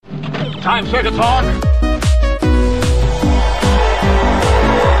Time, sir, to talk.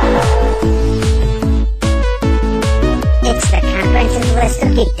 It's the comprehensive list of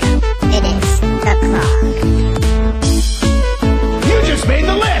geekdom. It is the CLOG. You just made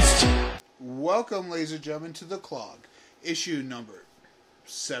the list! Welcome, ladies and gentlemen, to the CLOG, issue number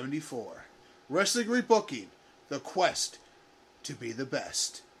 74. Wrestling Rebooking, the quest to be the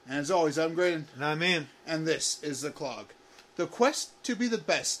best. And as always, I'm Graydon. And I'm Ian. And this is the CLOG. The quest to be the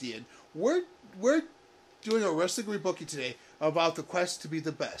best, Ian. We're doing a wrestling rebooking today about the quest to be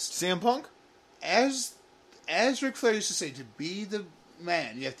the best. CM Punk? As Ric Flair used to say, to be the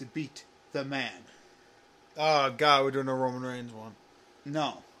man, you have to beat the man. Oh, God, we're doing a Roman Reigns one.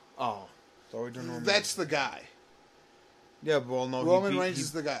 No. Oh. So we're doing Roman That's Reigns. the guy. Yeah, but well, no. Roman Reigns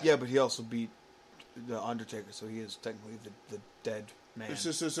is the guy. Yeah, but he also beat The Undertaker, so he is technically the dead man.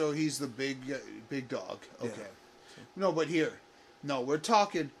 So he's the big dog. Okay. Yeah. No, but here. No, we're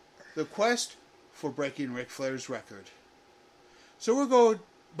talking the quest for breaking Ric Flair's record. So we're going...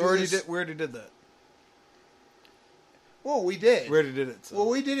 We already did that. Well, we did. We already did it. So. Well,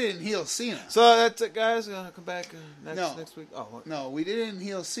 we did it in Heel Cena. So that's it, guys. Come back next week. Oh, what? No, we did it in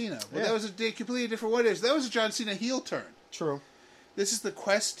Heel Cena. But Yeah. that was a completely different one. That was a John Cena heel turn. True. This is the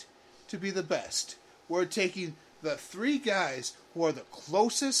quest to be the best. We're taking the three guys who are the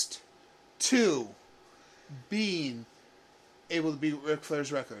closest to being able to beat Ric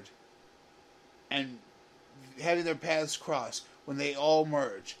Flair's record and having their paths cross when they all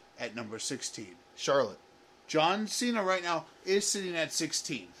merge at number 16. Charlotte. John Cena right now is sitting at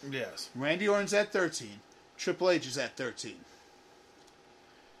 16. Yes. Randy Orton's at 13. Triple H is at 13.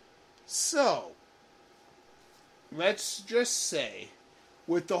 So, let's just say,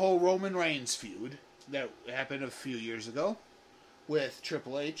 with the whole Roman Reigns feud that happened a few years ago with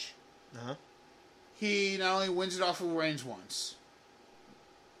Triple H, he not only wins it off of Reigns once,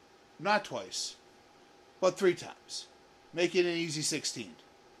 not twice, but 3 times, making an easy 16.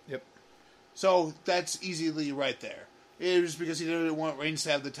 Yep. So that's easily right there. It was because he didn't want Reigns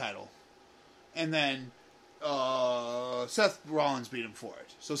to have the title. And then Seth Rollins beat him for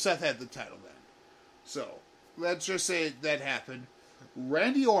it. So Seth had the title then. So let's just say that happened.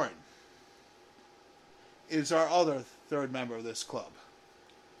 Randy Orton is our other third member of this club.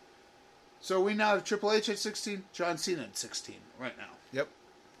 So we now have Triple H at 16, John Cena at 16 right now. Yep.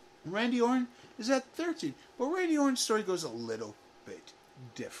 Randy Orton is at 13. But Randy Orton's story goes a little bit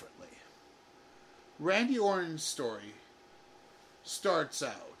differently. Randy Orton's story starts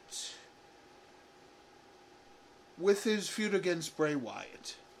out with his feud against Bray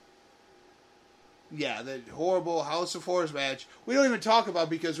Wyatt. Yeah, that horrible House of Horrors match. We don't even talk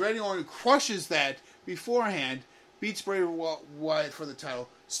about because Randy Orton crushes that beforehand, beats Bray Wyatt for the title,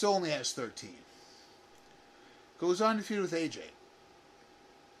 still only has 13. Goes on to feud with AJ.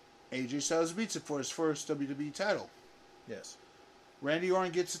 AJ Styles beats it for his first WWE title. Yes. Randy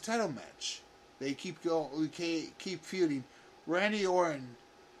Orton gets a title match. They keep feuding. Randy Orton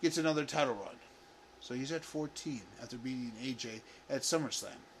gets another title run. So he's at 14 after beating AJ at SummerSlam.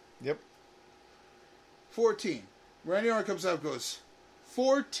 Yep. 14. Randy Orton comes out and goes,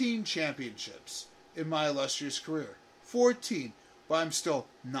 14 championships in my illustrious career. 14. But I'm still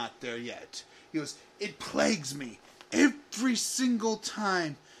not there yet. He goes, it plagues me. Every single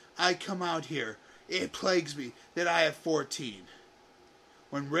time I come out here, it plagues me that I have 14.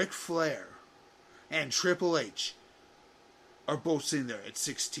 When Ric Flair and Triple H are both sitting there at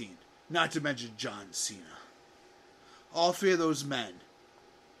 16. Not to mention John Cena. All 3 of those men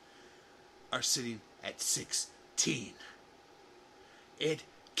are sitting at 16. It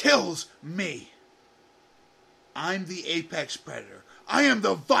kills me. I'm the apex predator. I am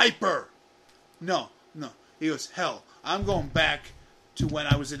the viper. No. He goes, hell, I'm going back to when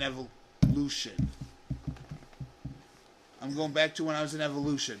I was in Evolution. I'm going back to when I was in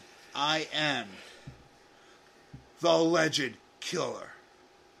Evolution. I am the Legend Killer.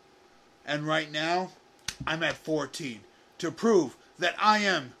 And right now, I'm at 14 to prove that I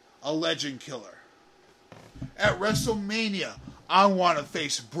am a Legend Killer. At WrestleMania, I want to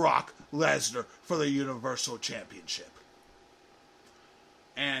face Brock Lesnar for the Universal Championship.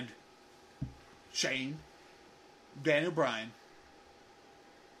 And Shane, Daniel Bryan,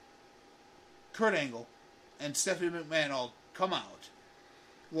 Kurt Angle, and Stephanie McMahon all come out.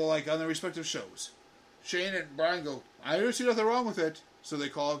 Well, like on their respective shows. Shane and Bryan go, I don't see nothing wrong with it. So they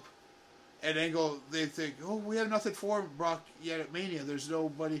call up and Angle, they think, oh, we have nothing for Brock yet at Mania. There's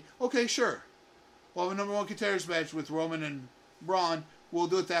nobody. Okay, sure. We'll have a number 1 contenders match with Roman and Braun. We'll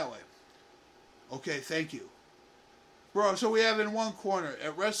do it that way. Okay, thank you. Bro, so we have in one corner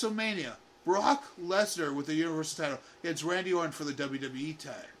at WrestleMania, Brock Lesnar with the Universal title against Randy Orton for the WWE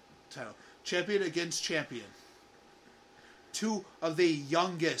title. Champion against champion. Two of the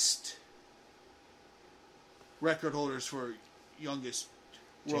youngest record holders for youngest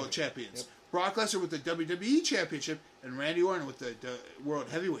world champions. Yep. Brock Lesnar with the WWE Championship and Randy Orton with the World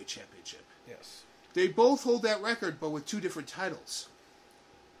Heavyweight Championship. Yes. They both hold that record, but with two different titles.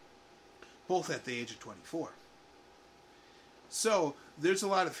 Both at the age of 24. So, there's a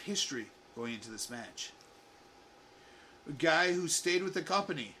lot of history going into this match. A guy who stayed with the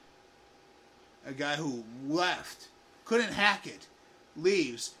company. A guy who left. Couldn't hack it.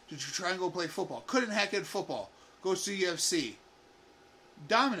 Leaves to try and go play football. Couldn't hack it in football. Goes to UFC.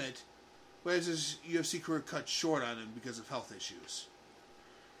 Dominant, but has his UFC career cut short on him because of health issues.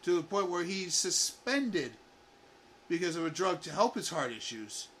 To the point where he's suspended because of a drug to help his heart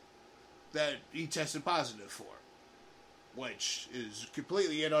issues that he tested positive for. Which is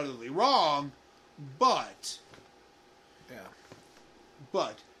completely and utterly wrong, but... Yeah.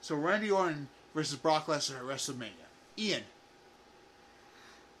 But, so Randy Orton versus Brock Lesnar at WrestleMania. Ian.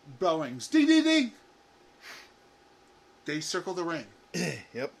 Bell rings. Ding, ding, ding! They circle the ring.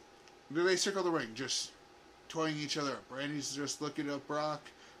 Yep. They circle the ring, just toying each other up. Randy's just looking at Brock.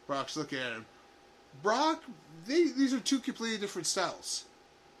 Brock's looking at him. Brock, these are two completely different styles.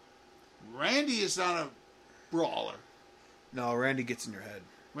 Randy is not a brawler. No, Randy gets in your head.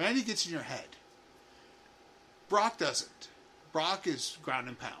 Randy gets in your head. Brock doesn't. Brock is ground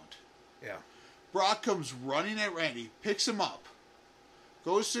and pound. Yeah. Brock comes running at Randy, picks him up,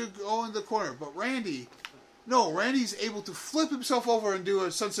 goes to go in the corner, but Randy's able to flip himself over and do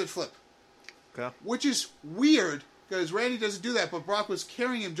a sunset flip. Okay. Which is weird, because Randy doesn't do that, but Brock was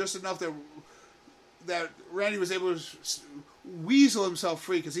carrying him just enough that Randy was able to weasel himself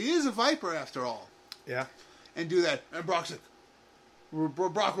free, because he is a Viper after all. Yeah. And do that. And Brock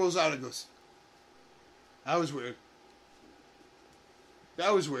rolls out and goes, that was weird.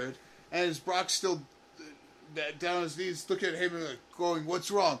 That was weird. And as Brock's still down on his knees looking at him and going,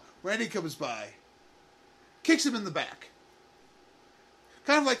 what's wrong? Randy comes by, kicks him in the back.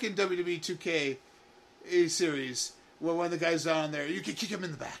 Kind of like in WWE 2K series, where when the guy's down there, you can kick him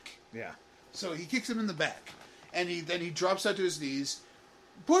in the back. Yeah. So he kicks him in the back. And then he drops out to his knees,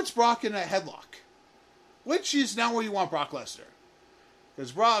 puts Brock in a headlock. Which is not where you want Brock Lesnar.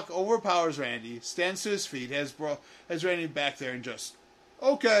 Because Brock overpowers Randy, stands to his feet, has Randy back there and just,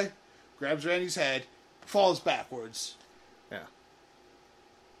 okay, grabs Randy's head, falls backwards. Yeah.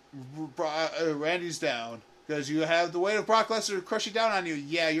 Randy's down. Because you have the weight of Brock Lesnar crushing down on you.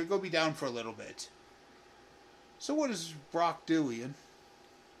 Yeah, you're going to be down for a little bit. So what does Brock do, Ian?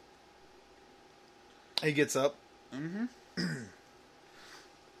 He gets up. Mm-hmm.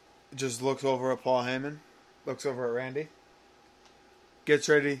 Just looks over at Paul Heyman. Looks over at Randy. Gets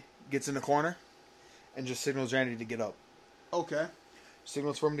ready. Gets in the corner. And just signals Randy to get up. Okay.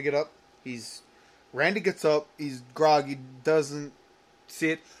 Signals for him to get up. Randy gets up. He's groggy. Doesn't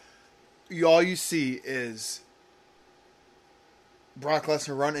see it. All you see is Brock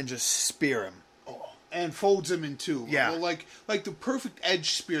Lesnar run and just spear him. Oh, and folds him in two. Yeah. Like the perfect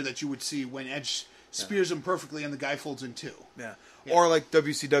Edge spear that you would see when Edge spears him perfectly and the guy folds in two. Yeah. Or like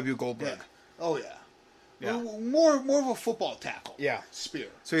WCW Goldberg. Yeah. Oh, yeah. Yeah. More of a football tackle. Yeah. Spear.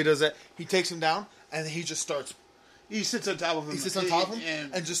 So he does that. He takes him down, and he just starts... He sits on top of him. He sits on top of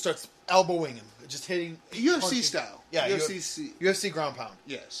him and just starts elbowing him. Just hitting... UFC punching. style. Yeah. UFC ground pound.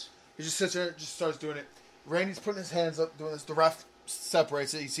 Yes. He just sits there and just starts doing it. Randy's putting his hands up, doing this. The ref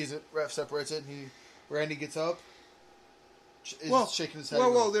separates it. He sees it. Ref separates it. And Randy gets up. Shaking his head.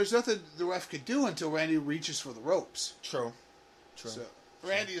 Well, there's nothing the ref could do until Randy reaches for the ropes. True. So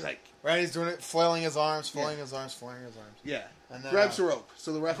Randy's like... Randy's doing it, flailing his arms. Yeah. And then, grabs the rope.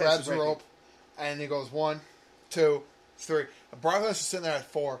 So the ref has grabs to the break rope. And he goes 1, 2, 3. Brock Lesnar's sitting there at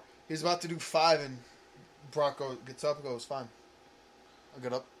 4. He's about to do 5, and Brock gets up and goes, fine. I'll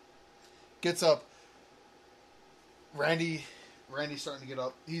get up. Gets up. Randy's starting to get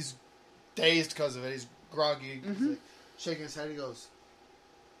up. He's dazed because of it. He's groggy. Mm-hmm. He's like shaking his head. He goes,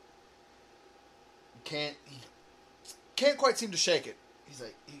 he can't quite seem to shake it. He's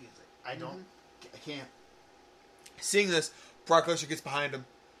like, I can't. Seeing this, Brock Lesnar gets behind him.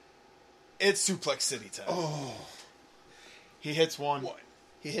 It's Suplex City time. Oh. He hits 1.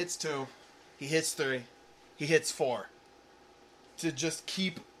 He hits 2. He hits 3. He hits 4. To just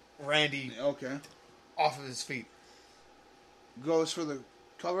keep Randy off of his feet. Goes for the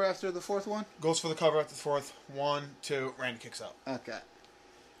cover after the fourth one? Goes for the cover after the fourth. 1, 2. Randy kicks out. Okay.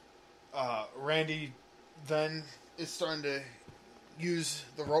 Randy then is starting to use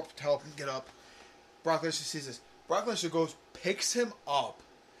the rope to help him get up. Brock Lesnar sees this. Brock Lesnar picks him up,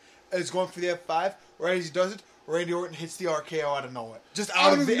 and is going for the F5. Right as he does it, Randy Orton hits the RKO out of nowhere. Just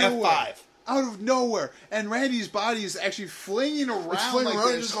out of the nowhere. F5. Out of nowhere. And Randy's body is actually flinging around It's flinging like around,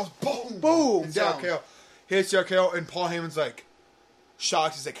 this. it just goes boom. Boom, Hits down. the RKO. Hits the RKO, and Paul Heyman's like,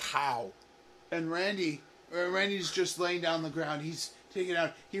 shocked. He's like, how? And Randy's just laying down on the ground. He's taking it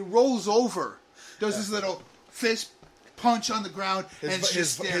out. He rolls over. Does his little fist punch on the ground.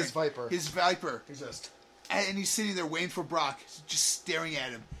 His Viper. His Viper. He's just... And he's sitting there waiting for Brock, just staring at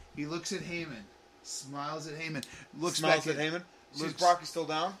him. He looks at Heyman, smiles at Heyman, looks back at Heyman. Sees looks- Brock is still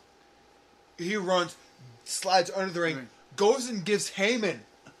down. He runs, slides under the ring, goes and gives Heyman.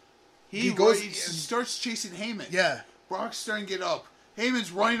 He starts chasing Heyman. Yeah. Brock's starting to get up.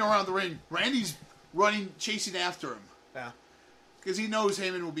 Heyman's running around the ring. Randy's running, chasing after him. Yeah. Because he knows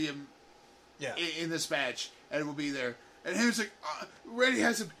Heyman will be in this match, and will be there. And Heyman's like, Randy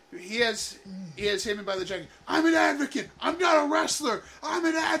has him. He has Heyman by the jacket. I'm an advocate. I'm not a wrestler. I'm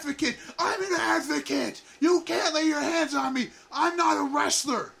an advocate. I'm an advocate. You can't lay your hands on me. I'm not a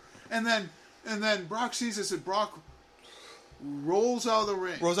wrestler. And then Brock sees this, and Brock rolls out of the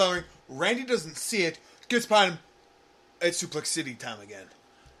ring. Randy doesn't see it. Gets behind him. It's Suplex City time again.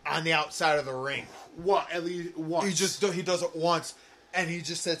 On the outside of the ring. What? At least once. He does it once, and he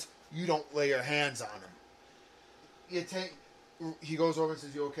just says, "You don't lay your hands on him." He goes over and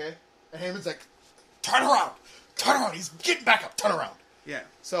says, "You okay?" And Heyman's like, "Turn around! Turn around! He's getting back up! Turn around!" Yeah.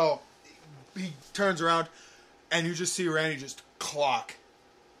 So he turns around, and you just see Randy just clock.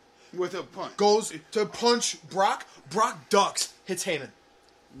 With a punch. Goes to punch Brock. Brock ducks, hits Heyman.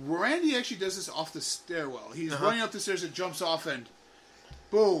 Randy actually does this off the stairwell. He's running up the stairs and jumps off, and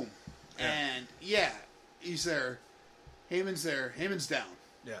boom. Yeah. And he's there. Heyman's there. Heyman's down.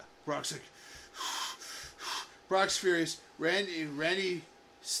 Yeah. Brock's like, Brock's furious. Randy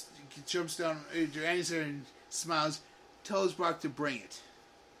jumps down. Randy's there and smiles. Tells Brock to bring it.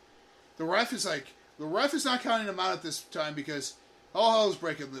 The ref is not counting him out at this time because all hell's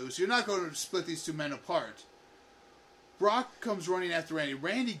breaking loose. You're not going to split these two men apart. Brock comes running after Randy.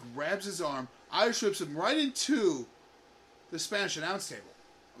 Randy grabs his arm, Irish whips him right into the Spanish announce table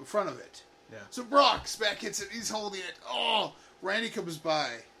in front of it. Yeah. So Brock's back hits it. He's holding it. Oh, Randy comes by.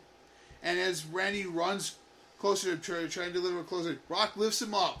 And as Randy runs closer to trying to deliver closer, Brock lifts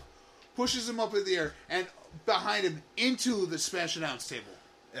him up, pushes him up in the air, and behind him into the Spanish announce table.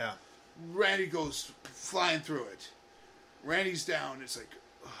 Yeah. Randy goes flying through it. Randy's down. It's like,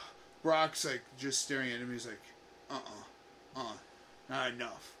 Brock's like just staring at him. He's like, not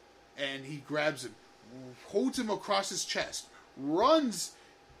enough. And he grabs him, holds him across his chest, runs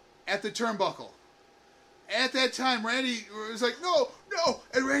at the turnbuckle. At that time, Randy was like, no,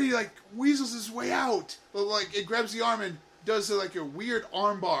 and Randy like weasels his way out, but like it grabs the arm and does like a weird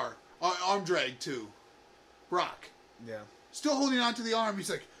arm drag to Brock. Yeah. Still Holding on to the arm. He's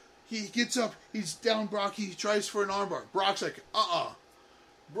like, he gets up, he's down Brock, he tries for an armbar. Brock's like,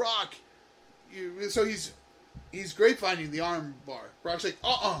 Brock, so he's grapevine the arm bar. Brock's like,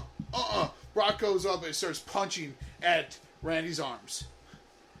 Brock goes up and starts punching at Randy's arms.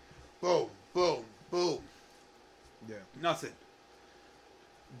 Boom, boom, boom. Yeah. Nothing.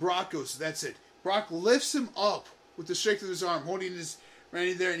 Brock goes, that's it. Brock lifts him up with the strength of his arm, holding his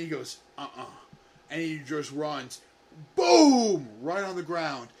Randy there, and he goes, And he just runs. Boom! Right on the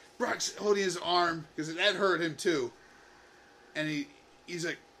ground. Brock's holding his arm, because that hurt him too. And he's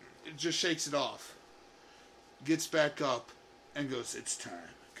like, just shakes it off. Gets back up and goes, it's time.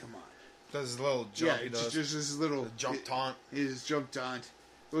 Come on. Does his little jump. Yeah, He does. just his little Jump taunt. His jump taunt.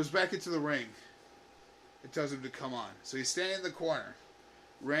 Goes back into the ring. It tells him to come on. So he's standing in the corner.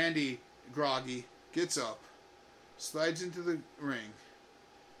 Randy, groggy, gets up, slides into the ring,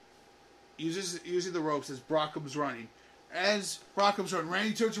 using the ropes as Brock comes running. As Brock comes running,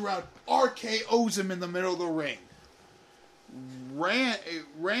 Randy turns around, RKO's him in the middle of the ring.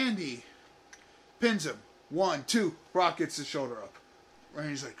 Randy pins him. 1, 2. Brock gets his shoulder up.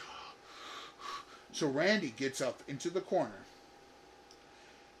 Randy's like, so Randy gets up into the corner.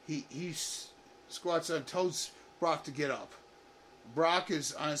 He squats up, tells Brock to get up. Brock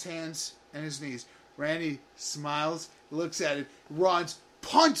is on his hands and his knees. Randy smiles, looks at it, runs,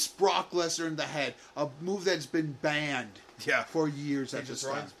 punches Brock Lesnar in the head. A move that's been banned for years at this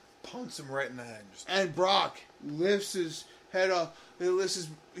time. Punches him right in the head. And Brock lifts his head up.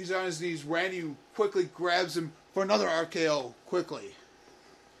 He's on his knees. Randy quickly grabs him for another RKO. Quickly.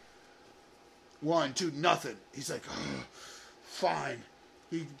 1, 2, nothing. He's like, fine.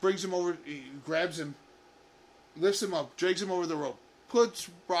 He brings him over. He grabs him, lifts him up, drags him over the rope, puts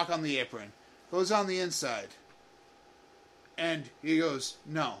Brock on the apron, goes on the inside, and he goes,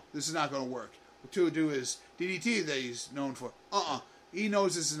 no, this is not going to work. To do his DDT that he's known for. He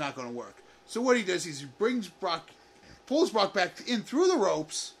knows this is not going to work. So what he does is he pulls Brock back in through the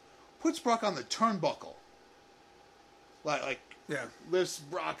ropes, puts Brock on the turnbuckle. Like Yeah. lifts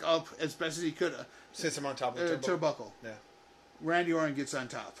Brock up as best as he could. Sits him on top of the Turnbuckle. Yeah. Randy Orton gets on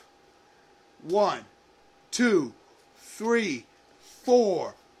top. 1, 2, 3,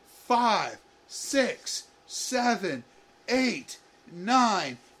 4, 5, 6, 7, 8,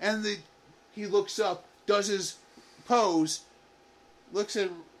 9, and he looks up, does his pose, looks at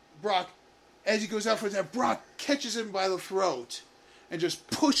Brock. As he goes out for that, Brock catches him by the throat and just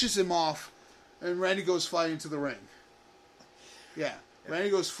pushes him off, and Randy goes flying into the ring. Yeah.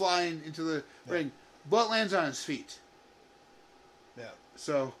 Randy goes flying into the ring, but lands on his feet. Yeah.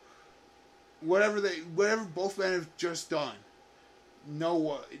 So, whatever both men have just done,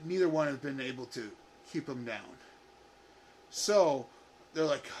 neither one have been able to keep him down. So, they're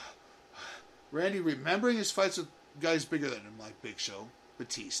like, Randy, remembering his fights with guys bigger than him, like Big Show,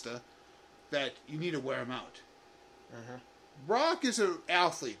 Batista, that you need to wear him out. Uh-huh. Brock is an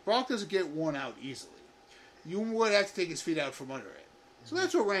athlete. Brock doesn't get worn out easily. You would have to take his feet out from under it. So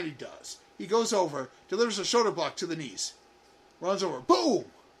that's what Randy does. He goes over, delivers a shoulder block to the knees, runs over, boom!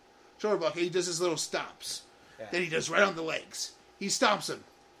 Shoulder block, and he does his little stomps. Yeah. Then he does right on the legs. He stomps him.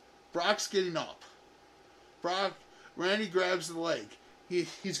 Brock's getting up. Randy grabs the leg.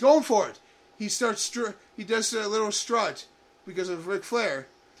 He's going for it. He does a little strut because of Ric Flair.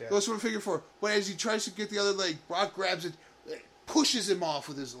 Yeah. Goes for a figure four. But as he tries to get the other leg, Brock grabs it, pushes him off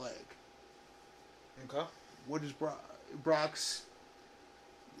with his leg. Okay. What is Brock's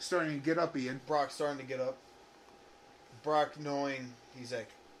starting to get up, Ian? Brock's starting to get up. Brock knowing he's like,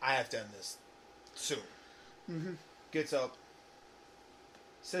 I have to end this soon. Mm-hmm. Gets up.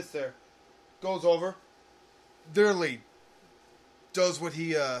 Sits there. Goes over. Literally does what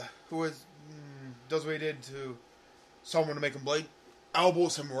he does what he did to someone to make him bleed.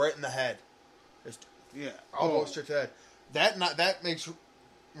 Elbows him right in the head. Just elbow straight to the head. That makes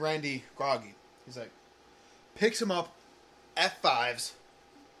Randy groggy. He's like, picks him up, F5s,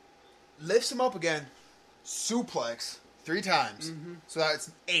 lifts him up again, suplex 3 times, so that's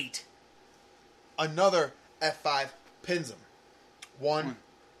 8. Another F5, pins him. 1,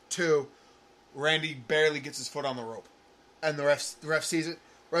 2, Randy barely gets his foot on the rope. And the ref sees it.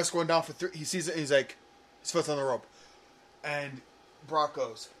 Ref's going down for 3. He sees it and he's like, his foot's on the rope. And Brock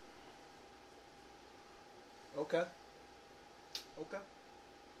goes, okay.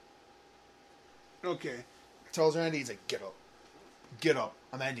 Tells Randy, he's like, get up. Get up.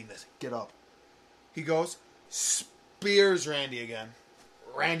 I'm ending this. Get up. He goes, spears Randy again.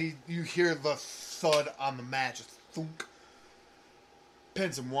 Randy, you hear the thud on the mat, just thunk.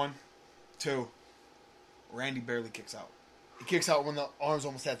 Pins him 1, 2. Randy barely kicks out. He kicks out when the arm's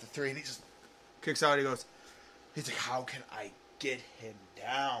almost at the 3, and he just kicks out. He's like, how can I get him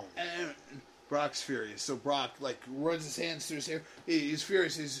down? And Brock's furious. So Brock runs his hands through his hair. He's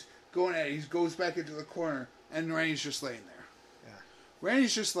furious. He's going at it. He goes back into the corner, and Randy's just laying there. Yeah.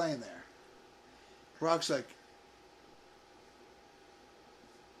 Randy's just laying there. Brock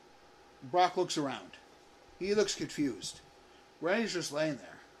looks around. He looks confused. Randy's just laying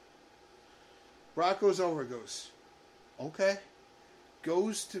there. Brock goes over, goes, okay.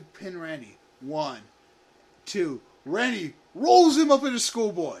 Goes to pin Randy. 1, 2. Randy rolls him up into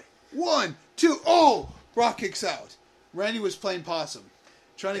schoolboy. 1, 2. Oh! Brock kicks out. Randy was playing possum.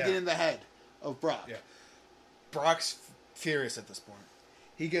 Trying to get in the head of Brock. Yeah. Brock's furious at this point.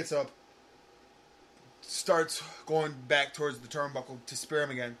 He gets up, starts going back towards the turnbuckle to spear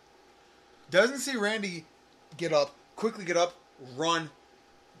him again. Doesn't see Randy get up, quickly get up, run.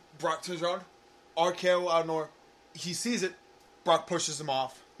 Brock turns around, RKO out of nowhere. He sees it. Brock pushes him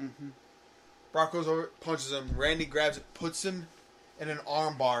off. Mm-hmm. Brock goes over, punches him. Randy grabs it, puts him in an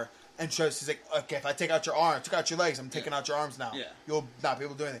arm bar, and tries. He's like, okay, if I take out your arm, took out your legs, I'm taking out your arms now. Yeah. You'll not be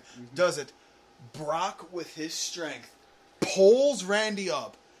able to do anything. Mm-hmm. Does it. Brock, with his strength, pulls Randy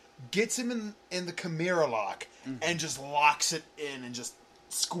up, gets him in the Chimera lock, and just locks it in and just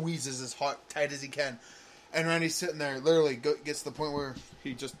squeezes as tight as he can. And Randy's sitting there, literally gets to the point where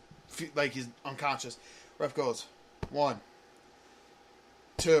he just, he's unconscious. Ref goes, 1,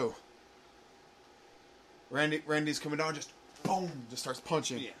 2. Randy's coming down, just boom, just starts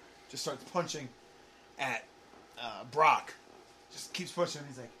punching. Yeah. Just starts punching at Brock. Just keeps pushing.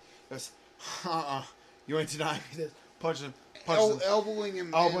 He's like, goes, you ain't denying me this. Punching him. Elbowing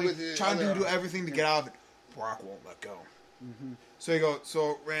him. Trying to do everything to get out of it. Brock won't let go. Mm-hmm.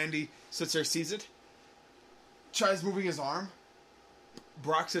 So Randy sits there, sees it, tries moving his arm.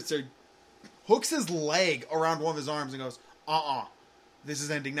 Brock sits there, hooks his leg around one of his arms and goes, this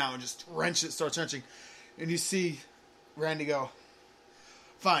is ending now, and just starts wrenching. And you see Randy go,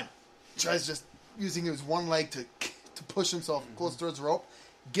 fine, tries just using his one leg to push himself close towards the rope.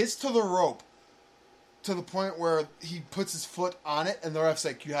 Gets to the rope to the point where he puts his foot on it, and the ref's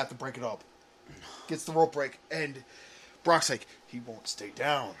like, you have to break it up. Gets the rope break, and Brock's like, he won't stay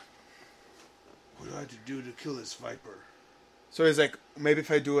down. What do I have to do to kill this viper? So he's like, maybe if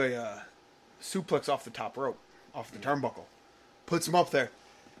I do a suplex off the top rope, off the turnbuckle, puts him up there.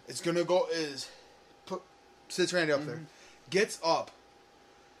 It's gonna go sits Randy up there, gets up,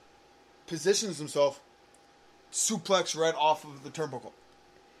 positions himself, suplex right off of the turnbuckle.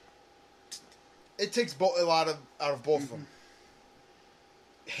 It takes a lot out of both of them.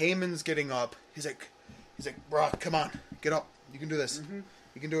 Heyman's getting up. He's like, Brock, come on, get up. You can do this.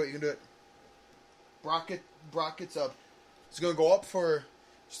 You can do it. You can do it. Brock gets up. He's gonna go up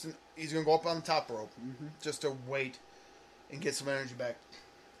he's gonna go up on the top rope just to wait and get some energy back.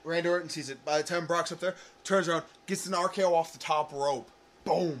 Randy Orton sees it. By the time Brock's up there, turns around, gets an RKO off the top rope.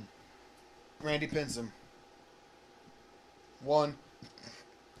 Boom. Randy pins him. 1,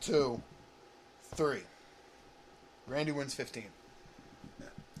 2, 3. Randy wins 15.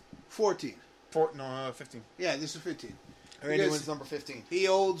 14. 15. Yeah, this is 15. Randy Because wins number 15. he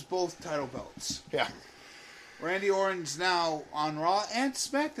holds both title belts. Yeah. Randy Orton's now on Raw and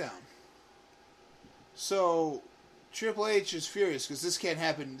SmackDown. So Triple H is furious because this can't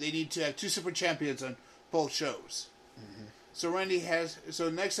happen. They need to have two super champions on both shows. So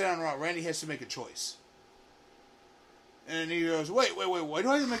next night on Raw, Randy has to make a choice. And he goes, wait, why do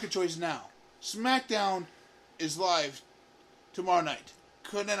I have to make a choice now? SmackDown is live tomorrow night.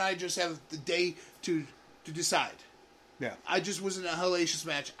 Couldn't I just have the day to decide? Yeah. I just was in a hellacious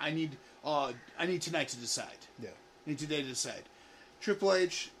match. I need tonight to decide. Yeah. I need today to decide. Triple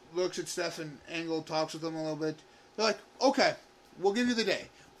H looks at Steph and Angle, talks with them a little bit. They're like, okay, we'll give you the day,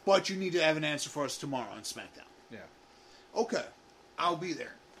 but you need to have an answer for us tomorrow on SmackDown. Yeah. Okay, I'll be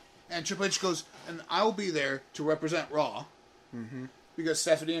there. And Triple H goes, and I'll be there to represent Raw. Because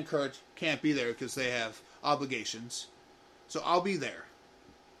Stephanie and Kurt can't be there because they have obligations. So I'll be there.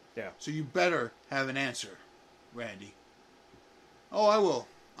 Yeah. So you better have an answer, Randy. Oh, I will.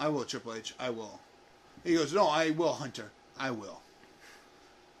 I will, Triple H. I will. He goes, no, I will, Hunter. I will.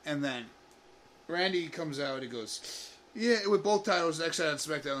 And then Randy comes out. He goes, yeah, with both titles, X on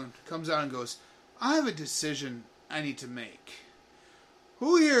SmackDown, comes out and goes, I have a decision I need to make.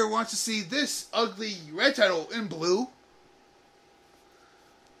 Who here wants to see this ugly red title in blue?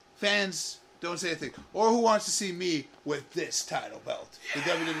 Fans, don't say a thing. Or who wants to see me with this title belt? The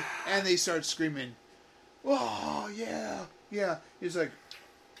WWE, and they start screaming, oh, yeah, yeah. He's like,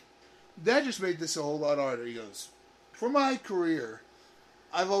 that just made this a whole lot harder. He goes, for my career,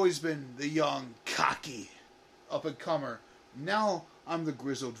 I've always been the young, cocky, up-and-comer. Now I'm the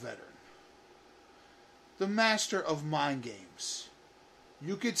grizzled veteran. The master of mind games.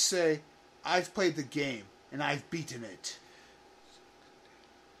 You could say, I've played the game, and I've beaten it.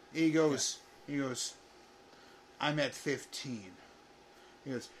 He goes, I'm at 15.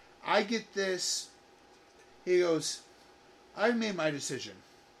 He goes, I get this. He goes, I've made my decision.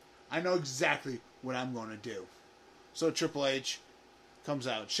 I know exactly what I'm going to do. So Triple H comes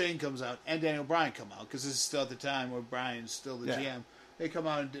out, Shane comes out, and Daniel Bryan come out, because this is still at the time where Bryan's still the GM. They come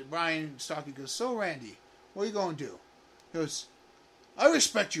out, and Bryan Stocky goes, so Randy, what are you going to do? He goes, I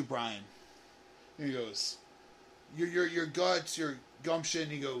respect you, Bryan. He goes, your guts, your gumption.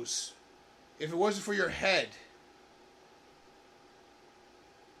 He goes, if it wasn't for your head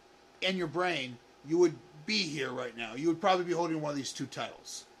and your brain, you would be here right now. You would probably be holding one of these two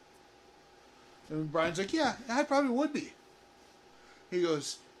titles. And Bryan's like, yeah, I probably would be. He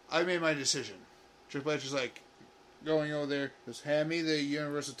goes, I made my decision. Triple H is like, going over there, goes, hand me the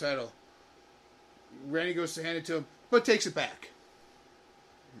Universal title. Randy goes to hand it to him, but takes it back.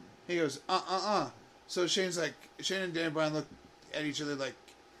 He goes, So Shane and Dan Bryan look at each other like,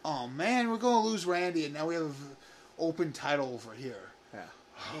 oh man, we're going to lose Randy, and now we have an open title over here. Yeah.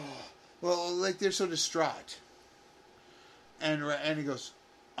 Well, like, they're so distraught. And he goes,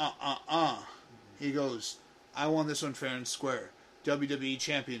 He goes, I won this one fair and square. WWE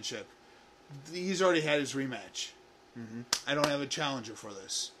Championship. He's already had his rematch. I don't have a challenger for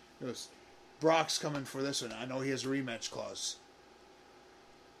this. He goes, Brock's coming for this one. I know he has a rematch clause.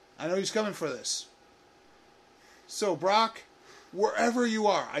 I know he's coming for this. So, Brock, wherever you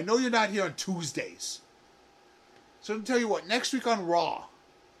are, I know you're not here on Tuesdays. So, I'll tell you what, next week on Raw,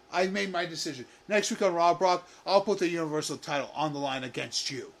 I made my decision. Next week on Raw, Brock, I'll put the Universal title on the line against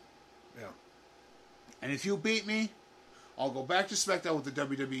you. Yeah. And if you beat me, I'll go back to SmackDown with the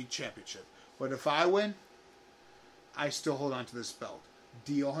WWE Championship. But if I win, I still hold on to this belt.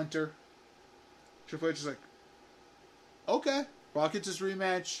 Deal, Hunter? Triple H is like, okay. Brock gets his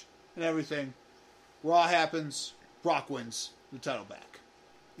rematch. and everything. Raw happens. Brock wins the title back.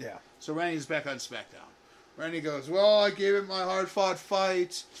 Yeah. So Randy's back on SmackDown. Randy goes, well, I gave it my hard-fought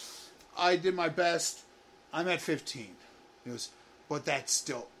fight. I did my best. I'm at 15. He goes, but that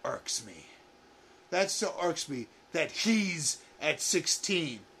still irks me. That still irks me that he's at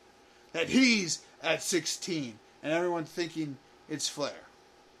 16. That he's at 16. And everyone's thinking it's Flair.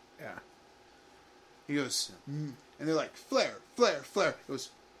 Yeah. He goes, and they're like, Flair, Flair, Flair.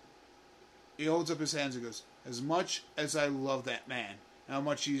 He holds up his hands and goes, as much as I love that man, and how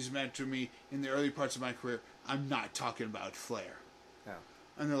much he's meant to me in the early parts of my career, I'm not talking about Flair. Yeah.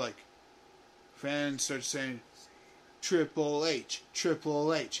 And they're like, fans start saying, Triple H,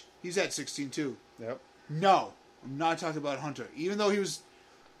 Triple H. He's at 16 too. Yep. No, I'm not talking about Hunter. Even though he was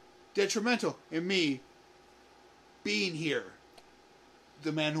detrimental in me being here,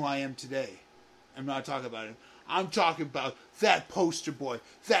 the man who I am today. I'm not talking about him. I'm talking about that poster boy,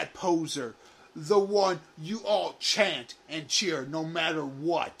 that poser, the one you all chant and cheer no matter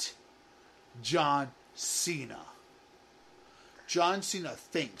what. John Cena. John Cena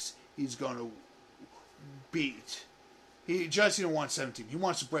thinks he's going to beat. John Cena wants 17. He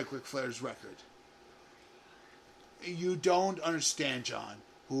wants to break Ric Flair's record. You don't understand, John,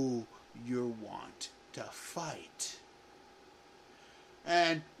 who you want to fight.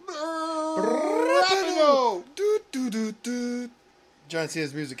 And Rapido! John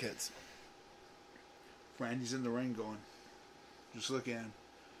Cena's music hits. Randy's in the ring going, just looking at him.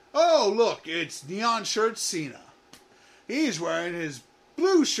 Oh, look, it's Neon Shirt Cena. He's wearing his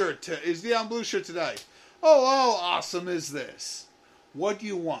blue shirt, his neon blue shirt tonight. Oh, how awesome is this? What do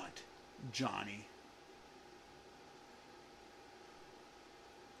you want, Johnny?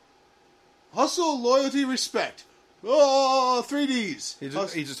 Hustle, loyalty, respect. Oh,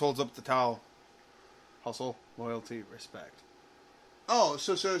 3Ds. He just holds up the towel. Hustle, loyalty, respect. Oh,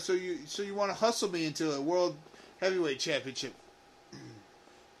 so you want to hustle me into a World Heavyweight Championship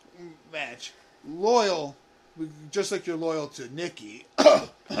match? Loyal, just like you're loyal to Nikki.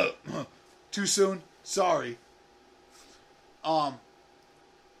 Too soon? Sorry. Or,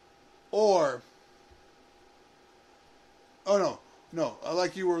 oh no,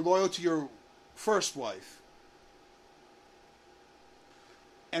 like you were loyal to your first wife.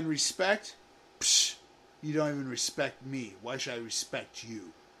 And respect? Psh, you don't even respect me. Why should I respect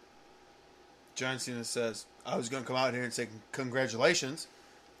you? John Cena says, I was going to come out here and say congratulations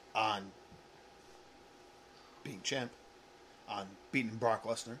on being champ, on beating Brock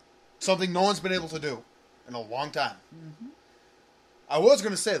Lesnar. Something no one's been able to do in a long time. Mm-hmm. I was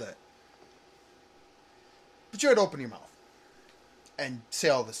going to say that. But you had to open your mouth and say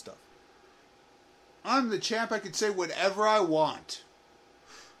all this stuff. I'm the champ. I can say whatever I want.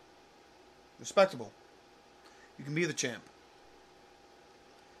 Respectable. You can be the champ.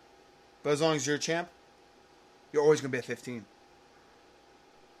 But as long as you're a champ, you're always going to be at 15.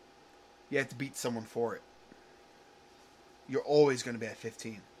 You have to beat someone for it. You're always going to be at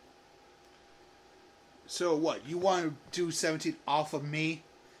 15. So what? You want to do 17 off of me?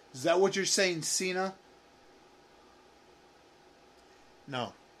 Is that what you're saying, Cena?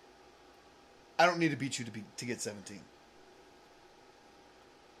 No. I don't need to beat you to get 17.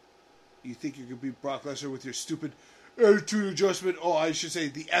 You think you could beat Brock Lesnar with your stupid attitude adjustment? Oh, I should say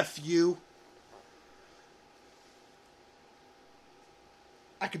the FU.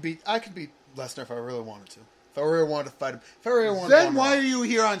 I could beat Lesnar if I really wanted to. If I really wanted to fight him. If I really wanted Then to why are you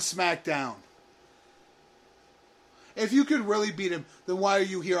here on SmackDown? If you could really beat him, then why are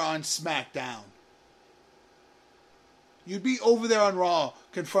you here on SmackDown? You'd be over there on Raw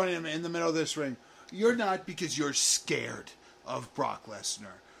confronting him in the middle of this ring. You're not, because you're scared of Brock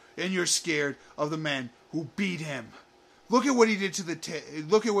Lesnar. And you're scared of the man who beat him. Look at what he did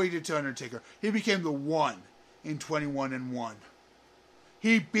to Undertaker. He became the 1 in 21-1.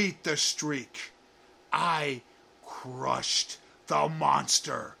 He beat the streak. I crushed the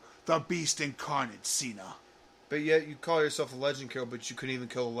monster, the beast incarnate, Cena. But yet you call yourself a legend killer, but you couldn't even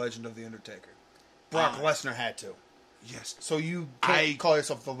kill the legend of the Undertaker. Brock Lesnar had to. Yes. So you can't call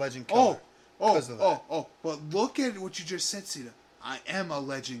yourself the legend killer. But look at what you just said, Cena. I am a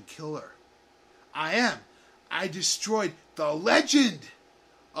legend killer. I am. I destroyed the legend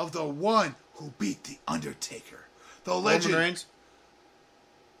of the one who beat the Undertaker. The legend. Roman Reigns?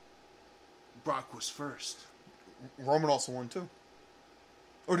 Brock was first. Roman also won too.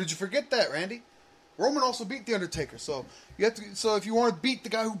 Or did you forget that, Randy? Roman also beat the Undertaker. So you have to. So if you want to beat the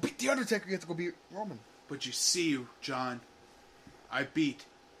guy who beat the Undertaker, you have to go beat Roman. But you see, John, I beat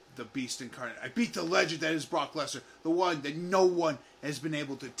the Beast Incarnate. I beat the legend that is Brock Lesnar, the one that no one has been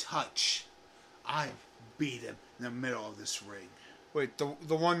able to touch. I beat him in the middle of this ring. Wait, the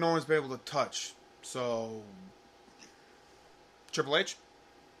one no one's been able to touch. So, Triple H?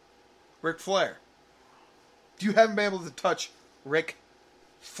 Ric Flair. You haven't been able to touch Ric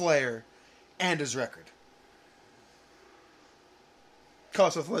Flair and his record.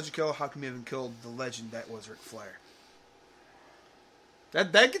 Cause with Legend Killer, how come you haven't killed the legend that was Ric Flair?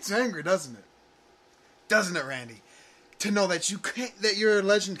 That gets angry, doesn't it? Doesn't it, Randy? To know that you're a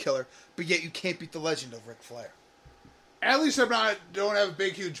legend killer, but yet you can't beat the legend of Ric Flair. At least don't have a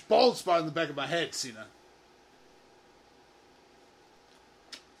big, huge bald spot in the back of my head, Cena.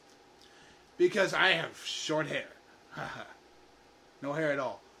 Because I have short hair. No hair at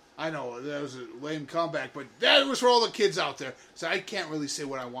all. I know, that was a lame comeback, but that was for all the kids out there. So I can't really say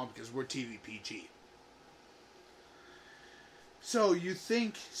what I want because we're TV PG. So you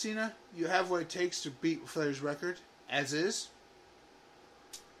think, Cena, you have what it takes to beat Flair's record, as is?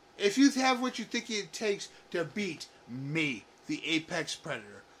 If you have what you think it takes to beat me, the Apex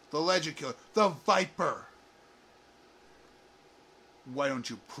Predator, the Legend Killer, the Viper, why don't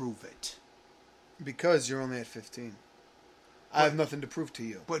you prove it? Because you're only at 15. I have nothing to prove to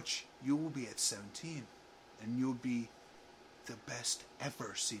you. But you will be at 17, and you'll be the best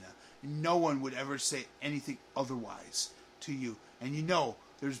ever, Cena. No one would ever say anything otherwise to you. And you know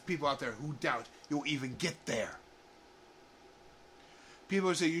there's people out there who doubt you'll even get there.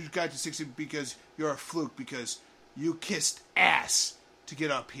 People say you got to 60 because you're a fluke, because you kissed ass to get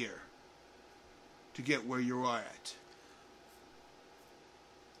up here, to get where you are at.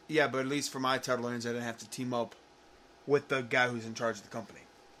 Yeah, but at least for my title reigns, I didn't have to team up with the guy who's in charge of the company.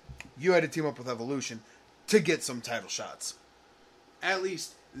 You had to team up with Evolution to get some title shots. At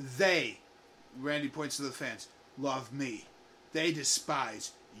least they, Randy points to the fans, love me. They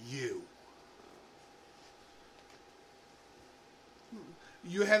despise you.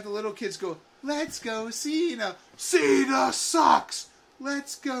 You have the little kids go, let's go Cena. Cena sucks.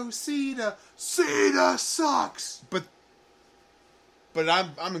 Let's go Cena. Cena sucks. But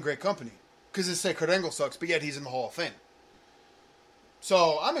I'm in great company. Because they say Kurt Angle sucks, but yet he's in the Hall of Fame.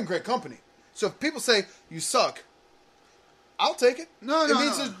 So I'm in great company. So if people say you suck, I'll take it. It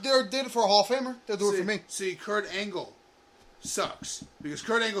means they did it for a Hall of Famer. They'll do it for me. See, Kurt Angle sucks. Because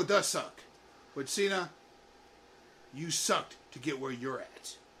Kurt Angle does suck. But Cena, you sucked to get where you're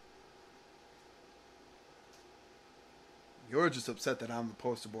at. You're just upset that I'm the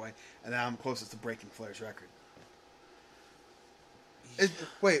poster boy and that I'm closest to breaking Flair's record.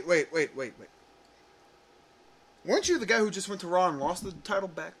 Wait. Weren't you the guy who just went to Raw and lost the title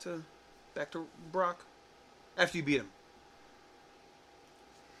back to Brock after you beat him?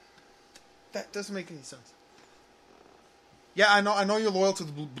 That doesn't make any sense. Yeah, I know you're loyal to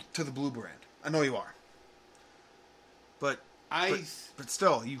the blue brand. I know you are. But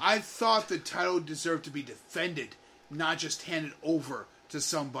still, I thought the title deserved to be defended, not just handed over to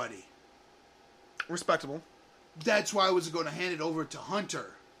somebody. Respectable. That's why I was going to hand it over to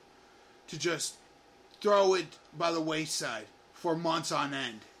Hunter to just throw it by the wayside for months on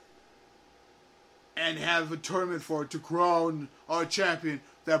end and have a tournament for it to crown our champion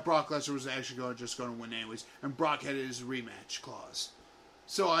that Brock Lesnar was actually going to win anyways, and Brock had his rematch clause.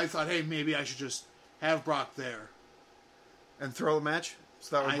 So I thought, hey, maybe I should just have Brock there and throw the match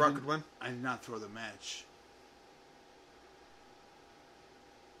so that way Brock could win. I did not throw the match.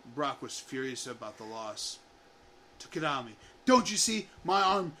 Brock was furious about the loss. Took it on me. Don't you see? My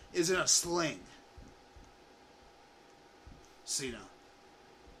arm is in a sling. Cena.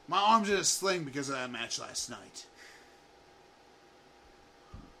 My arm's in a sling because of that match last night.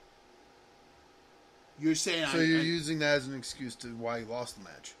 You're saying so you're using that as an excuse to why you lost the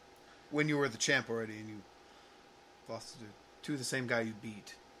match when you were the champ already and you lost to the same guy you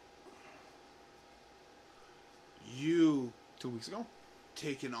beat. You 2 weeks ago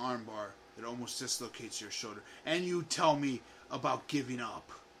take an armbar that almost dislocates your shoulder, and you tell me about giving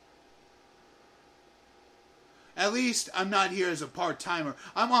up. At least I'm not here as a part-timer.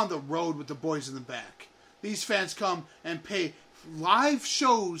 I'm on the road with the boys in the back. These fans come and pay live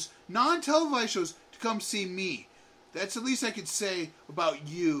shows, non-televised shows, to come see me. That's the least I could say about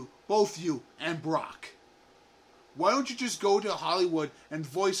you, both you and Brock. Why don't you just go to Hollywood and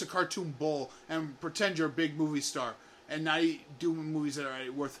voice a cartoon bull and pretend you're a big movie star and not do movies that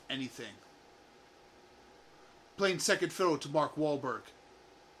are worth anything? Playing second fiddle to Mark Wahlberg.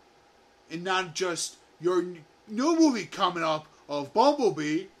 And not just your new movie coming up of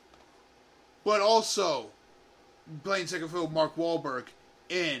Bumblebee, but also playing second fiddle to Mark Wahlberg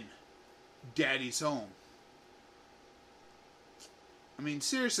in Daddy's Home. I mean,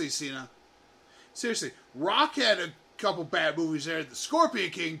 seriously, Cena. Seriously, Rock had a couple bad movies there, The Scorpion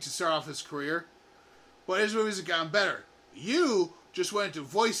King, to start off his career. But his movies have gotten better. You just went into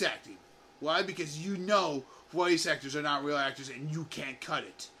voice acting. Why? Because you know voice actors are not real actors and you can't cut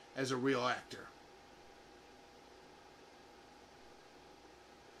it as a real actor.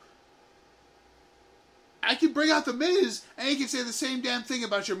 I can bring out The Miz, and you can say the same damn thing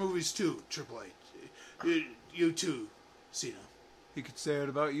about your movies too, Triple H. You too, Cena. He could say it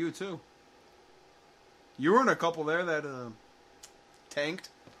about you too. You were in a couple there that tanked,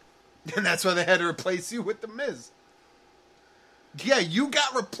 and that's why they had to replace you with The Miz. Yeah, you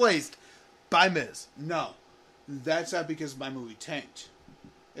got replaced by Miz. No, that's not because my movie tanked.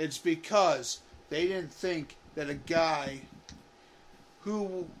 It's because they didn't think that a guy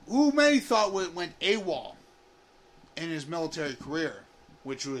who many thought went AWOL in his military career,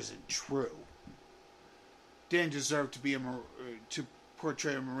 which wasn't true, didn't deserve to be to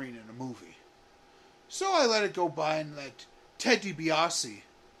portray a Marine in a movie. So I let it go by and let Ted DiBiase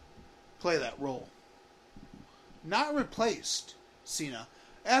play that role. Not replaced Cena.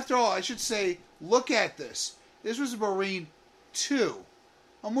 After all, I should say, look at this. This was Marine 2.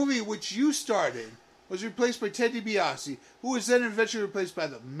 A movie which you started was replaced by Ted DiBiase, who was then eventually replaced by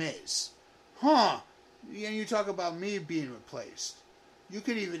The Miz. Huh. And you talk about me being replaced. You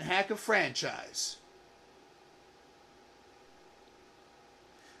could even hack a franchise.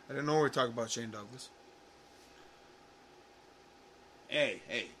 I didn't know we were talking about Shane Douglas. Hey,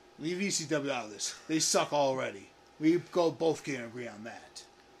 leave ECW out of this. They suck already. We both can agree on that.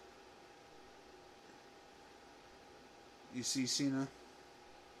 You see, Cena?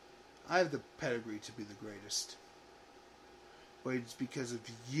 I have the pedigree to be the greatest. But it's because of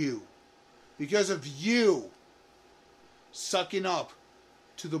you. Because of you sucking up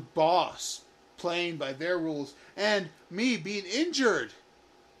to the boss, playing by their rules, and me being injured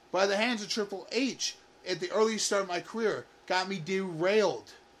by the hands of Triple H at the early start of my career, got me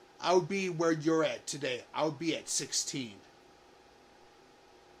derailed. I would be where you're at today. I would be at 16.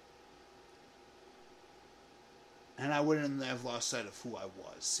 And I wouldn't have lost sight of who I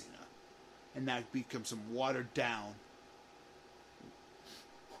was, Cena. And not become some watered down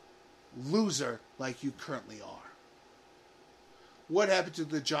loser like you currently are. What happened to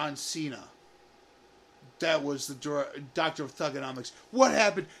the John Cena that was the Doctor of Thugonomics? What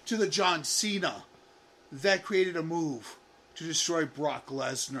happened to the John Cena that created a move to destroy Brock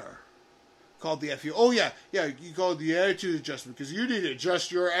Lesnar called the FU? Oh yeah, you call it the attitude adjustment because you need to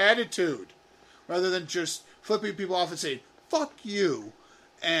adjust your attitude rather than just flipping people off and saying, fuck you,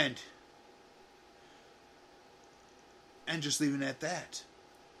 and just leaving it at that.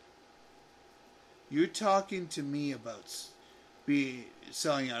 You're talking to me about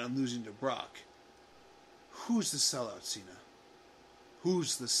selling out and losing to Brock. Who's the sellout, Cena?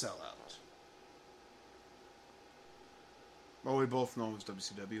 Who's the sellout? Well, we both know it's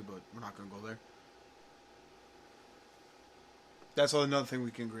WCW, but we're not going to go there. That's another thing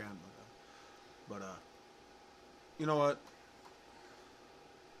we can agree on. But you know what?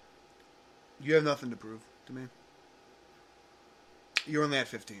 You have nothing to prove to me. You're only at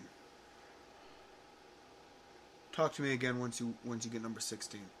 15. Talk to me again once you get number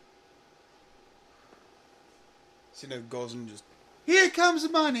 16. Cena goes and just... Here comes the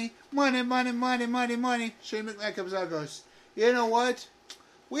money. Money, money, money, money, money. Shane McMahon comes out and goes, you know what?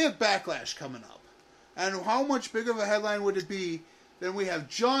 We have Backlash coming up. And how much bigger of a headline would it be than we have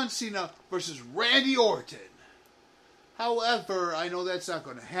John Cena versus Randy Orton? However, I know that's not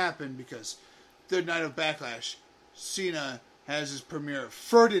going to happen because third night of Backlash, Cena has his premiere of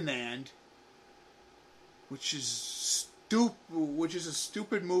Ferdinand, which is a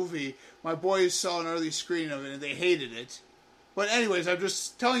stupid movie. My boys saw an early screening of it and they hated it. But anyways, I'm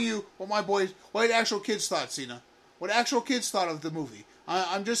just telling you what actual kids thought, Cena. What actual kids thought of the movie.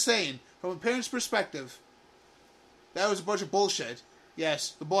 I'm just saying, from a parent's perspective, that was a bunch of bullshit.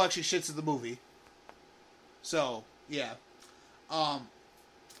 Yes, the bull actually shits in the movie. So, yeah. No,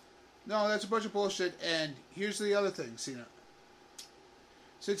 that's a bunch of bullshit. And here's the other thing, Cena.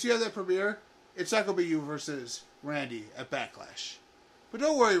 Since you have that premiere, it's not going to be you versus Randy at Backlash. But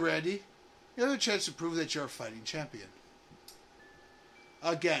don't worry, Randy. You have a chance to prove that you're a fighting champion.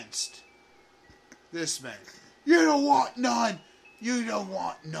 Against this man. You don't want none. You don't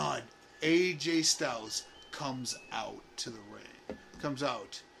want none. AJ Styles comes out to the ring. Comes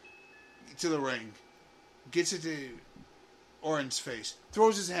out to the ring. Gets into Orton's face.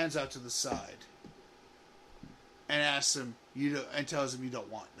 Throws his hands out to the side. And asks him, and tells him you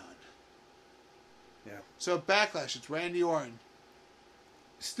don't want none. Yeah. So at Backlash, it's Randy Orton.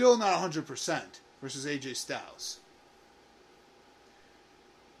 Still not 100% versus AJ Styles.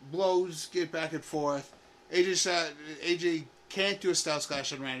 Blows get back and forth. AJ can't do a Styles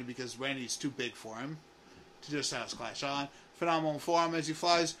Clash on Randy because Randy's too big for him to do a Styles Clash on. phenomenal forearm as he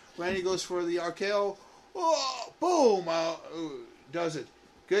flies. Randy goes for the RKO. Oh, boom! Does it.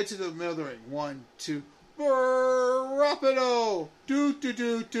 Get to the middle of the ring. 1, 2. Rapido!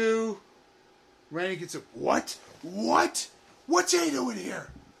 Do. Randy gets up. What? What's he doing here?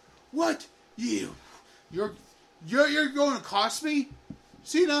 What? You're going to cost me?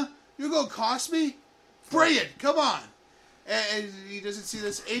 Cena, you're going to cost me? Brilliant! Come on! And he doesn't see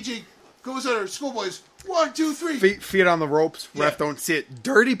this. AJ goes under Schoolboys. 1, 2, 3. Feet on the ropes. Ref don't see it.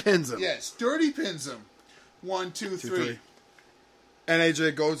 Dirty pins him. Yes, dirty pins him. 1, 2, 3. And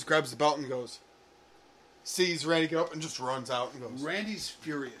AJ goes, grabs the belt, and goes. Sees Randy get up and just runs out and goes. Randy's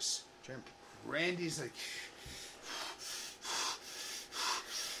furious. Champ. Randy's like.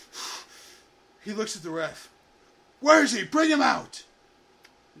 He looks at the ref. Where is he? Bring him out!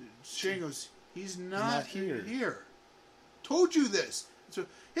 Shane goes, he's not here. Told you this. So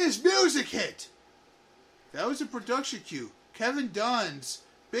his music hit. That was a production cue. Kevin Dunn's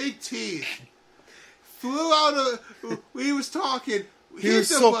big teeth flew out of. He was talking. He was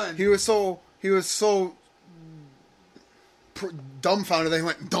so dumbfounded that he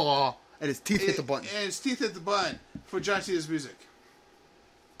went daw, and his teeth hit the button. And his teeth hit the button for John Cena's music.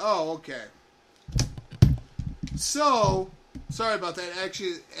 Oh, okay. So, sorry about that.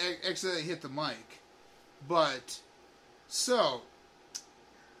 Actually, accidentally hit the mic. But, so,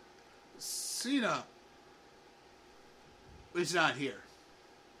 Cena is not here.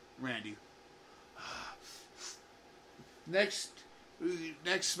 Randy. Next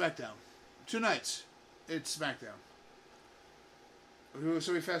SmackDown. 2 nights. It's SmackDown.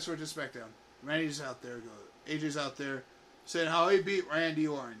 So we fast forward to SmackDown. Randy's out there. AJ's out there saying how he beat Randy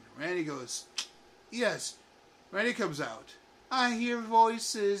Orton. Randy goes, yes. Randy comes out. I hear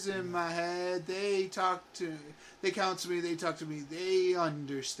voices in my head. They talk to me. They count to me. They talk to me. They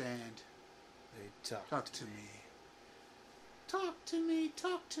understand. They talk to me. Talk to me.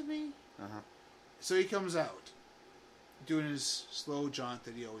 Talk to me. Uh-huh. So he comes out, doing his slow jaunt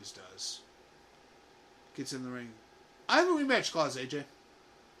that he always does. Gets in the ring. I have a rematch clause, AJ.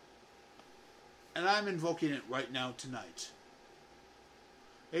 And I'm invoking it right now tonight.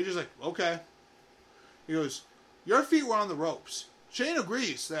 AJ's like, okay. He goes, your feet were on the ropes. Shane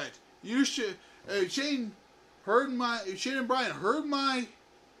agrees that you should. Shane and Brian heard my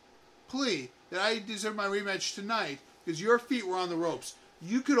plea that I deserve my rematch tonight because your feet were on the ropes.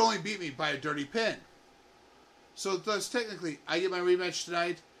 You could only beat me by a dirty pin. So thus technically, I get my rematch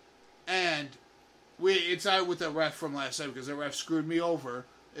tonight, and it's not with the ref from last time because the ref screwed me over.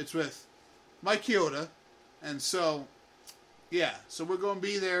 It's with Mike Chioda, and so yeah, so we're going to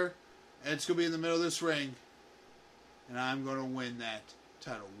be there, and it's going to be in the middle of this ring. And I'm going to win that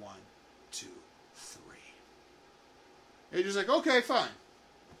title. 1, 2, 3. AJ's like, okay, fine.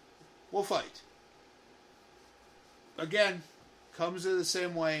 We'll fight. Again, comes in the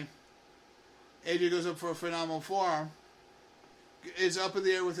same way. AJ goes up for a phenomenal forearm. Is up in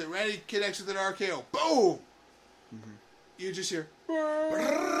the air with it. Randy connects with an RKO. Boom! Mm-hmm. You just hear,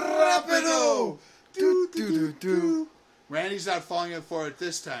 Rapido! Do. Randy's not falling in for it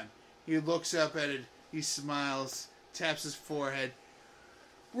this time. He looks up at it. He smiles. Taps his forehead,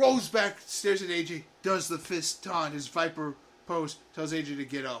 rolls back, stares at AJ, does the fist taunt, his Viper pose, tells AJ to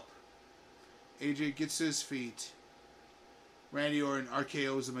get up. AJ gets to his feet. Randy Orton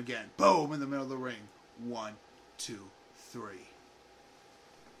RKOs him again. Boom! In the middle of the ring. 1, 2, 3.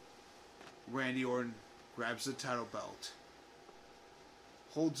 Randy Orton grabs the title belt.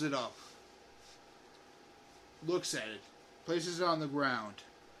 Holds it up. Looks at it. Places it on the ground.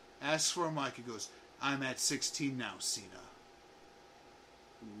 Asks for a mic and goes, I'm at 16 now, Cena.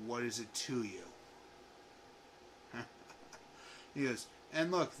 What is it to you? He goes, and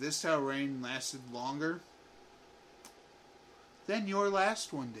look, this title reign lasted longer than your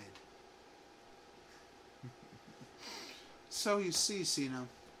last one did. So you see, Cena,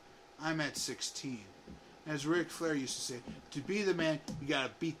 I'm at 16. As Ric Flair used to say, to be the man, you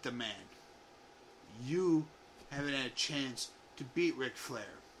gotta beat the man. You haven't had a chance to beat Ric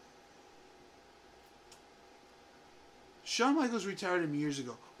Flair. Shawn Michaels retired him years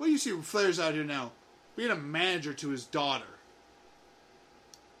ago. What do you see Flair's out here now? Being a manager to his daughter.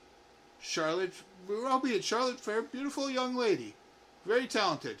 Charlotte Flair, beautiful young lady. Very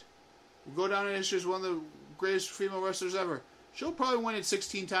talented. Will go down in history as one of the greatest female wrestlers ever. She'll probably win it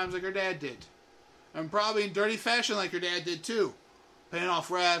 16 times like her dad did. And probably in dirty fashion like her dad did too. Paying off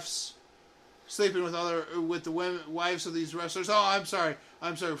refs. Sleeping with the women, wives of these wrestlers. Oh, I'm sorry.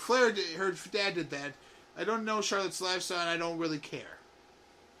 Flair, her dad did that. I don't know Charlotte's lifestyle, and I don't really care.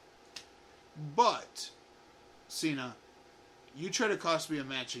 But, Cena, you try to cost me a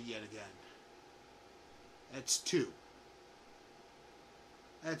match yet again. That's 2.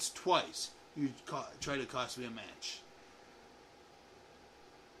 That's twice you tried to cost me a match.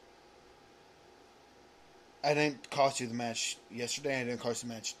 I didn't cost you the match yesterday. I didn't cost you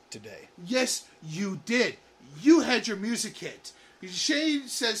the match today. Yes, you did. You had your music hit. Shane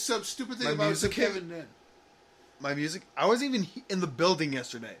says some stupid thing My about music hit? Kevin Lynn. My music? I wasn't even in the building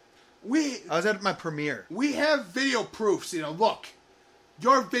yesterday. I was at my premiere. We have video proofs, look.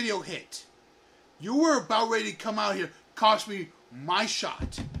 Your video hit. You were about ready to come out here, cost me my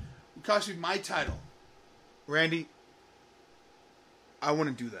shot. Cost me my title. Randy, I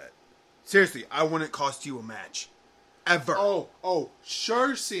wouldn't do that. Seriously, I wouldn't cost you a match. Ever. Oh,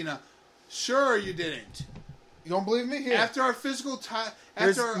 sure, Cena. Sure you didn't. You don't believe me? Here. After our physical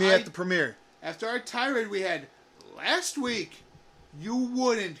Here's me at the premiere. After our tirade we had last week, you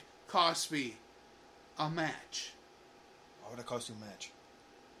wouldn't cost me a match. Why would I cost you a match?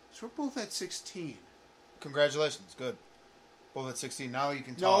 So we're both at 16. Congratulations. Good. Both at 16. Now you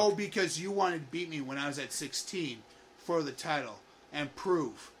can talk. No, because you wanted to beat me when I was at 16 for the title and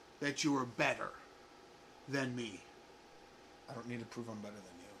prove that you were better than me. I don't need to prove I'm better than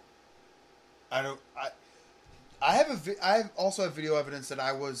you. I also have video evidence that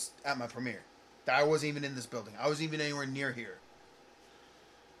I was at my premiere. That I wasn't even in this building. I wasn't even anywhere near here.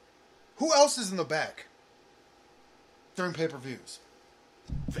 Who else is in the back during pay-per-views?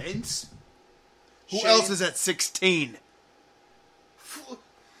 Vince? Who Shane? else is at 16?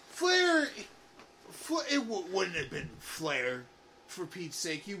 Flair, it wouldn't have been Flair, for Pete's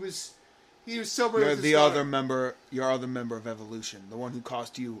sake. He was celebrating You're with the his other daughter. member. Your other member of Evolution, the one who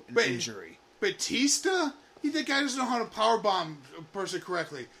cost you an injury. Batista? That guy doesn't know how to powerbomb a person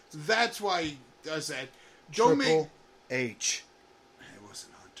correctly. That's why he does that. Triple H. It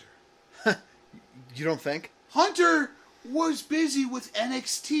wasn't Hunter. You don't think? Hunter was busy with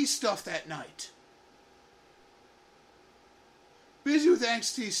NXT stuff that night. Busy with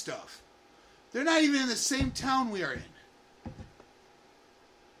NXT stuff. They're not even in the same town we are in.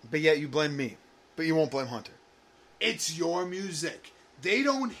 But yet you blame me. But you won't blame Hunter. It's your music. They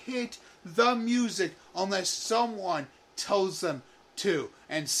don't hit the music unless someone tells them to.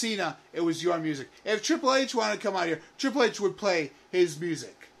 And Cena, it was your music. If Triple H wanted to come out here, Triple H would play his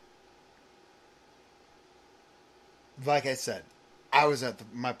music. Like I said, I was at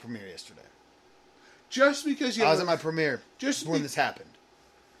my premiere yesterday. Just because you... I was at my premiere just when this happened.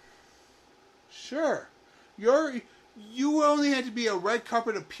 Sure. You only had to be a red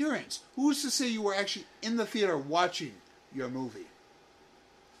carpet appearance. Who's to say you were actually in the theater watching your movie?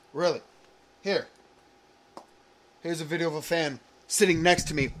 Really? Here's a video of a fan sitting next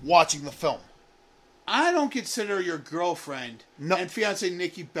to me watching the film. I don't consider your girlfriend No. and fiance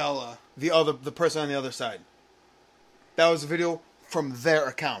Nikki Bella. The person on the other side. That was a video from their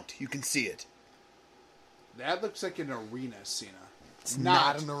account. You can see it. That looks like an arena, Cena. It's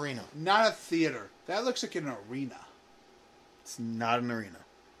not an arena. Not a theater. That looks like an arena. It's not an arena.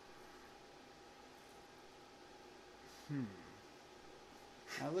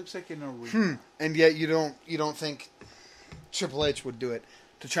 That looks like an arena. And yet you don't think Triple H would do it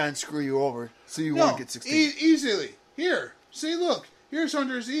to try and screw you over so you won't get 16. Easily. Here. See, look. Here's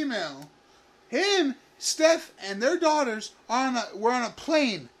Hunter's email. Him, Steph, and their daughters were on a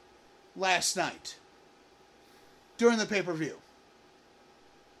plane last night during the pay-per-view.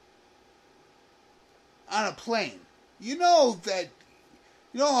 On a plane. You know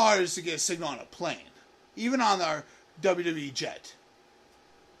how hard it is to get a signal on a plane. Even on our WWE jet.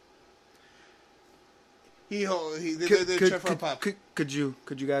 Could you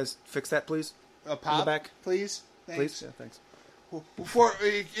guys fix that, please? A pop, in the back, please? Thanks. Please? Yeah, thanks. For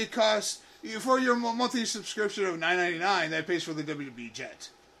it costs for your monthly subscription of $9.99. That pays for the WWE jet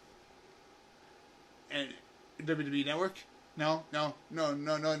and WWE Network. No,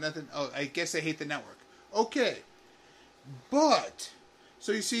 nothing. Oh, I guess they hate the network. Okay, but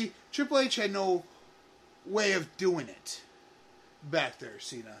so you see, Triple H had no way of doing it back there,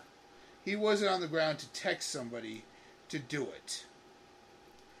 Cena. He wasn't on the ground to text somebody to do it.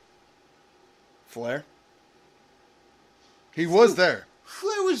 Flair? He was there.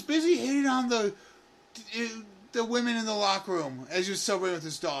 Flair was busy hitting on the women in the locker room as he was celebrating with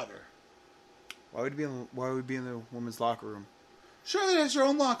his daughter. Why would he be in the women's locker room? Charlotte has her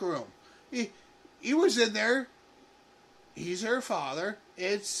own locker room. He was in there. He's her father.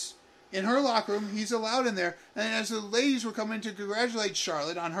 It's in her locker room. He's allowed in there. And as the ladies were coming to congratulate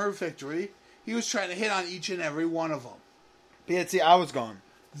Charlotte on her victory, he was trying to hit on each and every one of them. Yeah, see, I was gone.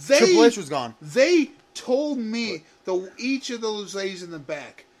 Triple H was gone. They told me each of those ladies in the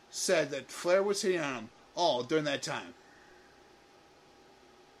back said that Flair was hitting on them all during that time.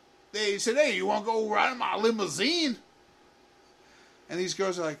 They said, "Hey, you want to go ride in my limousine?" And these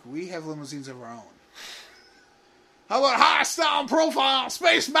girls are like, we have limousines of our own. How about high style profile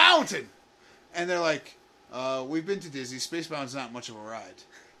Space Mountain? And they're like, we've been to Disney. Space Mountain's not much of a ride.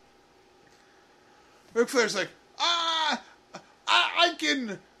 Ric Flair's like, I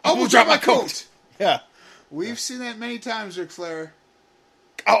will drop my coat. Yeah. We've seen that many times, Ric Flair.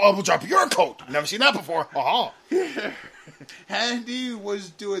 I will drop your coat. Never seen that before. And he was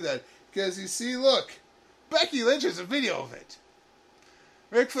doing that. Because you see, look, Becky Lynch has a video of it.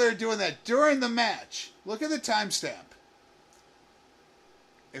 Ric Flair doing that during the match. Look at the timestamp.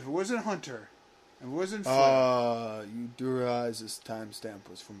 If it wasn't Hunter, if it wasn't Flair. You do realize this timestamp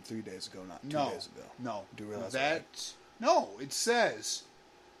was from 3 days ago, not 2 days ago. No. Do you realize that? Right? No, it says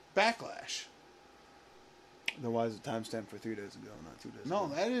Backlash. Then why is it timestamped for 3 days ago, not 2 days No,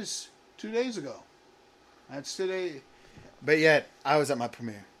 ago? that is 2 days ago. That's today. But yet, I was at my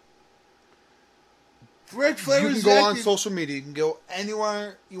premiere. Ric Flair You can go on social media. You can go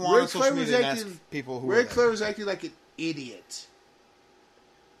anywhere you want on social media and ask people who Ric are Flair was acting like an idiot.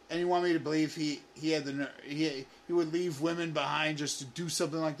 And you want me to believe he had he would leave women behind just to do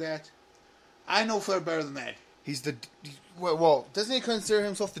something like that? I know Flair better than that. He's well, doesn't he consider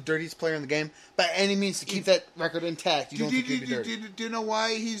himself the dirtiest player in the game? By any means, to keep that record intact, you don't think he'd be dirty. Do you know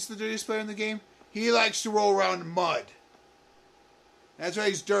why he's the dirtiest player in the game? He likes to roll around in mud. That's why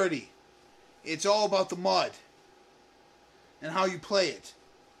he's dirty. It's all about the mud. And how you play it.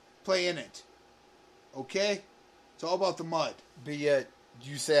 Play in it. Okay? It's all about the mud. But yet,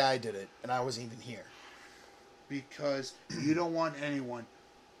 you say I did it, and I wasn't even here. Because you don't want anyone...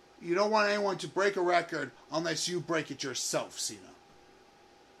 You don't want anyone to break a record unless you break it yourself, Cena.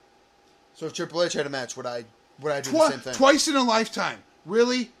 So if Triple H had a match, would I do the same thing? Twice in a lifetime.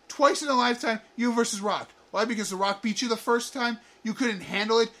 Really? Twice in a lifetime, you versus Rock. Why? Because The Rock beat you the first time? You couldn't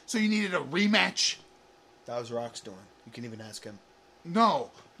handle it, so you needed a rematch? That was Rock's doing. You can even ask him.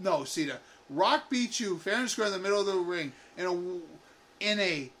 No, Cena. Rock beat you fair and square in the middle of the ring in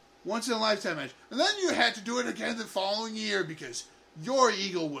a once-in-a-lifetime match. And then you had to do it again the following year because... your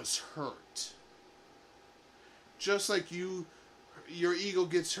ego was hurt. Just like your ego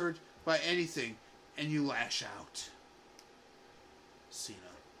gets hurt by anything, and you lash out. Cena.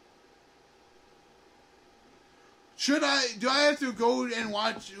 Do I have to go and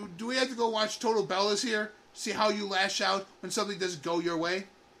watch, do we have to go watch Total Bellas here? See how you lash out when something doesn't go your way?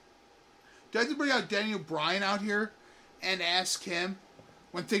 Do I have to bring out Daniel Bryan out here and ask him,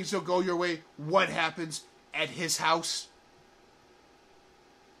 when things don't go your way, what happens at his house?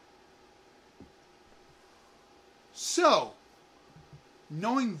 So,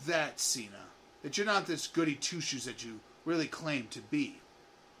 knowing that, Cena, that you're not this goody two-shoes that you really claim to be,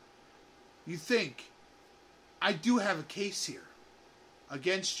 you think, I do have a case here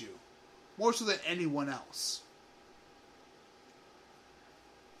against you, more so than anyone else.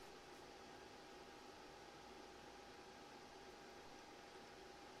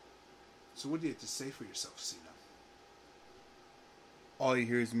 So what do you have to say for yourself, Cena? All you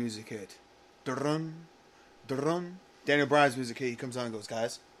hear is music hit. Dun, dun. Daniel Bryan's music hit. He comes on and goes,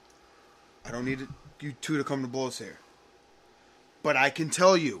 guys, I don't need you two to come to blows here. But I can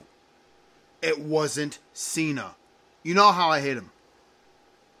tell you, it wasn't Cena. You know how I hate him.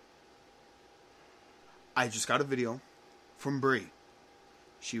 I just got a video from Brie.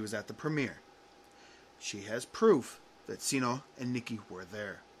 She was at the premiere. She has proof that Cena and Nikki were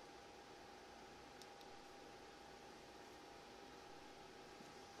there.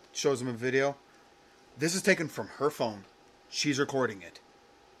 Shows him a video. This is taken from her phone. She's recording it.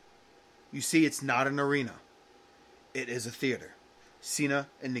 You see, it's not an arena. It is a theater. Cena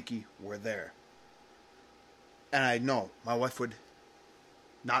and Nikki were there. And I know my wife would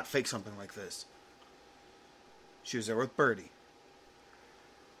not fake something like this. She was there with Birdie.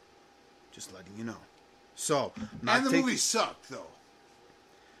 Just letting you know. So, and the movie sucked, though.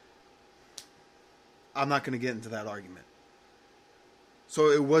 I'm not going to get into that argument. So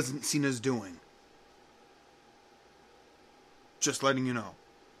it wasn't Cena's doing. Just letting you know.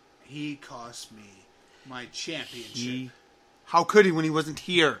 He cost me my championship. How could he when he wasn't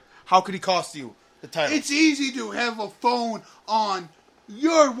here? How could he cost you the title? It's easy to have a phone on.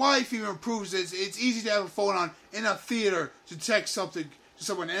 Your wife even proves this. It's easy to have a phone on in a theater to text something to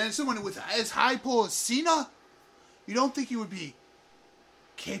someone. And someone with as high pull as Cena, you don't think he would be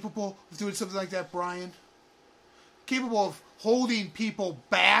capable of doing something like that, Brian? Capable of holding people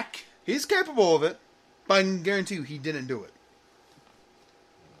back? He's capable of it, but I can guarantee you he didn't do it.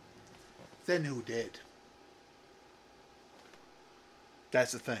 Then who did?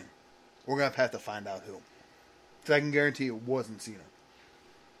 That's the thing. We're going to have to find out who. Because I can guarantee it wasn't Cena.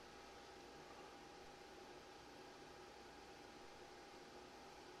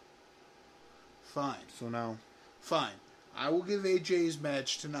 Fine. So now, Fine. I will give AJ's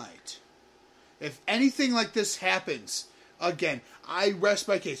match tonight. If anything like this happens again, I rest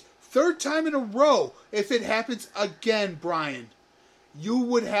my case. Third time in a row, if it happens again, Brian, you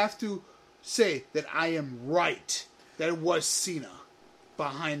would have to say that I am right. That it was Cena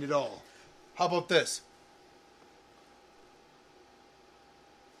behind it all. how about this?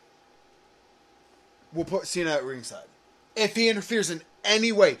 We'll put Cena at ringside. If he interferes in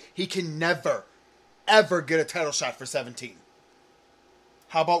any way, he can never, ever get a title shot for 17.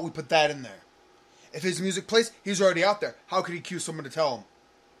 How about we put that in there? If his music plays, he's already out there. How could he cue someone to tell him?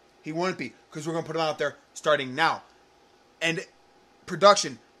 He wouldn't be, because we're going to put him out there starting now. And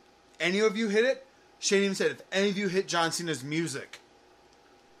production, any of you hit it? Shane even said, if any of you hit John Cena's music,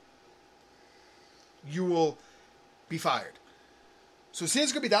 you will be fired. So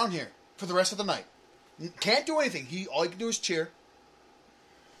Cena's going to be down here for the rest of the night. Can't do anything. All he can do is cheer.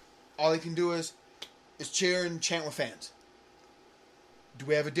 All he can do is cheer and chant with fans. Do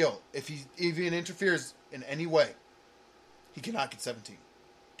we have a deal? If he even interferes in any way, he cannot get 17.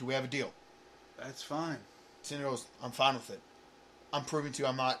 Do we have a deal? That's fine. Cena goes, I'm fine with it. I'm proving to you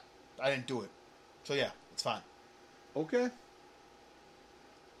I didn't do it. So yeah, it's fine. Okay.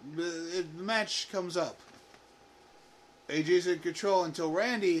 The match comes up. AJ's in control until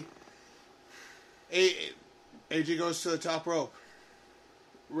Randy. AJ goes to the top rope.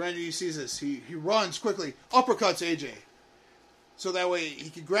 Randy sees this. He runs quickly. Uppercuts AJ. So that way he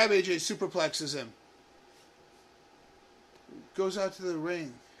can grab AJ, superplexes him. Goes out to the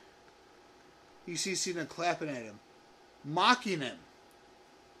ring. He sees Cena clapping at him. Mocking him.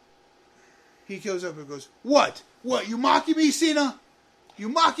 He goes up and goes, What? What? You mocking me, Cena? You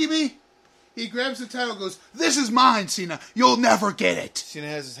mocking me? He grabs the title and goes, This is mine, Cena. You'll never get it. Cena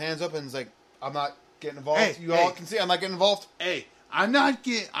has his hands up and is like, I'm not getting involved. Hey, you all can see I'm not getting involved. Hey, I'm not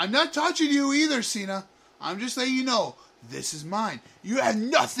touching you either, Cena. I'm just letting you know, this is mine. You have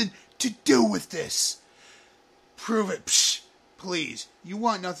nothing to do with this. Prove it. Psh, please. You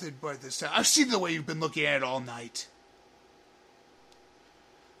want nothing but this time. I've seen the way you've been looking at it all night.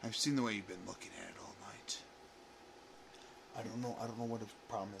 I've seen the way you've been looking at it all night. I don't know what his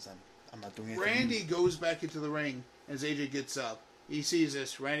problem is. I'm not doing anything. Randy goes back into the ring as AJ gets up. He sees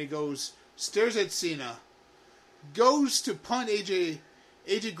this. Randy goes, stares at Cena, goes to punt AJ.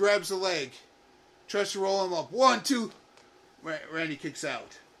 AJ grabs the leg, tries to roll him up. 1, 2. Randy kicks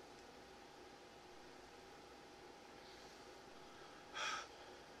out.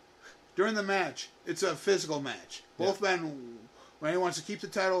 During the match, it's a physical match. Both men, Randy wants to keep the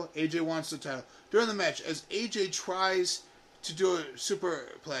title, AJ wants the title. During the match, as AJ tries to do a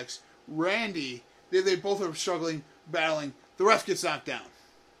superplex, Randy, they both are struggling, battling. The ref gets knocked down.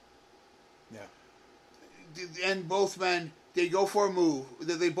 Yeah. And both men, they go for a move.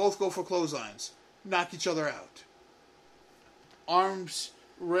 They both go for clotheslines. Knock each other out. Arms,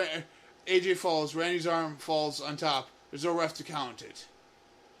 AJ falls. Randy's arm falls on top. There's no ref to count it.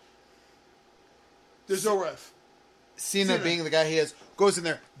 There's no ref. Cena, being the guy he is, goes in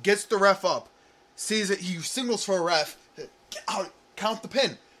there, gets the ref up, sees it, he signals for a ref, get out, count the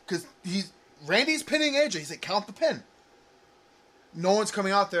pin. Because Randy's pinning AJ. He's like, count the pin. No one's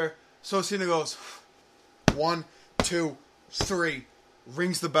coming out there. So Cena goes, 1, 2, 3,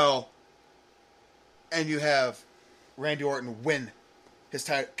 rings the bell, and you have Randy Orton win his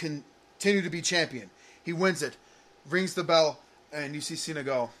title, continue to be champion. He wins it, rings the bell, and you see Cena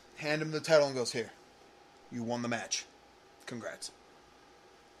go, hand him the title and goes, here, you won the match. Congrats.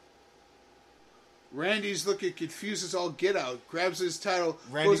 Randy's looking confused as all get out, grabs his title,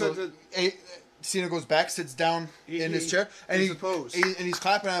 Randy goes up to... Cena goes back, sits down in his chair, and he's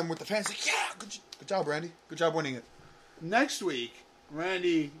clapping at him with the fans. Like, yeah, good job, Randy. Good job winning it. Next week,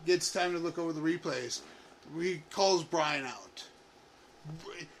 Randy gets time to look over the replays. He calls Bryan out.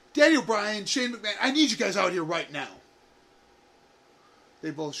 Daniel Bryan, Shane McMahon, I need you guys out here right now. They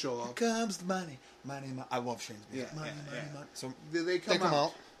both show up. Here comes the money. Money. I love Shane's music. Yeah, money. So they come out.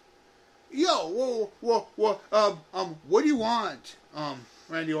 out. Yo, whoa, what do you want,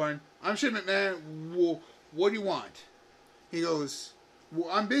 Randy Orton? I'm Shane McMahon. Whoa, what do you want? He goes, well,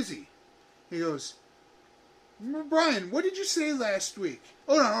 I'm busy. He goes, Bryan, what did you say last week?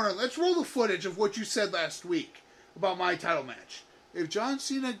 Hold on. Let's roll the footage of what you said last week about my title match. If John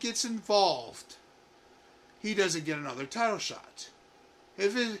Cena gets involved, he doesn't get another title shot.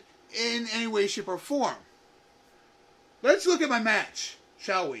 If it, in any way, shape, or form. Let's look at my match,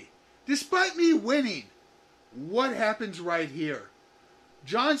 shall we? Despite me winning, what happens right here?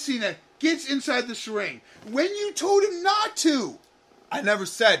 John Cena gets inside this ring when you told him not to. I never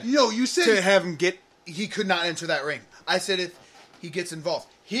said. You said to have him get. He could not enter that ring. I said if he gets involved,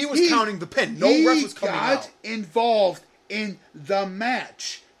 He was counting the pin. No ref was coming out. He got involved in the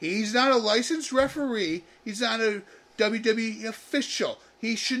match. He's not a licensed referee. He's not a WWE official.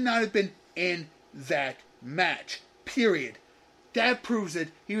 He should not have been in that match. Period. That proves it.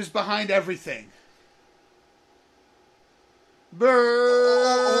 He was behind everything. Rapido!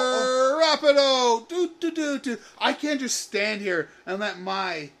 Do. I can't just stand here and let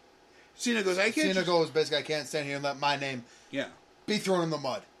my... Cena goes, basically, I can't stand here and let my name Yeah. be thrown in the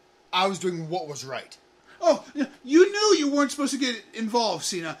mud. I was doing what was right. Oh, you knew you weren't supposed to get involved,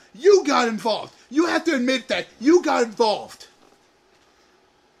 Cena. You got involved. You have to admit that. You got involved.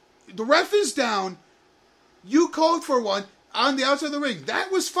 The ref is down. You called for one on the outside of the ring.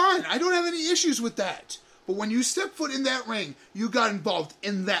 That was fine. I don't have any issues with that. But when you step foot in that ring, you got involved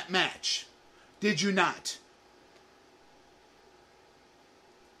in that match. Did you not?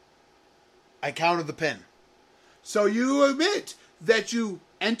 I counted the pin. So you admit that you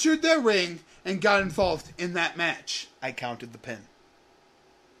entered that ring and got involved in that match. I counted the pin.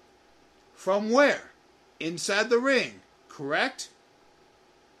 From where? Inside the ring, correct?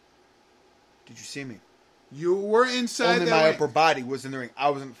 Did you see me? You were inside Only the my ring. upper body was in the ring. I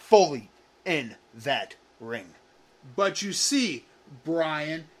wasn't fully in that ring. But you see,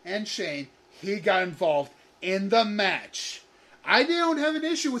 Brian and Shane, he got involved in the match. I don't have an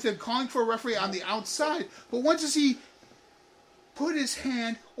issue with him calling for a referee on the outside, but once he put his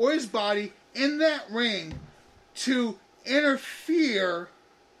hand or his body in that ring to interfere,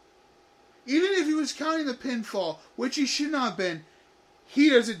 even if he was counting the pinfall, which he should not have been,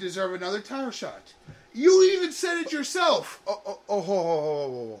 he doesn't deserve another title shot. You even said it yourself.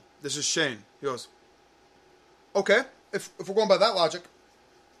 Oh. This is Shane. He goes, okay, if we're going by that logic,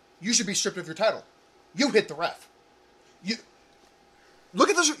 you should be stripped of your title. You hit the ref. Look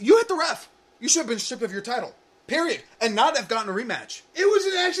at this. You hit the ref. You should have been stripped of your title. Period. And not have gotten a rematch. It was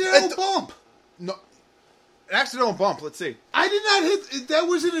an accidental bump. No. An accidental bump. Let's see. I did not hit. That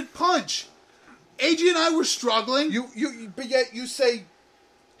wasn't a punch. AJ and I were struggling. But yet you say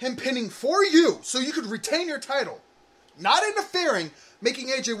him pinning for you so you could retain your title. Not interfering, making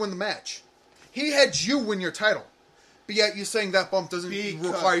AJ win the match. He had you win your title. But yet you're saying that bump doesn't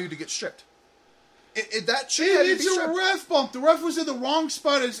require you to get stripped. It's a ref bump. The ref was in the wrong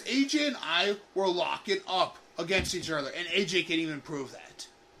spot as AJ and I were locking up against each other. And AJ can even prove that.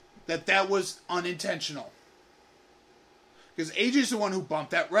 That was unintentional. Because AJ's the one who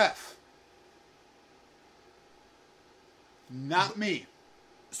bumped that ref. Not me.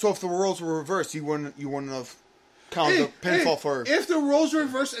 So if the roles were reversed, you wouldn't have counted the pinfall for... If the roles were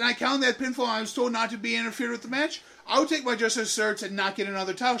reversed and I counted that pinfall and I was told not to be interfered with the match, I would take my just asserts and not get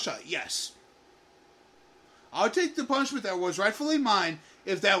another title shot. Yes. I would take the punishment that was rightfully mine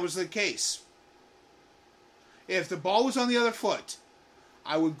if that was the case. If the ball was on the other foot,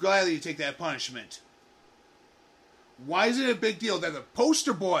 I would gladly take that punishment. Why is it a big deal that the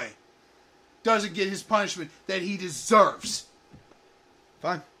poster boy doesn't get his punishment that he deserves?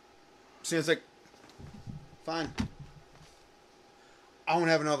 Fine. Seems like... Fine. I won't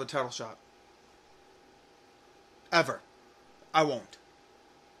have another title shot. Ever. I won't.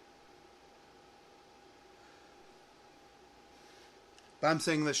 But I'm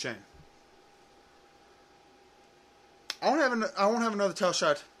saying this, Shane. I won't have another title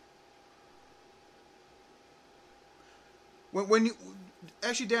shot. When you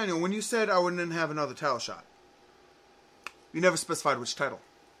actually, Daniel, when you said I wouldn't have another title shot, you never specified which title,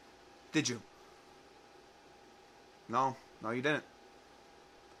 did you? No, you didn't.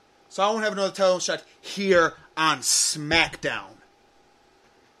 So I won't have another title shot here on SmackDown.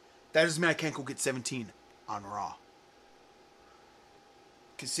 That doesn't mean I can't go get 17 on Raw.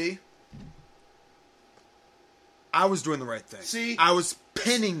 Cause see, I was doing the right thing. See, I was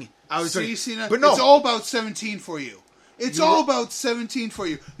pinning. Cena, but no, it's all about 17 for you. It's all about 17 for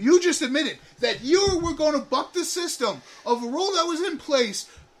you. You just admitted that you were going to buck the system of a rule that was in place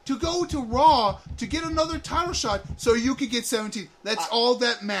to go to Raw to get another title shot so you could get 17. That's all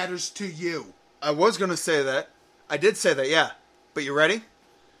that matters to you. I was going to say that. I did say that, yeah. But you ready?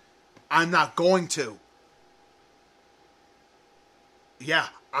 I'm not going to. Yeah,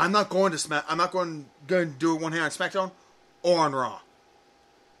 I'm not going to I'm not going to do it one hand on SmackDown or on Raw.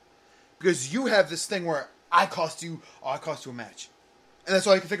 Because you have this thing where I cost you a match. And that's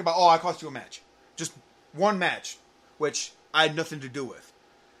all you can think about. I cost you a match. Just one match, which I had nothing to do with.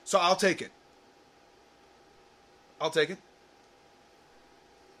 So I'll take it.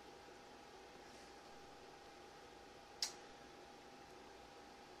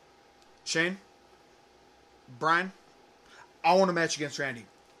 Shane, Brian, I want a match against Randy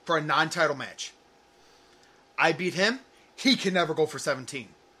for a non-title match. I beat him, he can never go for 17.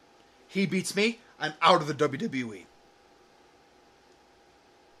 He beats me, I'm out of the WWE.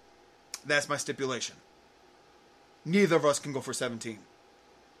 That's my stipulation. Neither of us can go for 17.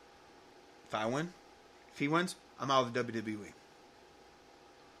 If I win, if he wins, I'm out of the WWE.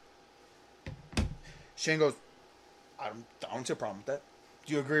 Shane goes, I don't see a problem with that.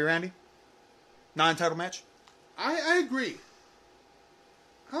 Do you agree, Randy? Non-title match? I agree.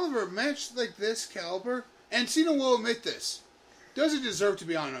 However, a match like this caliber, and Cena will admit this, doesn't deserve to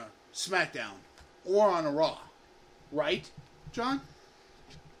be on a SmackDown or on a Raw. Right, John?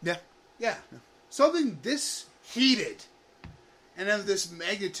 Yeah. Yeah. Something this heated and of this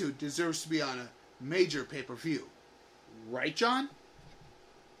magnitude deserves to be on a major pay-per-view. Right, John?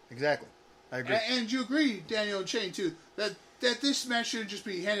 Exactly. I agree. And you agree, Daniel and Shane, too, that this match shouldn't just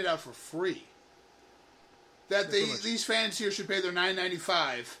be handed out for free. That these fans here should pay their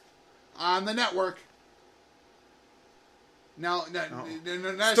 $9.95 on the network. Now, not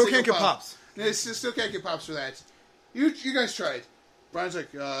Still can't get pops. Still can't get pops for that. You guys tried. Brian's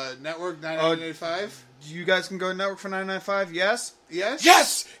like, network, $9.95? You guys can go to network for $9.95? Yes? Yes?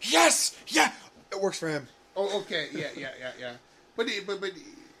 Yes! Yes! Yeah! It works for him. Oh, okay. Yeah. But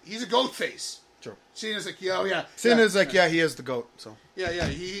he's a goat face. Sure. Cena's like, yeah. Cena's like, yeah, he is the GOAT, so. Yeah.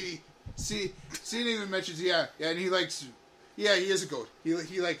 Cena even mentions, and he likes, he is a goat.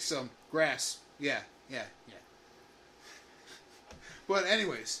 He likes some grass. Yeah. But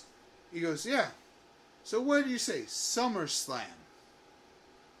anyways, he goes, yeah. So what do you say? SummerSlam.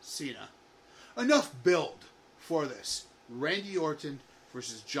 Cena. Enough build for this. Randy Orton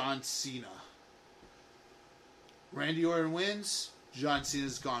versus John Cena. Randy Orton wins. John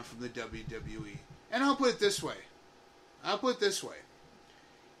Cena's gone from the WWE. And I'll put it this way.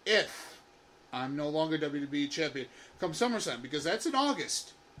 If I'm no longer WWE champion come SummerSlam, because that's in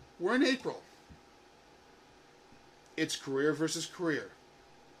August. We're in April. It's career versus career.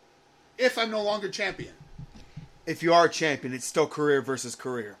 If I'm no longer champion. If you are a champion, it's still career versus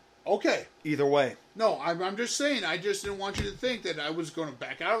career. Okay. Either way. No, I'm just saying, I just didn't want you to think that I was going to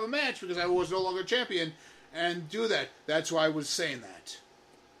back out of the match because I was no longer champion and do that. That's why I was saying that.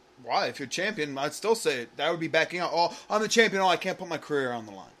 Why? If you're champion, I'd still say it. That would be backing out. Oh, I'm the champion. Oh, I can't put my career on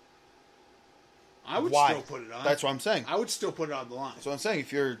the line. I would Why? still put it on. That's what I'm saying. I would still put it on the line. That's what I'm saying.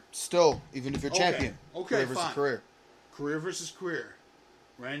 If you're still, even if you're champion, career versus fine. career. Career versus career.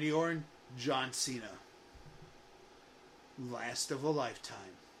 Randy Orton, John Cena. Last of a lifetime.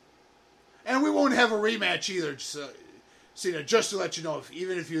 And we won't have a rematch either, Cena, just to let you know,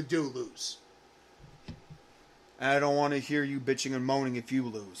 even if you do lose. I don't want to hear you bitching and moaning if you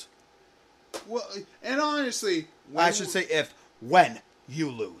lose. Well, and honestly... I should say when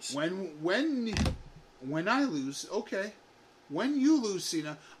you lose. When I lose, okay. When you lose,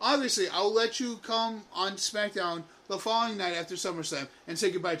 Cena, obviously, I'll let you come on SmackDown the following night after SummerSlam and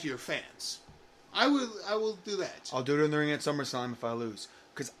say goodbye to your fans. I will do that. I'll do it in the ring at SummerSlam if I lose.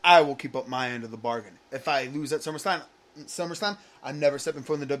 Because I will keep up my end of the bargain. If I lose at SummerSlam, I'm never stepping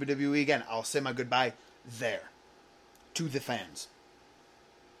foot in the WWE again. I'll say my goodbye there. To the fans.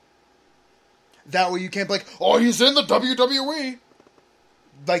 That way you can't be like, oh, he's in the WWE.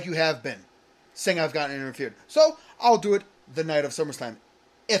 Like you have been. Saying I've gotten interfered. So, I'll do it the night of SummerSlam.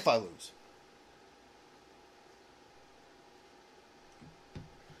 If I lose.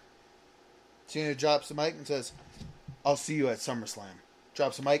 Cena drops the mic and says, I'll see you at SummerSlam.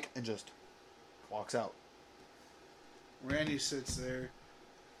 Drops the mic and just walks out. Randy sits there,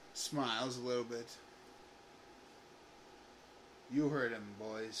 smiles a little bit. You heard him,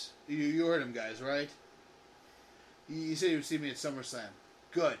 boys. You heard him, guys, right? You said you would see me at SummerSlam.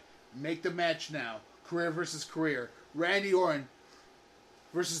 Good. Make the match now. Career versus career. Randy Orton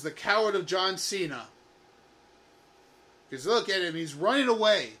versus the coward of John Cena. Because look at him, he's running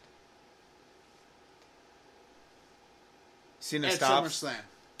away. Cena at stops, SummerSlam.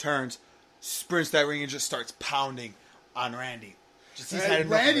 turns, sprints that ring, and just starts pounding on Randy.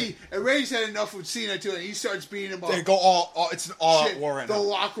 Randy's had enough with Cena too, and he starts beating him up. They go all it's an all-out war right now. The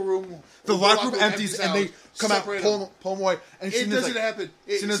locker room empties, and they come out, pull him away. And it doesn't happen.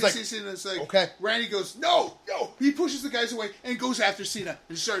 Cena's like, okay. Randy goes, no. He pushes the guys away and goes after Cena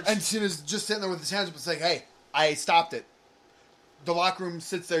and starts. And Cena's just sitting there with his hands up, and saying, "Hey, I stopped it." The locker room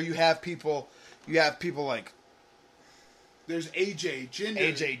sits there. You have people like. There's AJ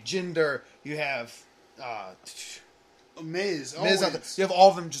Jinder. You have Miz out there. You have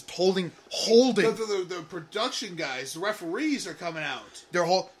all of them just holding. The production guys, the referees are coming out. Their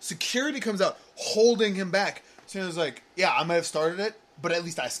whole security comes out, holding him back. Cena's like, yeah, I might have started it, but at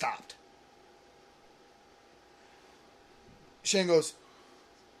least I stopped. Shane goes,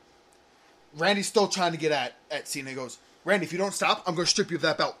 Randy's still trying to get at Cena. He goes, Randy, if you don't stop, I'm going to strip you of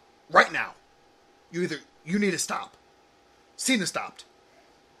that belt right now. You need to stop. Cena stopped.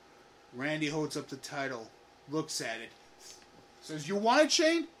 Randy holds up the title, looks at it, says, "You want it,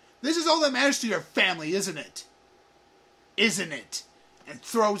 Shane? This is all that matters to your family, isn't it? Isn't it?" And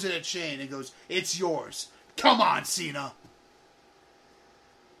throws it at Shane and goes, "It's yours. Come on, Cena."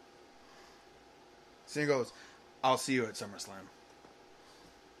 Cena goes, "I'll see you at SummerSlam."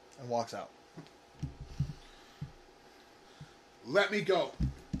 And walks out. "Let me go."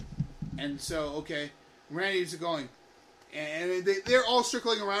 And so, okay, Randy's going. And they're all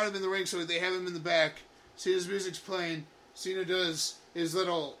circling around him in the ring, so they have him in the back. Cena's music's playing. Cena does his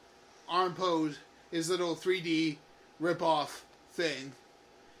little arm pose, his little 3D rip-off thing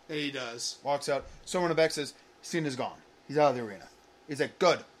that he does. Walks out. Someone in the back says, Cena's gone. He's out of the arena. He's like,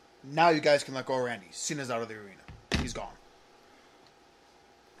 good. Now you guys can let go of Randy. Cena's out of the arena. He's gone.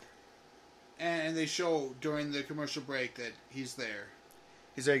 And they show during the commercial break that he's there.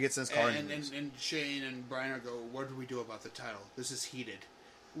 He's there, he gets in his car. And Shane and Brian go, "What do we do about the title? This is heated.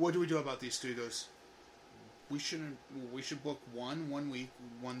 What do we do about these two?" He goes, We should book one week,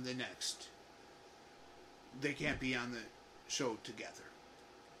 one the next. They can't be on the show together.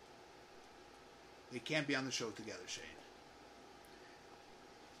 They can't be on the show together, Shane.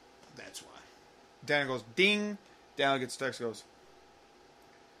 That's why. Daniel goes, ding. Daniel gets text, goes,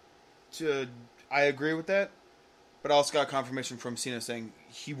 I agree with that, but I also got confirmation from Cena saying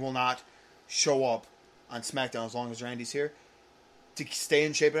he will not show up on SmackDown as long as Randy's here. To stay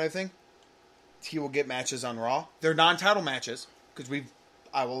in shape and everything, he will get matches on Raw. They're non-title matches, because you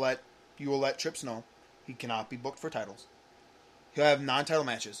will let Trips know he cannot be booked for titles. He'll have non-title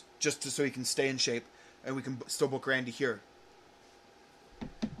matches, so he can stay in shape, and we can still book Randy here.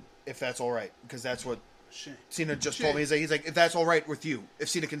 If that's alright, because that's what Cena just told me. He's like, if that's alright with you, if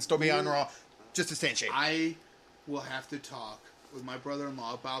Cena can still be on Raw, just to stay in shape. I will have to talk with my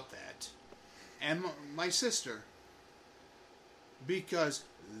brother-in-law about that, and my sister, because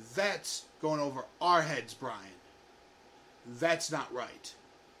that's going over our heads, Brian. That's not right.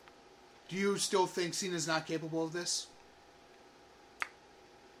 Do you still think Cena's not capable of this?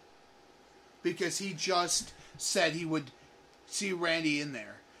 Because he just said he would see Randy in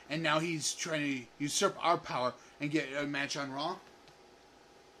there, and now he's trying to usurp our power and get a match on Raw?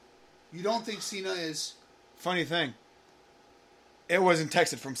 You don't think Cena is... Funny thing, it wasn't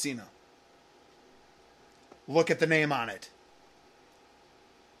texted from Cena. Look at the name on it.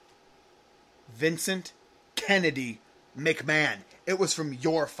 Vincent Kennedy McMahon. It was from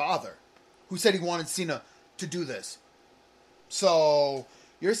your father, who said he wanted Cena to do this. So,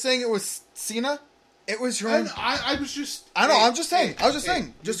 you're saying it was Cena? It was from... I was just... I know, I'm just saying. I was just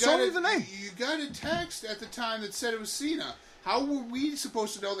saying. Just show me the name. You got a text at the time that said it was Cena. How were we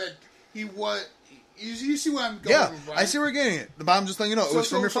supposed to know that he was... You see where I'm going, yeah, Brian? I see where you're getting it. But I'm just letting you know, it was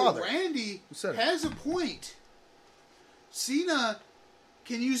from your father. Randy has a point. Cena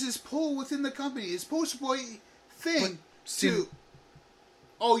can use his pull within the company, his poster boy thing to...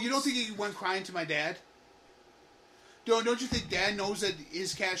 Oh, you don't think he went crying to my dad? Don't you think Dad knows that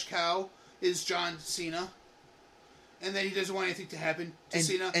his cash cow is John Cena? And that he doesn't want anything to happen to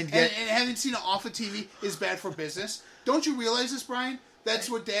Cena? And having Cena off of TV is bad for business? Don't you realize this, Brian?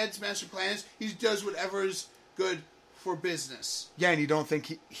 That's what Dad's master plan is. He does whatever is good for business. Yeah, and you don't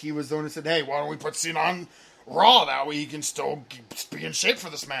think he was the one who said, hey, why don't we put Cena on Raw? That way he can still be in shape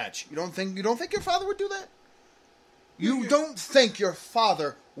for this match. You don't think your father would do that? You don't think your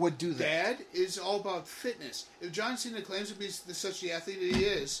father would do that? Dad is all about fitness. If John Cena claims to be such the athlete that he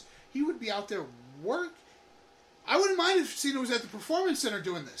is, he would be out there work. I wouldn't mind if Cena was at the Performance Center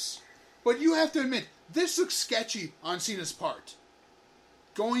doing this. But you have to admit, this looks sketchy on Cena's part.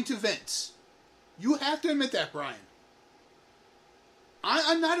 Going to Vince. You have to admit that, Brian.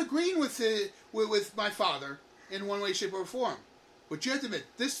 I'm not agreeing with my father in one way, shape, or form. But you have to admit,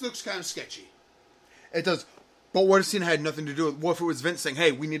 this looks kind of sketchy. It does. But what if Cena had nothing to do with it? What if it was Vince saying,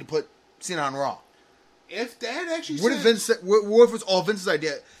 hey, we need to put Cena on Raw? If Dad actually what said... What if it was all Vince's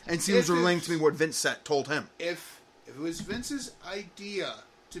idea and Cena was relaying to me what Vince told him? If it was Vince's idea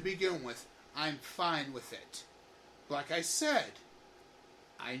to begin with, I'm fine with it. But like I said,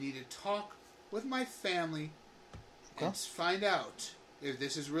 I need to talk with my family and find out if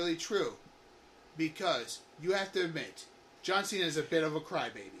this is really true. Because you have to admit, John Cena is a bit of a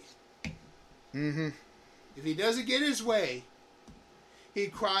crybaby. Mm-hmm. If he doesn't get his way, he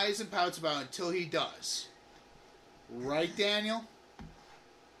cries and pouts about it until he does. Right, Daniel?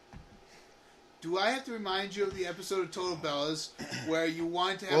 Do I have to remind you of the episode of Total Bellas where you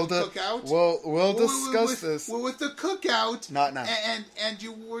wanted to have a cookout? We'll discuss this. With the cookout. Not now. And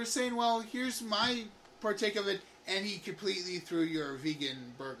you were saying, well, here's my partake of it, and he completely threw your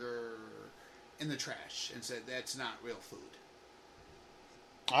vegan burger in the trash and said, that's not real food.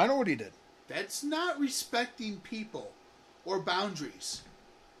 I know what he did. That's not respecting people or boundaries.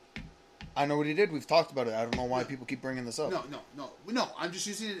 I know what he did. We've talked about it. I don't know why people keep bringing this up. No. I'm just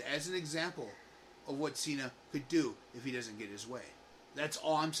using it as an example of what Cena could do if he doesn't get his way. That's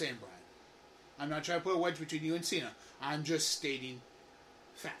all I'm saying, Brian. I'm not trying to put a wedge between you and Cena. I'm just stating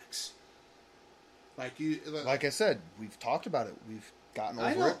facts. Like I said, we've talked about it. We've gotten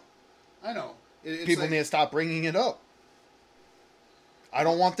over it. I know. It's people need to stop bringing it up. I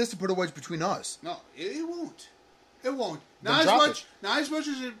don't want this to put a wedge between us. No, it won't. It won't. Then Not as much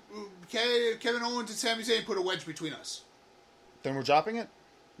as Kevin Owens and Sami Zayn put a wedge between us. Then we're dropping it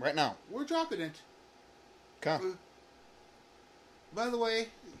right now. We're dropping it. Okay. By the way,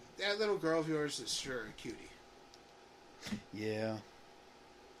 that little girl of yours is sure a cutie. Yeah.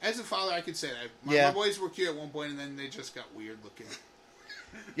 As a father, I could say that. My boys were cute at one point, and then they just got weird looking.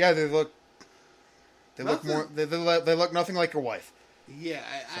 Yeah, they look more. They look nothing like your wife. Yeah,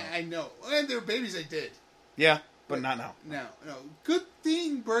 I know. And they were babies. They did. Yeah, but not now. No. Good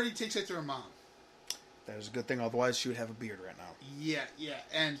thing Birdie takes after her mom. That is a good thing. Otherwise, she would have a beard right now. Yeah,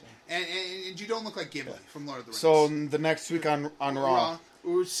 and you don't look like Gimli from Lord of the Rings. So the next week on Raw,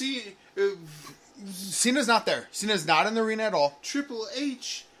 we'll see. Cena's not there. Cena's not in the arena at all. Triple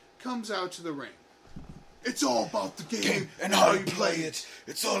H comes out to the ring. It's all about the game and how you play it.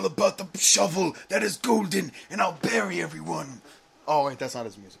 It's all about the shovel that is golden, and I'll bury everyone. Oh wait, that's not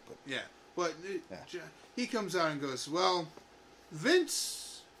his music, but yeah, but he comes out and goes, "Well,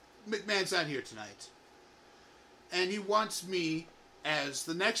 Vince McMahon's not here tonight, and he wants me as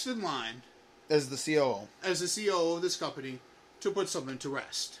the next in line, as the COO, of this company, to put something to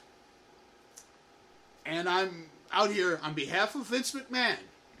rest. And I'm out here on behalf of Vince McMahon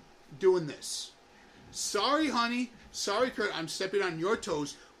doing this. Sorry, honey. Sorry, Kurt. I'm stepping on your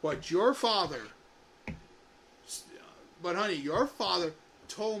toes. But your father... But, honey, your father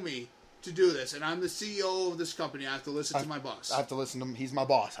told me to do this. And I'm the CEO of this company. I have to listen to my boss. I have to listen to him. He's my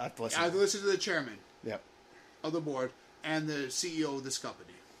boss. I have to listen to the chairman Yep. of the board and the CEO of this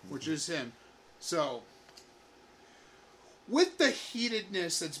company, which is him. So, with the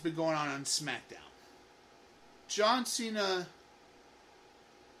heatedness that's been going on SmackDown, John Cena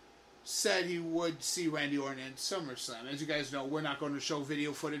said he would see Randy Orton in SummerSlam. As you guys know, we're not going to show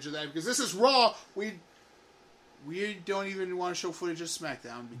video footage of that because this is Raw. We don't even want to show footage of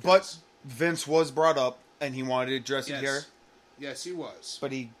SmackDown. But Vince was brought up, and he wanted to address it here. Yes, he was.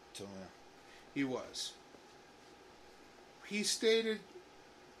 But he was. He stated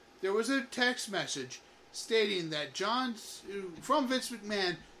there was a text message stating that from Vince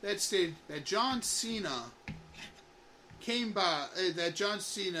McMahon that stated that John Cena that John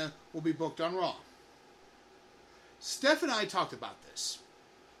Cena will be booked on Raw. Steph and I talked about this.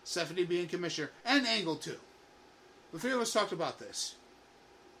 Stephanie being commissioner, and Angle too. The three of us talked about this.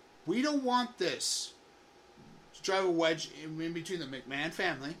 We don't want this to drive a wedge in between the McMahon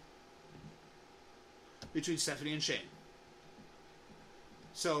family, between Stephanie and Shane.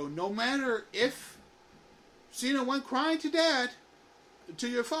 So no matter if Cena went crying to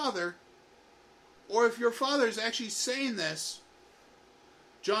your father, or if your father is actually saying this,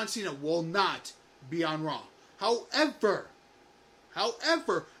 John Cena will not be on Raw. However,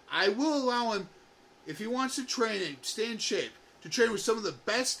 I will allow him, if he wants to train and stay in shape, to train with some of the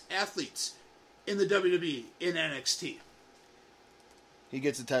best athletes in the WWE in NXT. He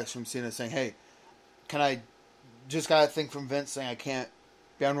gets a text from Cena saying, "Hey, can I just got a thing from Vince saying I can't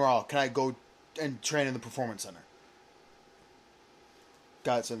be on Raw. Can I go and train in the Performance Center?"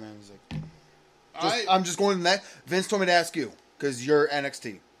 Got it, man. He's like, I'm just going to that. Vince told me to ask you because you're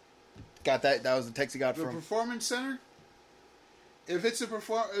NXT. Got that? That was the text he got the from Performance Center. If it's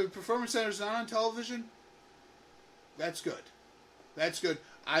Performance Center is not on television, that's good. That's good.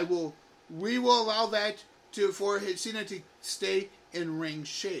 We will allow that for Cena to stay in ring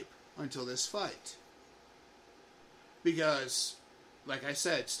shape until this fight. Because, like I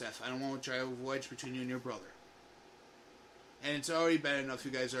said, Steph, I don't want to try a wedge between you and your brother. And it's already bad enough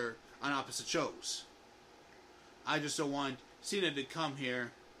you guys are on opposite shows. I just don't want Cena to come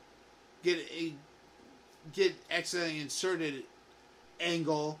here, get accidentally inserted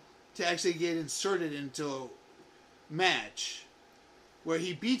Angle to actually get inserted into a match where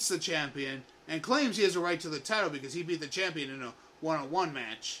he beats the champion and claims he has a right to the title because he beat the champion in a one-on-one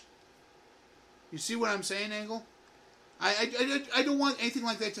match. You see what I'm saying, Angle? I don't want anything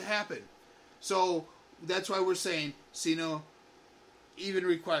like that to happen. So that's why we're saying Cena even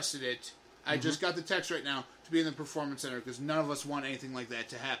requested it. I just got the text right now to be in the Performance Center because none of us want anything like that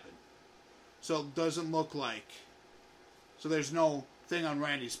to happen. So it doesn't look like So there's no thing on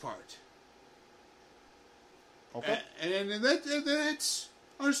Randy's part. Okay. And that's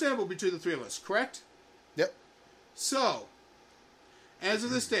understandable between the three of us, correct? Yep. So, as of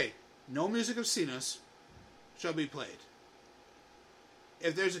this day, no music of Cena's shall be played.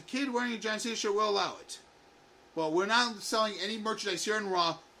 If there's a kid wearing a John Cena shirt, we'll allow it. But we're not selling any merchandise here in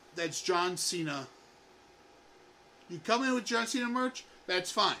Raw that's John Cena. You come in with John Cena merch,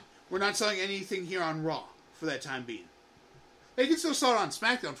 that's fine. We're not selling anything here on Raw for that time being. They can still sell it on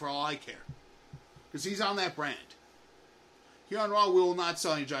SmackDown for all I care. Because he's on that brand. Here on Raw, we will not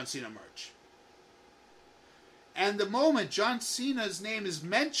sell any John Cena merch. And the moment John Cena's name is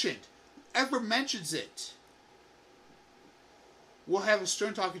mentioned, ever mentions it, we'll have a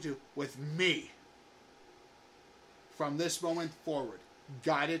stern talking to with me. From this moment forward.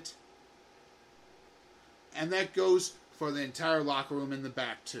 Got it? And that goes for the entire locker room in the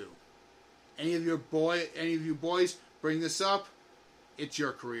back too. Any of you boys bring this up, it's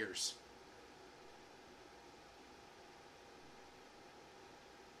your careers.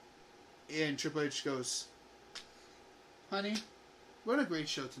 And Triple H goes, honey, what a great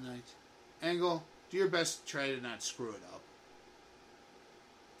show tonight. Angle, do your best to try to not screw it up.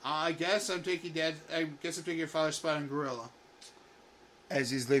 I guess I'm taking your father's spot on Gorilla. As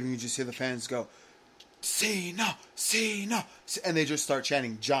he's leaving, you just hear the fans go, Cena, Cena, and they just start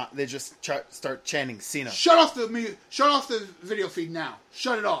chanting John. They just start chanting Cena. Shut off the video feed now.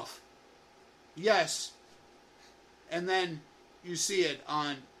 Shut it off. Yes. And then you see it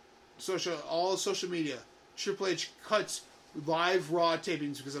on all social media. Triple H cuts live Raw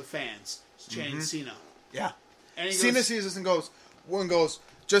tapings because of fans chanting Cena. Yeah. And he Cena goes, sees this and goes,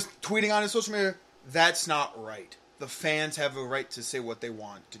 just tweeting on his social media, that's not right. The fans have a right to say what they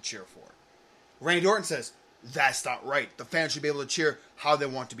want to cheer for. Randy Orton says, that's not right. The fans should be able to cheer how they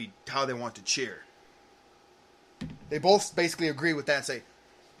want to cheer. They both basically agree with that and say,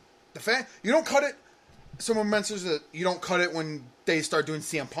 you don't cut it. Someone mentions that you don't cut it when they start doing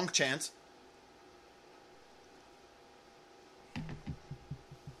CM Punk chants.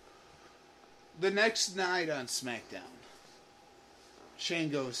 the next night on SmackDown,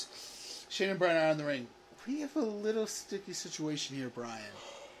 Shane and Brian are in the ring. We have a little sticky situation here, Brian.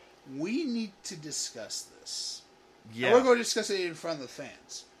 We need to discuss this. Yeah. And we're going to discuss it in front of the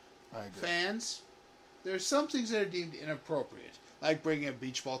fans. I agree. Fans, there are some things that are deemed inappropriate, like bringing a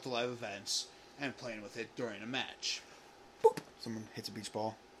beach ball to live events and playing with it during a match. Boop. Someone hits a beach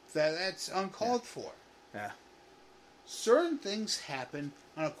ball. That's uncalled for. Yeah. Certain things happen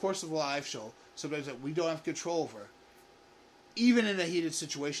on a course of a live show, sometimes that we don't have control over, even in a heated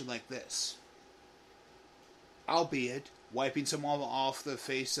situation like this. Albeit, wiping someone off the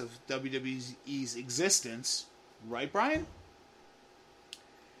face of WWE's existence. Right, Brian?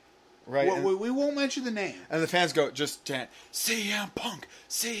 Right. We won't mention the name. And the fans go, just chant, CM Punk,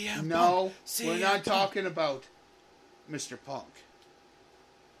 CM Punk. No, CM we're not Punk. talking about Mr. Punk.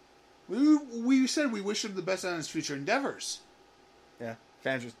 We said we wish him the best on his future endeavors. Yeah,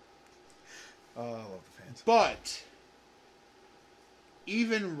 fans just... Oh, I love the fans. But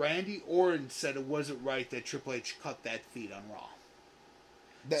even Randy Orton said it wasn't right that Triple H cut that feed on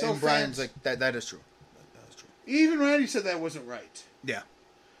Raw. So and Brian's fans- like, that is true. That is true. Even Randy said that wasn't right. Yeah.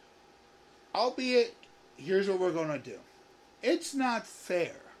 Albeit, here's what we're going to do. It's not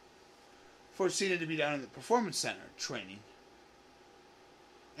fair for Cena to be down in the Performance Center training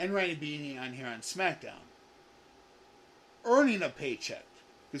and Randy being on here on SmackDown earning a paycheck.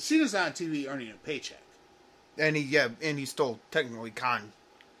 Because Cena's not on TV earning a paycheck. And he's still technically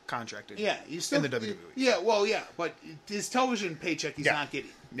contracted. Yeah, he's still in the WWE. Yeah, but his television paycheck he's not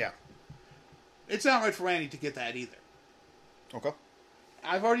getting. Yeah. It's not right for Randy to get that either. Okay.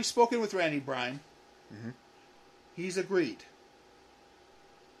 I've already spoken with Randy Bryan. Mm-hmm. He's agreed.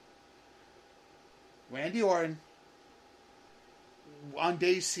 Randy Orton, on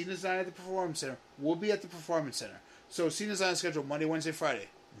days Cena's not at the Performance Center, will be at the Performance Center. So Cena's on schedule Monday, Wednesday, Friday.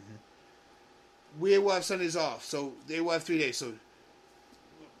 Mm-hmm. We will have Sundays off, so they will have 3 days. So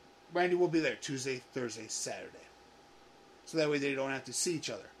Randy will be there Tuesday, Thursday, Saturday. So that way they don't have to see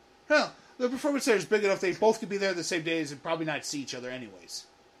each other. Hell, the Performance Center is big enough they both could be there the same days and probably not see each other anyways.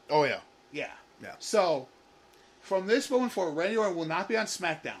 Oh, yeah. Yeah. Yeah. So, from this moment forward, Randy Orton will not be on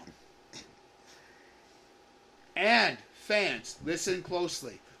SmackDown. And, fans, listen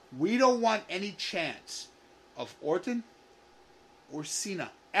closely. We don't want any chance of Orton or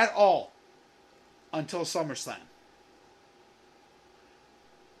Cena at all until SummerSlam.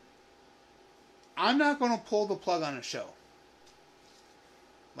 I'm not going to pull the plug on a show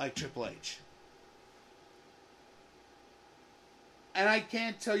like Triple H. And I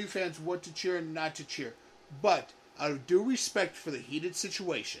can't tell you fans what to cheer and not to cheer. But out of due respect for the heated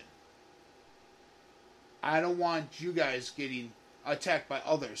situation, I don't want you guys getting attacked by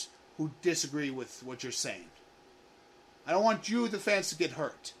others who disagree with what you're saying. I don't want you, the fans, to get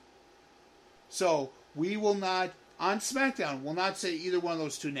hurt. So, we will not, on SmackDown, will not say either one of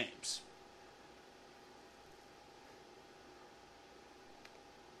those two names.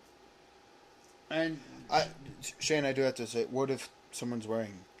 And Shane, I do have to say, what if someone's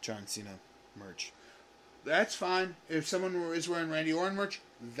wearing John Cena merch? that's fine. If someone is wearing Randy Orton merch,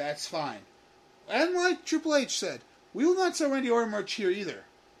 that's fine. And like Triple H said, we will not sell Randy Orton merch here either.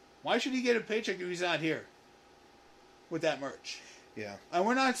 Why should he get a paycheck if he's not here with that merch? Yeah. And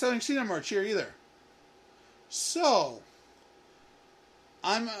we're not selling Cena merch here either. So,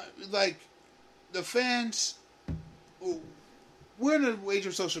 I'm like, the fans, we're in an age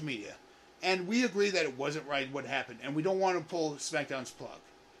of social media. And we agree that it wasn't right what happened. And we don't want to pull SmackDown's plug.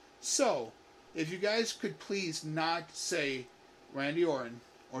 So, if you guys could please not say Randy Orton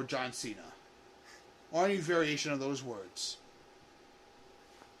or John Cena. Or any variation of those words.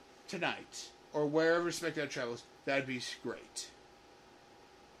 Tonight. Or wherever SmackDown travels. That'd be great.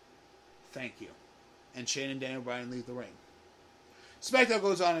 Thank you. And Shane and Daniel Bryan leave the ring. SmackDown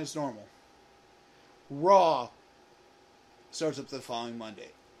goes on as normal. Raw starts up the following Monday.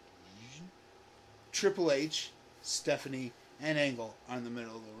 Triple H, Stephanie, and Angle are in the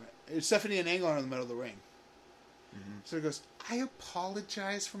middle of the ring. Stephanie and Angle are in the middle of the ring. Mm-hmm. So he goes, I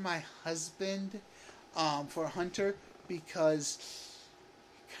apologize for my husband, for Hunter, because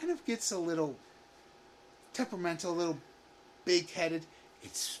he kind of gets a little temperamental, a little big-headed,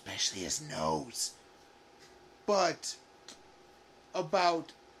 especially his nose. But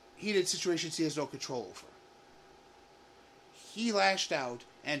about heated situations he has no control over. He lashed out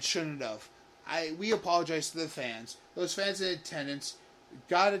and shouldn't have. We apologize to the fans. Those fans in attendance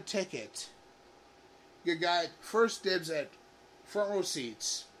got a ticket. You got first dibs at front row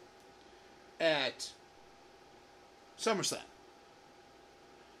seats at SummerSlam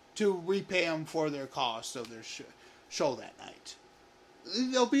to repay them for their cost of their show that night.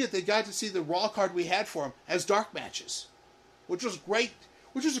 Albeit they got to see the Raw card we had for them as dark matches, which was great.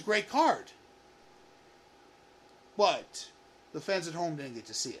 Which was a great card. But the fans at home didn't get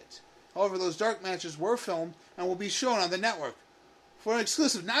to see it. However, those dark matches were filmed and will be shown on the network for an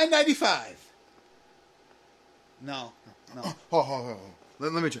exclusive $9.95. No.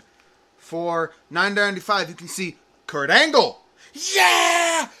 Let me try. For $9.95, you can see Kurt Angle.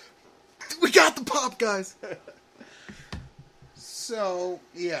 Yeah, we got the pop, guys. So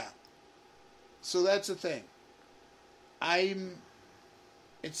yeah. So that's the thing.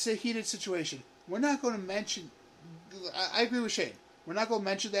 It's a heated situation. We're not going to mention. I agree with Shane. We're not going to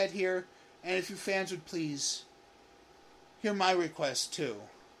mention that here, and if you fans would please hear my request, too,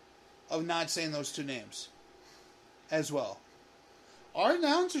 of not saying those two names as well. Our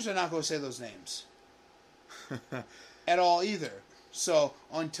announcers are not going to say those names at all either. So,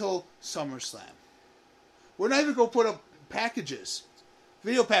 until SummerSlam. We're not even going to put up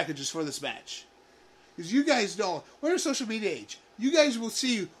video packages for this match. Because you guys know, we're in a social media age. You guys will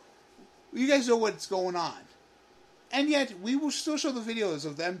see, you guys know what's going on. And yet, we will still show the videos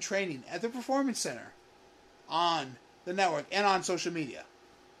of them training at the Performance Center on the network and on social media.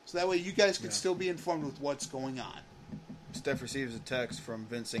 So that way you guys can still be informed with what's going on. Steph receives a text from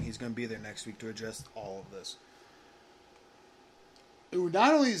Vince saying he's going to be there next week to address all of this.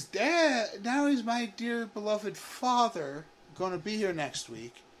 Not only is my dear beloved father going to be here next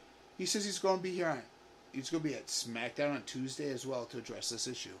week, he says he's going to be here he's going to be at SmackDown on Tuesday as well to address this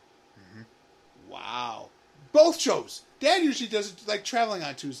issue. Mm-hmm. Wow. Both shows. Dad usually does like traveling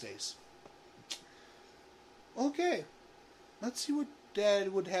on Tuesdays. Okay. Let's see what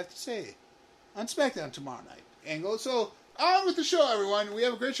Dad would have to say on SmackDown tomorrow night. Angle. So, on with the show, everyone. We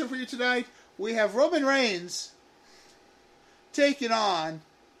have a great show for you tonight. We have Roman Reigns taking on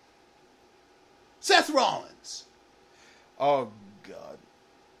Seth Rollins. Oh, God.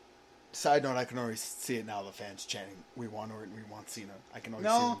 Side note, I can already see it now, the fans chanting, we want Orton, we want Cena. I can already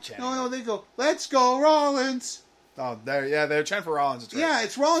see them chanting. No, they go, let's go, Rollins. Oh, they're chanting for Rollins. It's right. Yeah,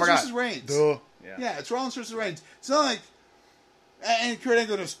 it's Rollins versus Reigns. Duh. Yeah, it's Rollins versus Reigns. It's not like, and Kurt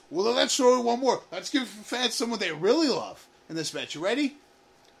Angle goes, well, let's show it one more. Let's give fans someone they really love in this match. You ready?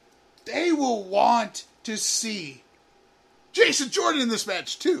 They will want to see Jason Jordan in this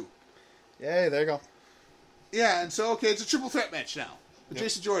match, too. Yeah, there you go. Yeah, and so, okay, it's a triple threat match now with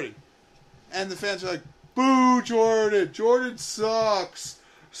Jason Jordan. And the fans are like, boo, Jordan. Jordan sucks.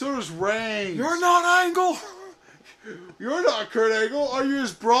 So does Reigns. You're not Angle. You're not Kurt Angle. Are you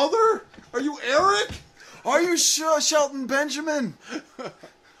his brother? Are you Eric? Are you Shelton Benjamin?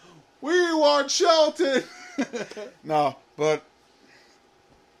 We want Shelton. No, but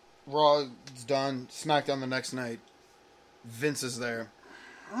Raw is done. SmackDown the next night. Vince is there.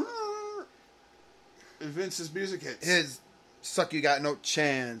 Vince's music hits. His "Suck You Got No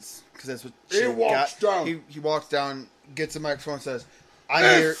Chance" because that's what He walks down. He walks down, gets a microphone, and says, "I'm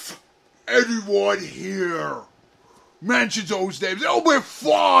here." If anyone here mentions those names, they'll be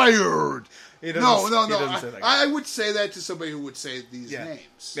fired. He No. doesn't- he doesn't say that. I would say that to somebody who would say these Yeah.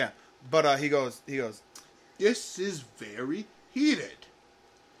 names. Yeah, but he goes. This is very heated.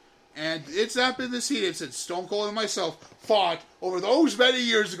 And it's not been this heated since Stone Cold and myself fought over those many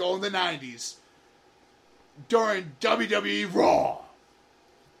years ago in the 90s during WWE Raw.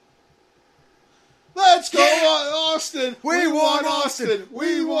 Let's go, Austin. We won Austin.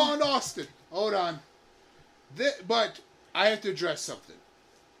 We won Austin. Hold on. But I have to address something.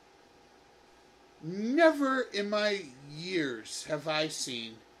 Never in my years have I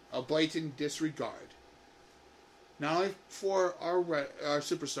seen a blatant disregard, not only for our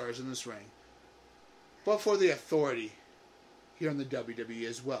superstars in this ring, but for the authority here in the WWE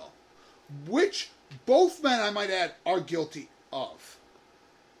as well. Which both men, I might add, are guilty of.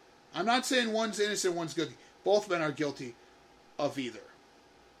 I'm not saying one's innocent, one's guilty. Both men are guilty of either.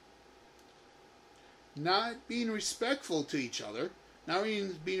 Not being respectful to each other, not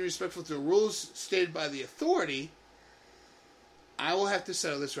being respectful to the rules stated by the authority, I will have to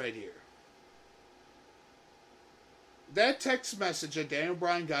settle this right here. That text message that Daniel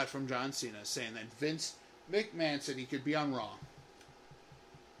Bryan got from John Cena saying that Vince McMahon said he could be on Raw.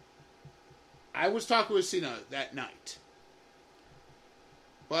 I was talking with Cena that night.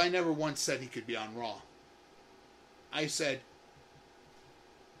 But I never once said he could be on Raw. I said,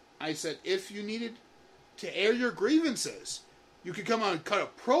 if you needed to air your grievances, you could come out and cut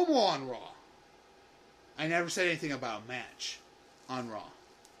a promo on Raw. I never said anything about a match on Raw.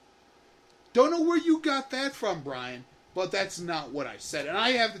 Don't know where you got that from, Brian, but that's not what I said. And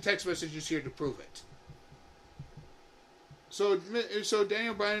I have the text messages here to prove it. So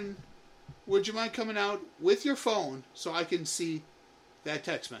Daniel Bryan, would you mind coming out with your phone so I can see that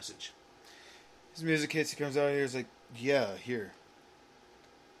text message? His music hits. He comes out here. He's like, "Yeah, here."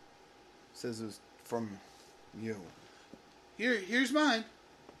 Says it was from you. Here's mine.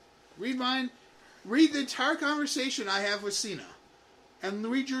 Read mine. Read the entire conversation I have with Cena. And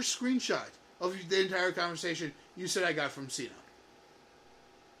read your screenshot of the entire conversation you said I got from Cena.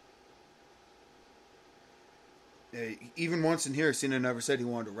 Even once in here, Cena never said he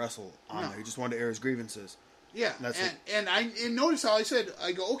wanted to wrestle on No. there. He just wanted to air his grievances. Yeah, That's and notice how I said,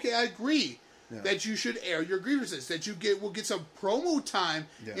 I go, okay, I agree Yeah. that you should air your grievances, that you will get some promo time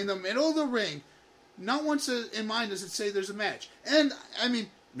Yeah. in the middle of the ring. Not once in mind does it say there's a match. And, I mean,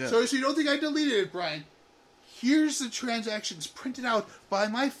 Yeah. so you don't think I deleted it, Brian. Here's the transactions printed out by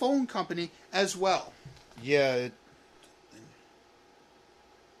my phone company as well. Yeah.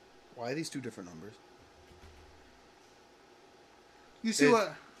 Why are these two different numbers? You see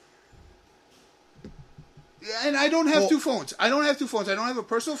what? Yeah, and I don't have two phones. I don't have two phones. I don't have a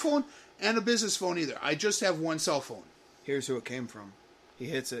personal phone and a business phone either. I just have one cell phone. Here's who it came from. He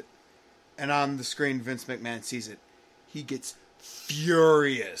hits it, and on the screen, Vince McMahon sees it. He gets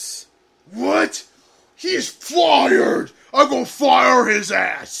furious. What? He's fired! I'm gonna fire his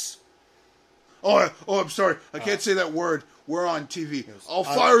ass! Oh, I'm sorry. I can't say that word. We're on TV. I'll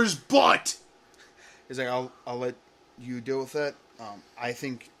fire his butt! He's like, I'll let you deal with that. I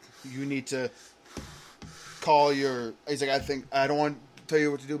think you need to call your... He's like, I don't want to tell you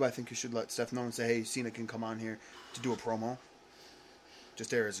what to do, but I think you should let Steph know and say, hey, Cena can come on here to do a promo.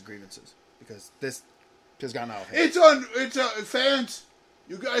 Just air his grievances. Because this has gotten out of hand. Fans,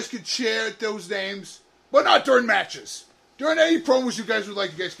 you guys can chant those names, but not during matches. During any promos you guys would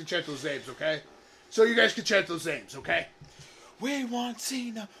like, you guys can chant those names, okay? So you guys can chant those names, okay? We want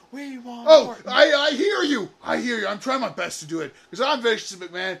Cena. We want... Oh, I hear you. I hear you. I'm trying my best to do it. Because I'm Vince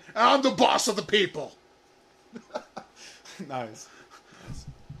McMahon, and I'm the boss of the people. Nice.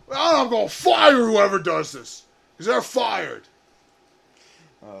 Well, I'm going to fire whoever does this. Because they're fired.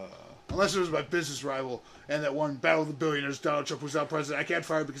 Unless it was my business rival, and that one Battle of the Billionaires, Donald Trump was not president. I can't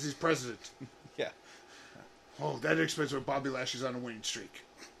fire him because he's president. Yeah. Oh, that explains why Bobby Lashley's on a winning streak.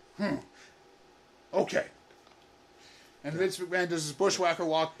 Okay. And Vince McMahon does his bushwhacker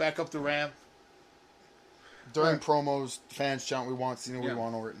walk back up the ramp. During promos, fans chant, we want Cena, we Yeah.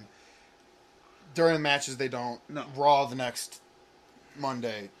 want Orton. During matches, they don't. No. Raw the next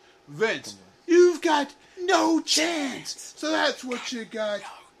Monday. Vince, you've got no chance. So that's what you got.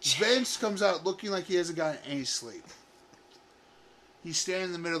 Vince comes out looking like he hasn't gotten any sleep. He's standing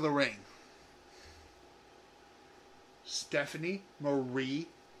in the middle of the ring. Stephanie Marie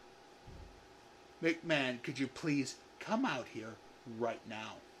McMahon, could you please come out here right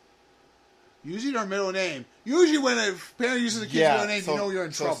now? Using her middle name. Usually when a parent uses a kid's middle name, you know you're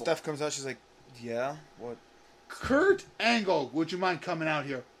in trouble. Steph comes out, she's like, yeah, what? Kurt Angle, would you mind coming out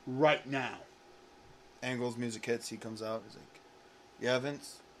here right now? Angle's music hits, he comes out, he's like, yeah,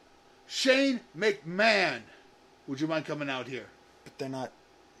 Vince? Shane McMahon, would you mind coming out here? But they're not.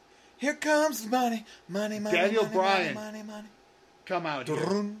 Here comes the money, money, money, Daniel money, Bryan. money, money. Come out here.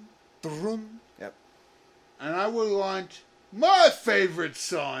 Drum, drum. Yep. And I would want my favorite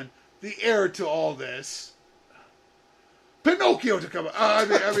son, the heir to all this, Pinocchio to come out.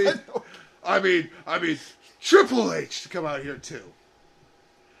 I mean, Triple H to come out here too.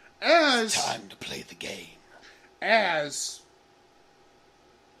 Time to play the game. As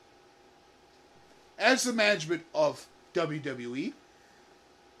the management of WWE,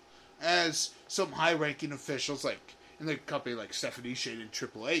 as some high-ranking officials like in the company like Stephanie Shane and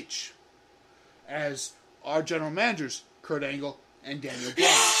Triple H, as our general managers Kurt Angle and Daniel Bryan.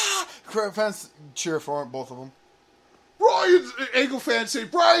 Yeah! Fans cheer for both of them. Angle fans say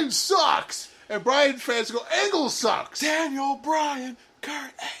Bryan sucks, and Bryan fans go Angle sucks. Daniel Bryan,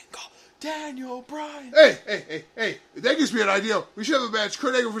 Kurt Angle, Daniel Bryan. Hey! That gives me an idea. We should have a match: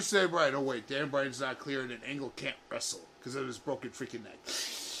 Kurt Angle versus Daniel Bryan. Oh wait, Daniel Bryan's not cleared, and Angle can't wrestle because of his broken freaking neck.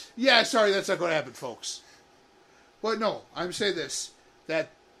 Yeah, sorry, that's not going to happen, folks. But no, I'm saying this: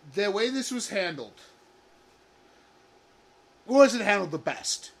 that the way this was handled wasn't handled the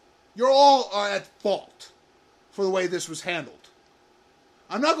best. You're all at fault for the way this was handled.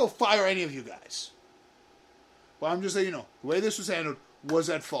 I'm not going to fire any of you guys. But I'm just letting you know, the way this was handled was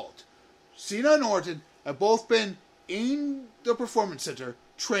at fault. Cena and Orton have both been in the Performance Center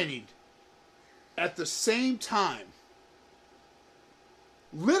training at the same time.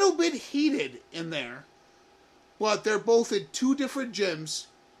 Little bit heated in there, but they're both in two different gyms.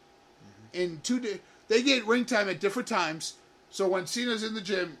 They get ring time at different times. So when Cena's in the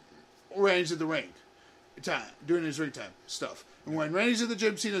gym, Randy's in the ring time, doing his ring time stuff. And when Randy's in the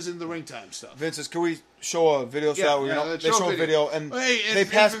gym, Cena's in the ring time stuff. Vince says, can we show a video? They show a video, and Hey, they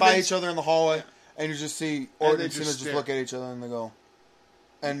pass by each other in the hallway, and you just see Orton and Cena just just stare. look at each other, and they go.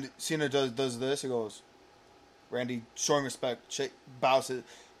 And Cena does this. He goes, Randy, showing respect, bobs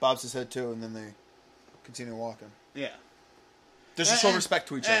his head too, and then they continue walking. Yeah. Just to show respect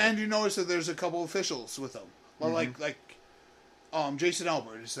to each other. And you notice that there's a couple officials with them. Well, like Jason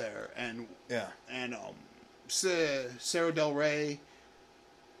Albert is there, and Sarah Del Rey.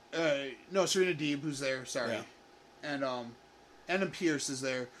 Serena Deeb, who's there. Sorry, and Adam Pearce is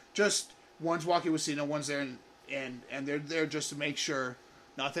there. Just one's walking with Cena, one's there, and they're there just to make sure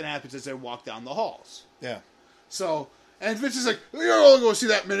nothing happens as they walk down the halls. Yeah. So, and Vince is like, you're only going to see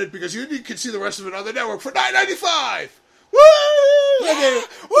that minute because you can see the rest of it on the network for $9.95. Woo! Yeah.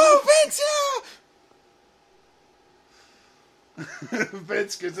 Woo, Vince! Yeah!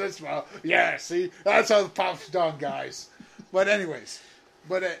 Vince gets that smile. Yeah, see? That's how the pop's done, guys. But anyways,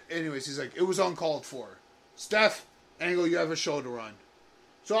 he's like, it was uncalled for. Steph, Angle, you have a show to run.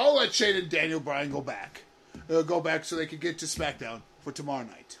 So I'll let Shane and Daniel Bryan go back. So they can get to SmackDown for tomorrow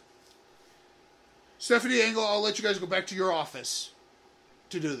night. Stephanie Angle, I'll let you guys go back to your office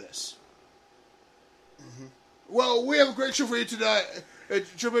to do this. Mm-hmm. Well, we have a great show for you tonight.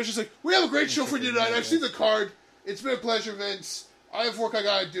 Triple H is like, we have a great show for you tonight. I've seen the card. It's been a pleasure, Vince. I have work I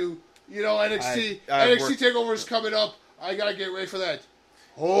gotta do. You know, NXT TakeOver is coming up. I gotta get ready for that.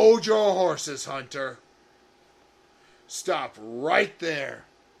 Hold your horses, Hunter. Stop right there.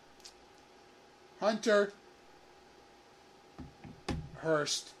 Hunter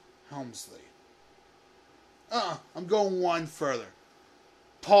Hurst Helmsley. I'm going one further.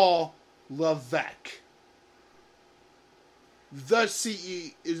 Paul Levesque. The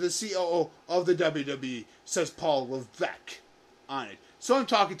COO of the WWE says Paul Levesque on it. So I'm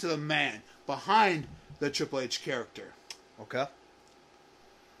talking to the man behind the Triple H character. Okay.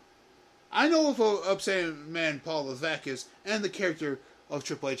 I know of a upsetting man Paul Levesque is, and the character of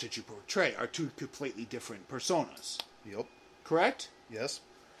Triple H that you portray are two completely different personas. Yep. Correct? Yes.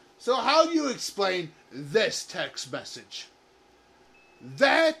 So how do you explain this text message?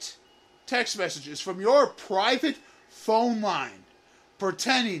 That text message is from your private phone line,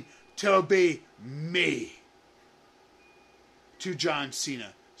 pretending to be me, to John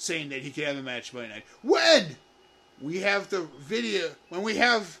Cena, saying that he can have a match Monday night. When we have the video, when we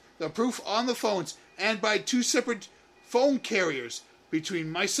have the proof on the phones, and by two separate phone carriers between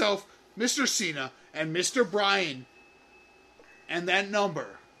myself, Mr. Cena, and Mr. Bryan, and that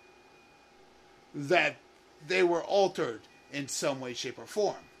number, that they were altered in some way, shape, or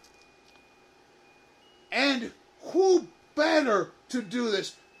form. And who better to do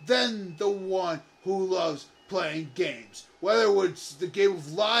this than the one who loves playing games. Whether it's the game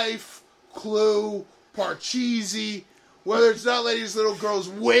of life, Clue, Parcheesi, whether it's not letting his little girls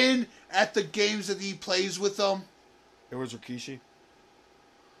win at the games that he plays with them. It was Rikishi.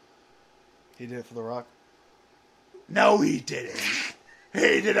 He did it for The Rock. No, he didn't.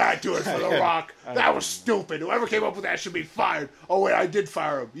 He did not do it for The Rock. That was stupid. Whoever came up with that should be fired. Oh, wait, I did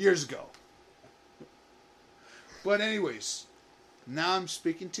fire him years ago. But anyways, now I'm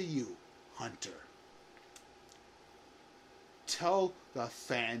speaking to you, Hunter. Tell the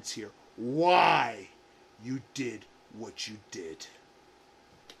fans here why you did what you did.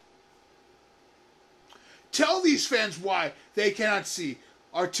 Tell these fans why they cannot see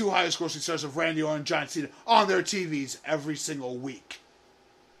our two highest grossing stars of Randy Orton and John Cena on their TVs every single week.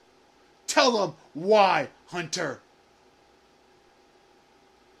 Tell them why, Hunter.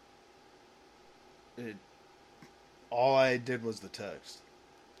 All I did was the text.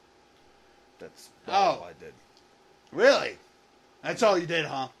 That's all I did. Really? That's all you did,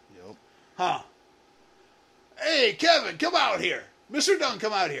 huh? Yep. Huh. Hey, Kevin, come out here. Mr. Dunn,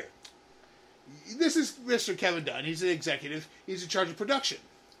 come out here. This is Mr. Kevin Dunn. He's an executive. He's in charge of production.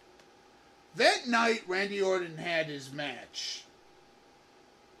 That night, Randy Orton had his match.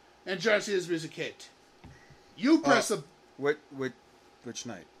 And John Cena's music hit. You press the... Which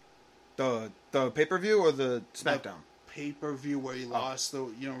night? The pay-per-view or the SmackDown? Pay-per-view where he lost the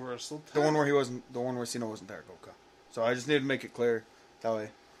Universal title. The one where Cena wasn't there. Okay. So I just need to make it clear. That way,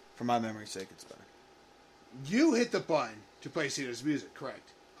 for my memory's sake, it's better. You hit the button to play Cena's music,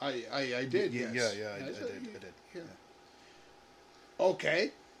 correct? I did, yes. Yeah, I did. Yeah.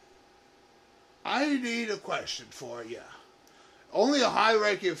 Okay. I need a question for you. Only a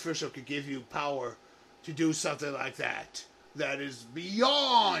high-ranking official could give you power to do something like that. That is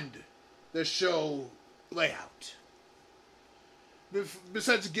beyond the show layout.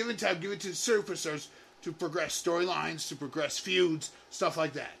 Besides giving time, give it to superstars to progress storylines, to progress feuds, stuff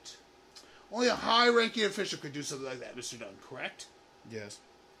like that. Only a high-ranking official could do something like that, Mr. Dunn, correct? Yes.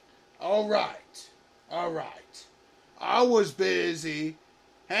 All right. I was busy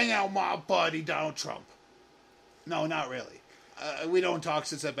hanging out with my buddy Donald Trump. No, not really. We don't talk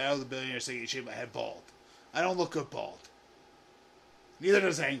since that Battle of the Billionaires thing. He shaved my head bald. I don't look good bald. Neither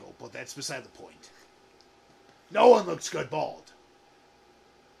does Angle, but that's beside the point. No one looks good bald.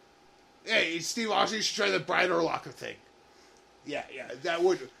 Hey, Steve Austin, you should try the Brian Urlacher thing. Yeah, that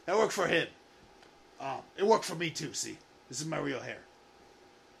worked for him. It worked for me too, see? This is my real hair.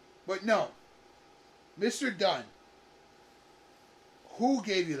 But no. Mr. Dunn, who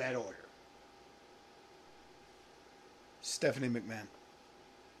gave you that order? Stephanie McMahon.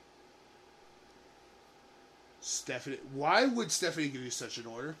 Stephanie, why would Stephanie give you such an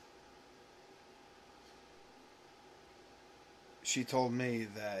order? She told me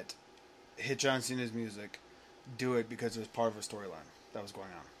that hit John Cena's music, do it because it was part of a storyline that was going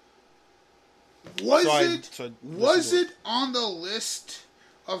on. Was it on the list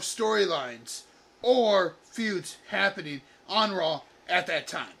of storylines or feuds happening on Raw at that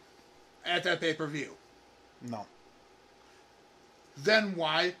time? At that pay-per-view? No. Then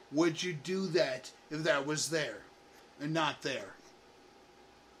why would you do that if that was there and not there?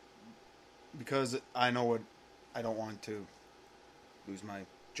 Because I know what I don't want to lose my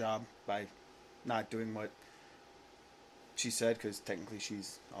job by not doing what she said, because technically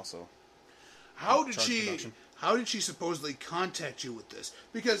she's also How did she supposedly contact you with this?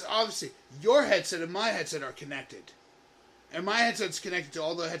 Because obviously your headset and my headset are connected. And my headset's connected to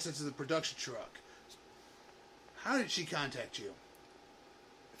all the headsets of the production truck. How did she contact you?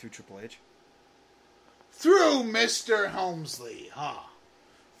 Through Triple H. Through Mr. Helmsley, huh?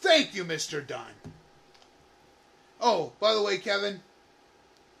 Thank you, Mr. Dunn. Oh, by the way, Kevin,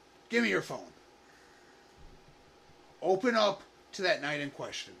 give me your phone. Open up to that night in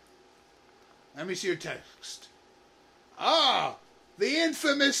question. Let me see your text. Ah, the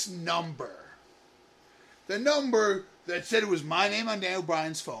infamous number. The number that said it was my name on Dan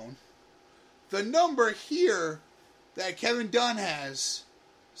O'Brien's phone. The number here that Kevin Dunn has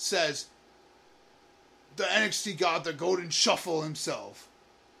says the NXT God, the Golden Shuffle himself.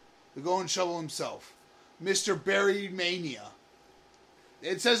 The Golden Shovel himself. Mr. Barry Mania.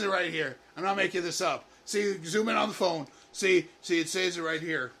 It says it right here. I'm not making this up. See, zoom in on the phone. See, it says it right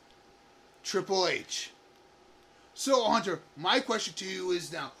here. Triple H. So, Hunter, my question to you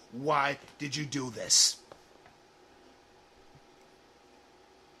is now, why did you do this?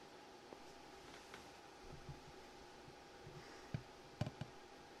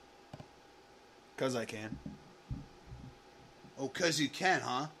 Because I can. Oh, because you can,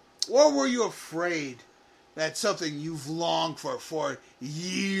 huh? Or were you afraid that something you've longed for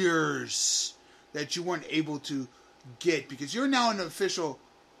years that you weren't able to get because you're now an official.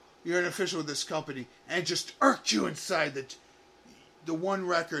 You're an official of this company, and it just irked you inside that the one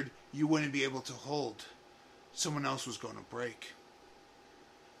record you wouldn't be able to hold, someone else was going to break.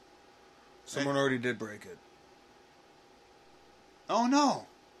 Someone already did break it. Oh no!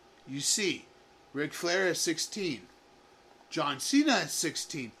 You see, Ric Flair is 16, John Cena is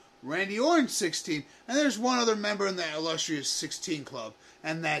 16, Randy Orton's 16, and there's one other member in the illustrious 16 club,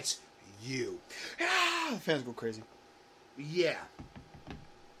 and that's you. Ah, the fans go crazy. Yeah.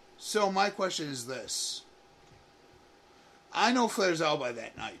 So my question is this. I know Flair's out by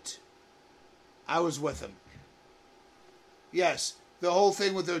that night. I was with him. Yes, the whole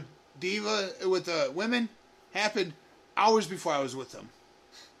thing with the diva, with the women, happened hours before I was with them.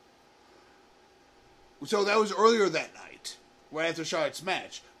 So that was earlier that night, right after Charlotte's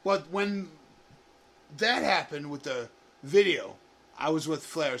match. But when that happened with the video, I was with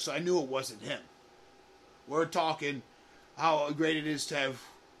Flair, so I knew it wasn't him. We're talking how great it is to have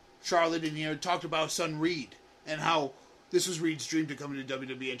Charlotte in here. Talked about son Reed and how this was Reed's dream to come into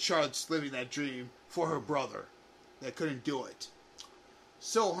WWE, and Charlotte's living that dream for her brother that couldn't do it.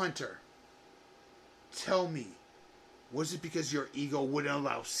 So, Hunter, tell me, was it because your ego wouldn't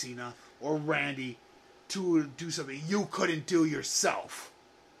allow Cena or Randy to do something you couldn't do yourself?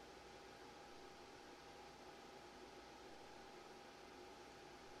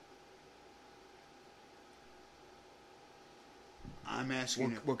 I'm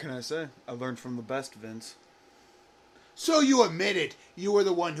asking you. What can I say? I learned from the best, Vince. So you admitted you were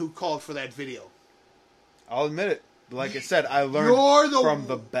the one who called for that video. I'll admit it. Like I said, I learned from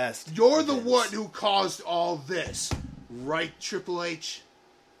the best. You're the Vince. one who caused all this. Right, Triple H?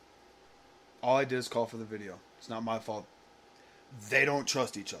 All I did is call for the video. It's not my fault. They don't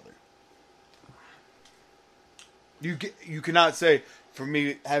trust each other. You cannot say, for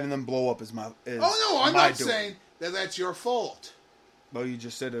me, having them blow up is my... Oh, no, I'm not saying that that's your fault. Well, you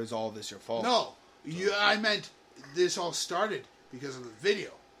just said it was all this your fault. No, I meant this all started because of the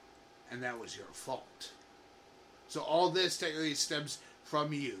video, and that was your fault. So all this technically stems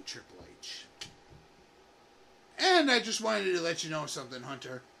from you, Triple H. And I just wanted to let you know something,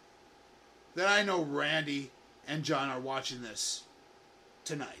 Hunter. That I know Randy and John are watching this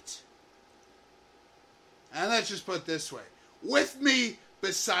tonight. And let's just put it this way. With me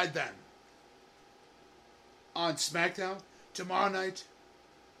beside them. On SmackDown, tomorrow night,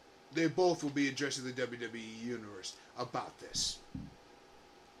 they both will be addressing the WWE Universe about this.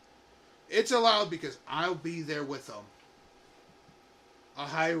 It's allowed because I'll be there with them. A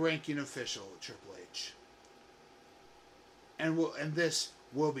high-ranking official at Triple H. And this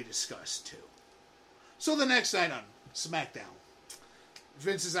will be discussed too. So the next night on SmackDown,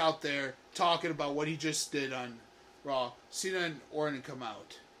 Vince is out there talking about what he just did on Raw. Cena and Orton come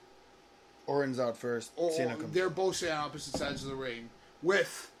out. Orton's out first. Cena comes. They're both sitting on opposite sides of the ring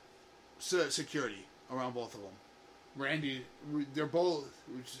with security around both of them. Randy, they're both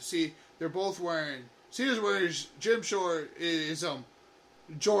wearing. Cena's wearing his gym short, his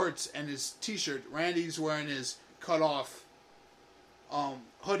jorts and his t-shirt. Randy's wearing his cut off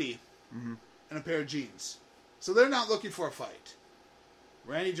hoodie and a pair of jeans. So they're not looking for a fight.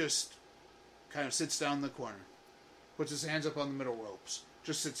 Randy just kind of sits down in the corner, puts his hands up on the middle ropes,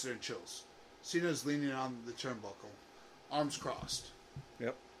 just sits there and chills. Cena's leaning on the turnbuckle, arms crossed.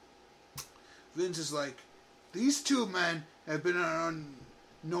 Yep. Vince is like, these two men have been an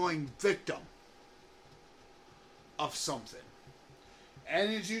unknowing victim of something.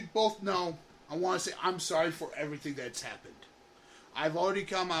 And as you both know, I want to say I'm sorry for everything that's happened. I've already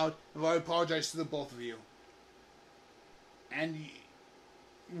come out, I've already apologized to the both of you. And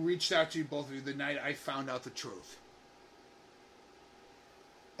reached out to you both of you the night I found out the truth.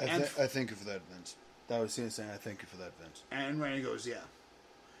 I thank you for that, Vince. That was Cena saying, I thank you for that, Vince. And Randy goes, yeah.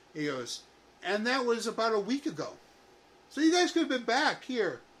 He goes, and that was about a week ago. So you guys could have been back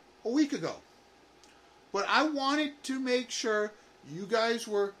here a week ago. But I wanted to make sure you guys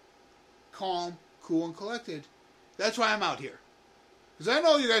were calm, cool, and collected. That's why I'm out here. Because I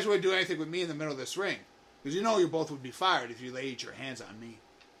know you guys wouldn't do anything with me in the middle of this ring. Because you know you both would be fired if you laid your hands on me.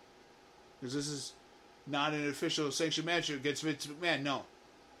 Because this is not an official sanctioned match against Vince McMahon. No.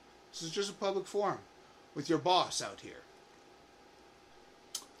 This is just a public forum with your boss out here.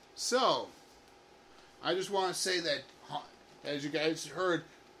 So, I just want to say that, as you guys heard,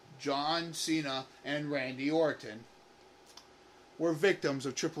 John Cena and Randy Orton were victims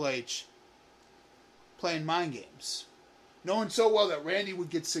of Triple H playing mind games. Knowing so well that Randy would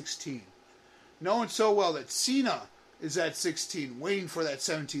get 16. Knowing so well that Cena is at 16, waiting for that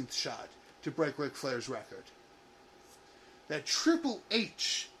 17th shot to break Ric Flair's record. That Triple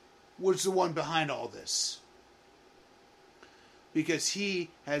H was the one behind all this. Because he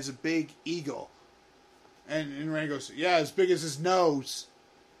has a big ego. And Randy goes, yeah, as big as his nose.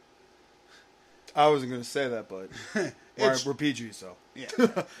 I wasn't going to say that, but we're PG, so. Yeah.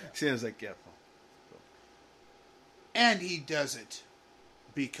 Cena's like, yeah. And he does it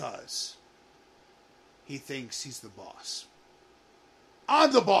because he thinks he's the boss.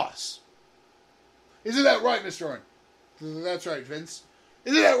 I'm the boss. Isn't that right, Mr. Orton? That's right, Vince.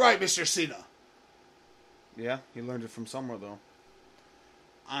 Isn't that right, Mr. Cena? Yeah, he learned it from somewhere, though.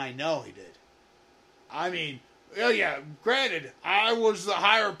 I know he did. I mean, yeah, granted, I was the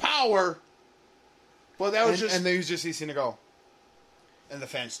higher power, but that was just... And then you just see Cena go. And the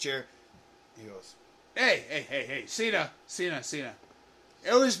fans cheer. He goes, Hey, Cena.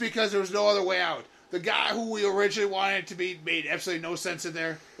 It was because there was no other way out. The guy who we originally wanted to be made absolutely no sense in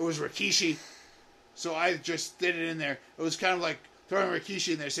there. It was Rikishi. So I just did it in there. It was kind of like throwing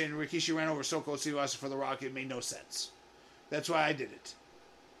Rikishi in there, saying Rikishi ran over Stone Cold Steve Austin for The Rock. It made no sense. That's why I did it.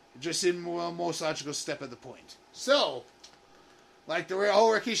 It just seemed the most logical step at the point. So, like the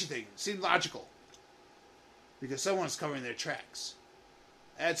whole Rikishi thing, it seemed logical. Because someone's covering their tracks.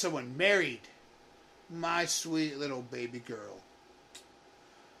 I had someone married my sweet little baby girl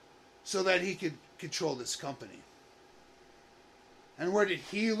so that he could control this company. And where did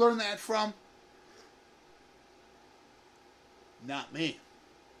he learn that from? Not me.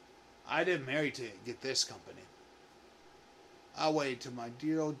 I didn't marry to get this company. I waited till my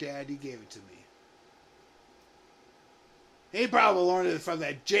dear old daddy gave it to me. He probably learned it from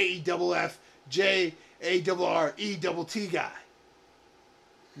that JEFF, JARRETT guy.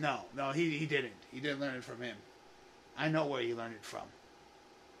 No, he didn't. He didn't learn it from him. I know where he learned it from.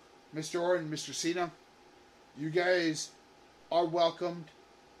 Mr. Orton, Mr. Cena, you guys are welcomed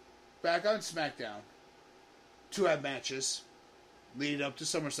back on SmackDown to have matches leading up to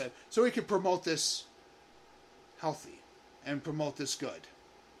SummerSlam so we can promote this healthy and promote this good.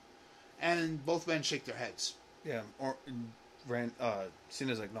 And both men shake their heads. yeah.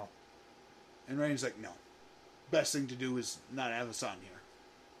 Cena's like, no. And Randy's like, no. Best thing to do is not have us on here.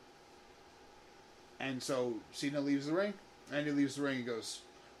 And so Cena leaves the ring. Randy leaves the ring and goes,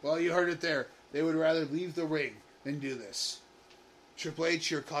 well, you heard it there. They would rather leave the ring than do this. Triple H,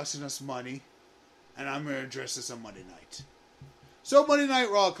 you're costing us money. And I'm going to address this on Monday night. So Monday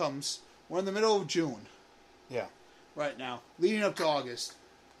Night Raw comes. We're in the middle of June. Yeah. Right now. Leading up to August.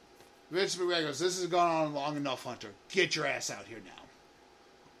 Vince McMahon goes, this has gone on long enough, Hunter. Get your ass out here now.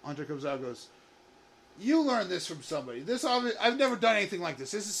 Hunter comes out and goes, you learned this from somebody. I've never done anything like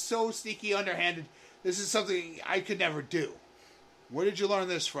this. This is so sneaky, underhanded. This is something I could never do. Where did you learn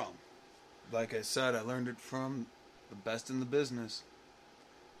this from? Like I said, I learned it from the best in the business.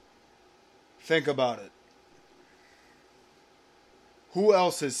 Think about it. Who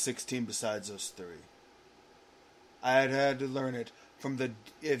else is 16 besides us three? I had to learn it from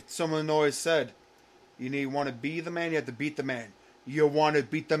if someone always said, you want to be the man, you have to beat the man. You want to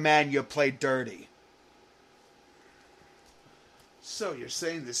beat the man, you play dirty. So you're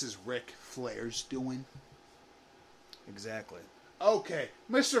saying this is Ric Flair's doing? Exactly. Okay,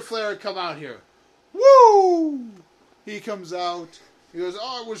 Mr. Flair come out here. Woo! He comes out. He goes,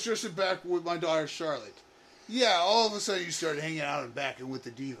 I was just back with my daughter Charlotte. Yeah, all of a sudden you started hanging out and back and with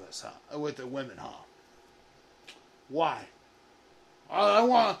the divas, huh? With the women, huh? Why? I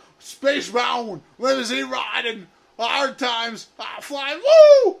want spacebound, limousine riding, hard times, flying,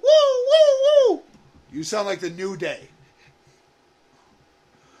 woo, woo, woo, woo. You sound like the New Day.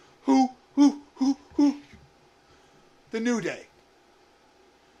 Who? The New Day.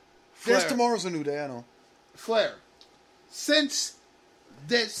 Yes, tomorrow's a new day, I know. Flair, since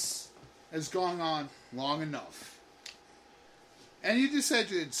this has gone on long enough, and you decided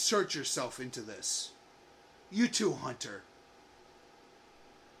to insert yourself into this, you too, Hunter,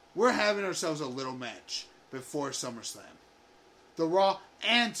 we're having ourselves a little match before SummerSlam. The Raw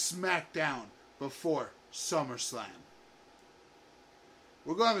and SmackDown before SummerSlam.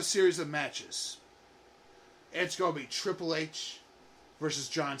 We're going to have a series of matches. It's going to be Triple H versus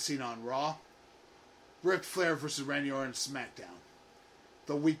John Cena on Raw. Ric Flair versus Randy Orton on SmackDown.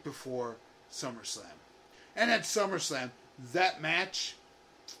 The week before SummerSlam. And at SummerSlam, that match,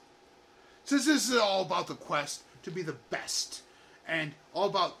 since this is all about the quest to be the best, and all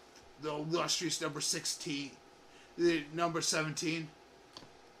about the illustrious number 16, the number 17,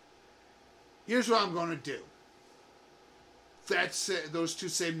 here's what I'm going to do. Those two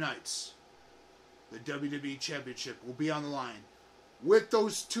same nights, the WWE Championship will be on the line with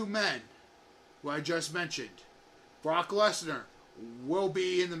those two men who I just mentioned. Brock Lesnar will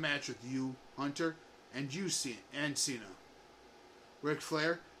be in the match with you, Hunter, and you, and Cena. Ric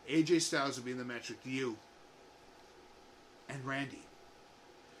Flair, AJ Styles will be in the match with you and Randy.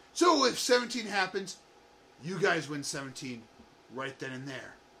 So if 17 happens, you guys win 17 right then and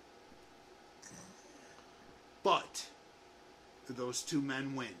there. But if those two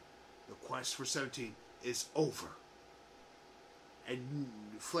men win, the quest for 17 is over. And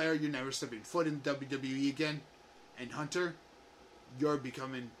Flair, you're never stepping foot in WWE again. And Hunter, you're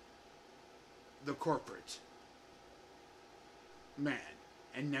becoming the corporate man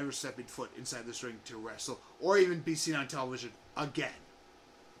and never stepping foot inside this ring to wrestle or even be seen on television again.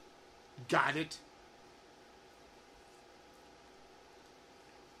 Got it?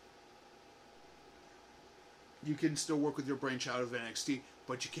 You can still work with your brainchild of NXT,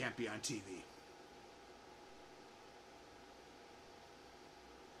 but you can't be on TV.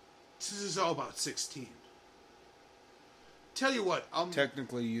 This is all about 16. Tell you what,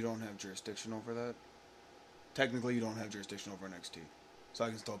 Technically, you don't have jurisdiction over that. Technically, you don't have jurisdiction over NXT. So I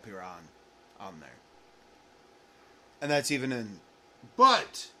can still appear on there. And that's even in...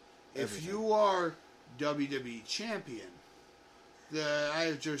 But, if everything. you are WWE Champion, I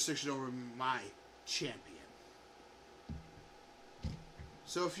have jurisdiction over my champion.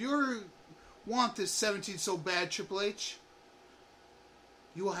 So if you want this 17 so bad, Triple H,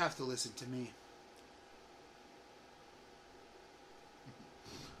 you will have to listen to me.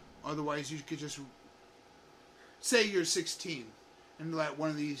 Otherwise, you could just say you're 16 and let one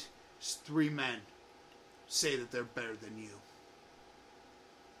of these three men say that they're better than you.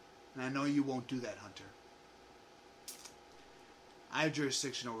 And I know you won't do that, Hunter. I have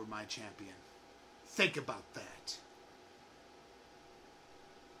jurisdiction over my champion. Think about that.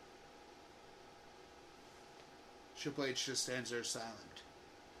 Triple H just stands there silent.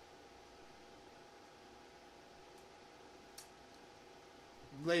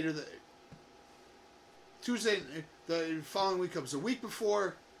 Later, Tuesday, the following week comes a week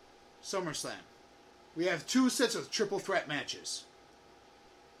before SummerSlam. We have two sets of triple threat matches.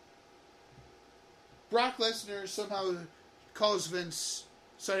 Brock Lesnar somehow calls Vince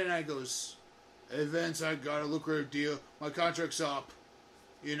Sunday night, goes, "Hey Vince, I got a lucrative deal. My contract's up.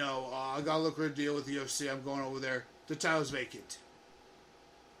 I got a lucrative deal with the UFC. I'm going over there. The title's vacant."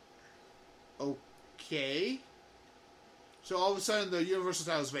 Okay. So all of a sudden, the Universal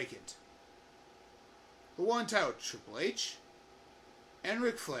title is vacant. The one title, Triple H, and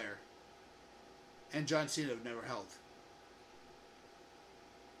Ric Flair, and John Cena have never held.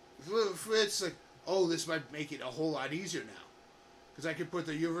 It's like, oh, this might make it a whole lot easier now. Because I could put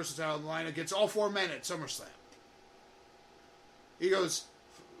the Universal title on the line against all four men at SummerSlam. He goes,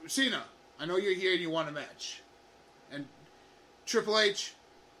 "Cena, I know you're here and you want a match. And Triple H,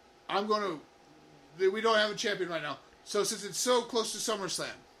 we don't have a champion right now. So since it's so close to SummerSlam,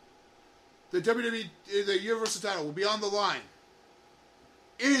 the the Universal title will be on the line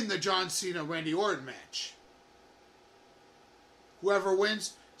in the John Cena Randy Orton match. Whoever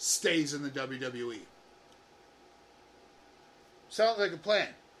wins stays in the WWE." Sounds like a plan.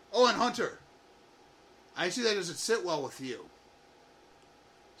 Oh, and Hunter, I see that doesn't sit well with you.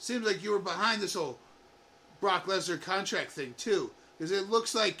 Seems like you were behind this whole Brock Lesnar contract thing too, because it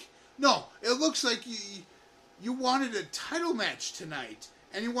looks like you wanted a title match tonight,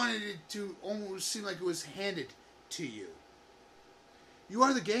 and you wanted it to almost seem like it was handed to you. You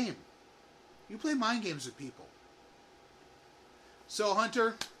are the game. You play mind games with people. So,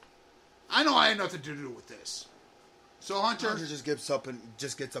 Hunter, I know I had nothing to do with this. So, Hunter just gets up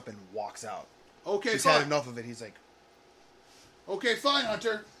and walks out. Okay, He's fine. had enough of it. He's like, Okay, fine,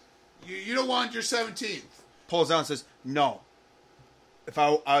 Hunter. You don't want your 17th. Pulls down and says, "No. If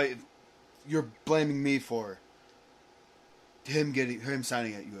you're blaming me for him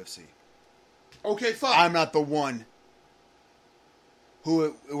signing at UFC. Okay, fine. I'm not the one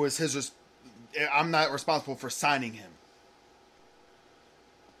who it was his. I'm not responsible for signing him.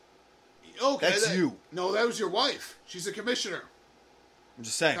 Okay, That's you. No, that was your wife. She's the commissioner. I'm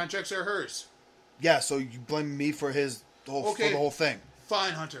just saying. Contracts are hers. Yeah, so you blame me for for the whole thing.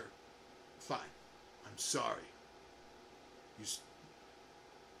 Fine, Hunter. Fine. I'm sorry.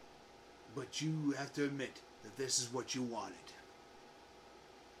 But you have to admit that this is what you wanted.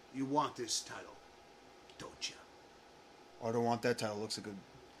 You want this title, don't you? I don't want that title. Looks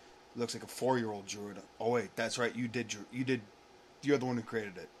like a 4-year-old drew it. Oh wait, that's right. You did. You're the one who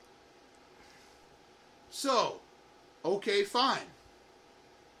created it. So, okay, fine.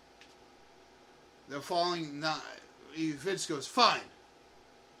 The following night, Vince goes, "Fine.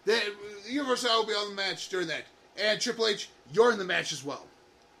 The Universal will be on the match during that, and Triple H, you're in the match as well.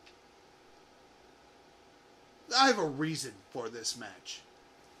 I have a reason for this match."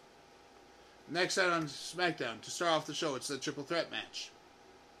 Next night on SmackDown, to start off the show, it's the triple threat match.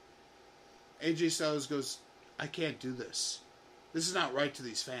 AJ Styles goes, I can't do this. This is not right to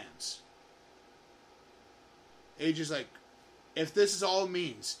these fans. AJ's like, if this is all it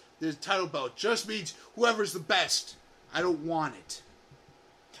means, the title belt just means whoever's the best, I don't want it.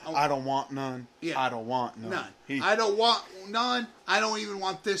 I don't want none. Yeah. I don't want none. I don't want none. I don't even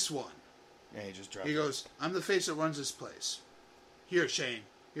want this one. Yeah, he just dropped He it. goes, I'm the face that runs this place. Here, Shane.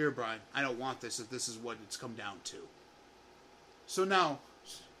 Here, Brian. I don't want this if this is what it's come down to. So now,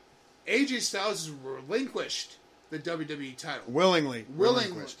 AJ Styles has relinquished the WWE title. Willingly. Willingly.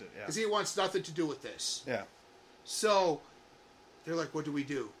 Relinquished it, yeah. Because he wants nothing to do with this. Yeah. So, they're like, what do we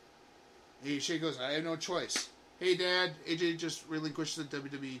do? And Shane goes, I have no choice. Hey, Dad, AJ just relinquished the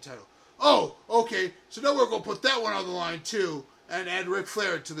WWE title. Oh, okay. So now we're going to put that one on the line, too, and add Ric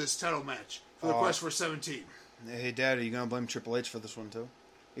Flair to this title match for the Quest for 17. Hey, Dad, are you going to blame Triple H for this one, too?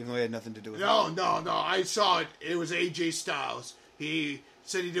 Even though he had nothing to do with it. No. I saw it. It was AJ Styles. He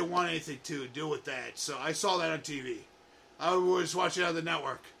said he didn't want anything to do with that. So I saw that on TV. I was watching it on the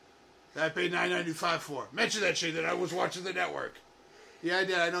network. That I paid $9.95 for. Mention that shit that I was watching the network. Yeah, I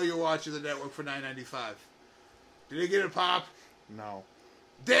did. I know you were watching the network for $9.95. Did it get a pop? No.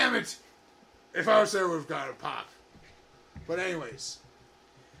 Damn it! If I was there, I would have got a pop. But anyways.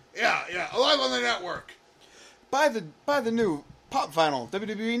 Yeah. Alive on the network. Buy the new Pop Vinyl,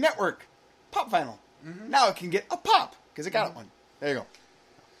 WWE Network Pop Vinyl. Mm-hmm. Now it can get a pop, because it got one. There you go.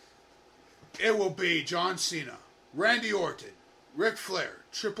 It will be John Cena, Randy Orton, Ric Flair,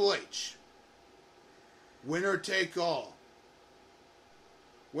 Triple H. Winner take all.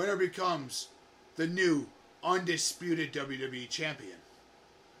 Winner becomes the new undisputed WWE champion.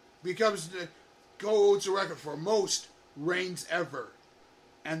 Holds the record for most reigns ever.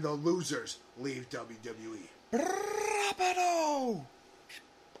 And the losers leave WWE. Rapido!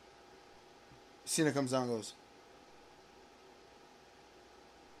 Cena comes down and goes,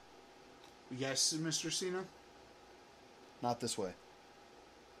 Yes, Mr. Cena? not this way.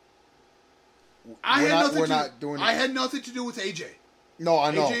 I I had nothing to do with AJ. No,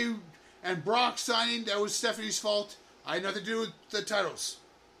 I know. AJ and Brock signing, that was Stephanie's fault. I had nothing to do with the titles.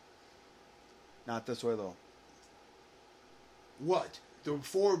 Not this way, though. What? The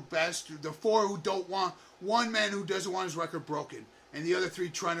four who don't want, one man who doesn't want his record broken, and the other three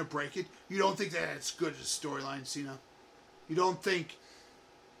trying to break it. You don't think that's good as a storyline, Cena? You don't think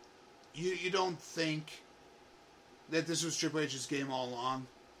that this was Triple H's game all along?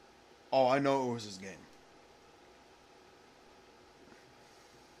 Oh, I know it was his game.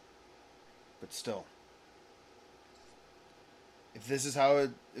 But still. If this is how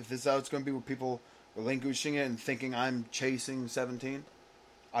it's going to be with people relinquishing it and thinking I'm chasing 17,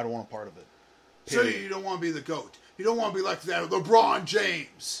 I don't want a part of it. Period. So you don't want to be the GOAT. You don't want to be like that LeBron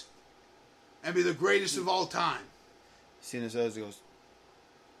James and be the greatest of all time. Cena says, he goes,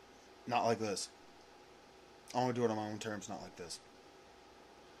 not like this. I want to do it on my own terms, not like this.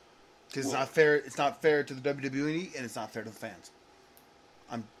 Because it's not fair. It's not fair to the WWE, and it's not fair to the fans.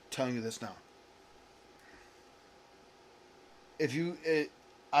 I'm telling you this now.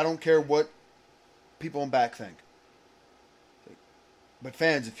 I don't care what people in back think. But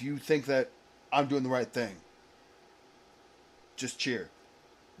fans, if you think that I'm doing the right thing, just cheer.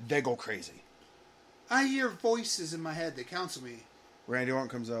 They go crazy. I hear voices in my head that counsel me. Randy Orton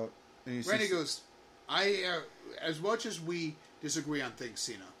comes out. And Randy goes, as much as we disagree on things,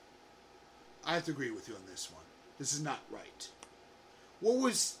 Cena, I have to agree with you on this one. This is not right. What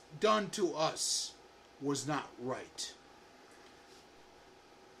was done to us was not right.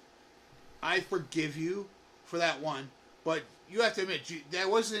 I forgive you for that one, but you have to admit, there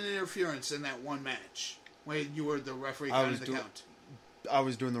was an interference in that one match when you were the referee counting the count. I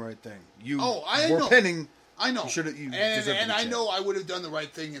was doing the right thing. I were know. pinning. I know. And I know I would have done the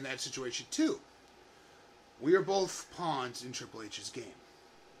right thing in that situation, too. We are both pawns in Triple H's game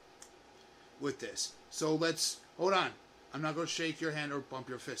with this. So hold on. I'm not going to shake your hand or bump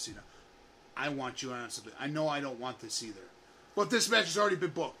your fist, I want you on something. I know I don't want this either. But this match has already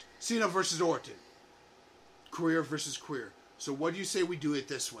been booked. Cena versus Orton. Career versus career. So what do you say we do it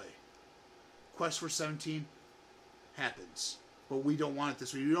this way? Quest for 17 happens. But we don't want it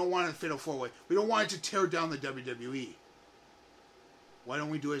this way. We don't want it fatal 4-way. We don't want it to tear down the WWE. Why don't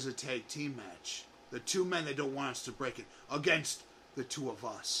we do it as a tag team match? The two men that don't want us to break it against the two of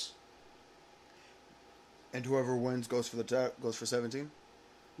us. And whoever wins goes for 17?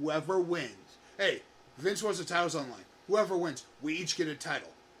 Whoever wins. Hey, Vince wants the titles online. Whoever wins, we each get a title.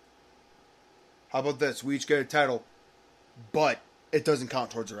 How about this? We each get a title, but it doesn't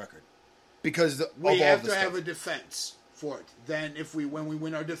count towards the record. Because we have to have a defense for it. Then when we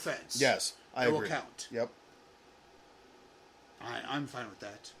win our defense, yes, I agree. It will count. Yep. I'm fine with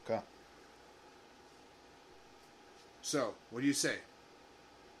that. Okay. So, what do you say?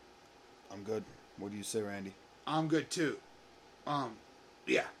 I'm good. What do you say, Randy? I'm good too.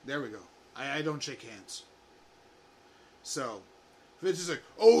 Yeah, there we go. I don't shake hands. So, Vince is like,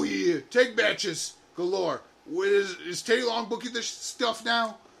 oh yeah, tag matches galore. Is Teddy Long booking this stuff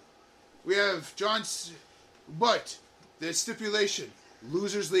now? We have but the stipulation,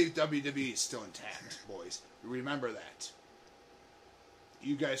 losers leave WWE is still intact, boys. Remember that.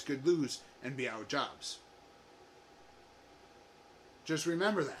 You guys could lose and be out of jobs. Just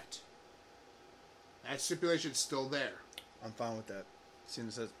remember that. That stipulation's still there. I'm fine with that.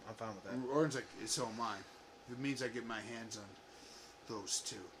 Cena says, I'm fine with that. Orton's like, so am I. It means I get my hands on those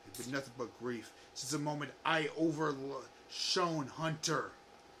two. It's been nothing but grief since the moment I overshone Hunter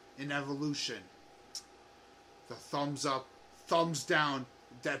in Evolution. The thumbs up, thumbs down,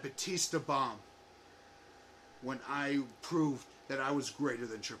 that Batista bomb. When I proved that I was greater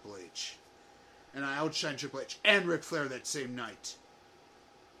than Triple H. And I outshined Triple H and Ric Flair that same night.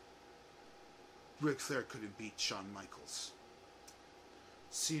 Ric Flair couldn't beat Shawn Michaels.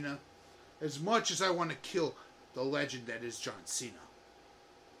 Cena, as much as I want to kill the legend that is John Cena,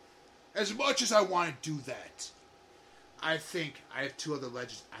 as much as I want to do that, I think I have two other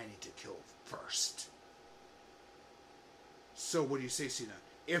legends I need to kill first. So what do you say, Cena?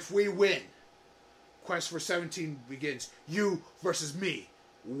 If we win, Quest for 17 begins. You versus me.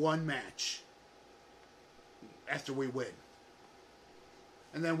 One match. After we win.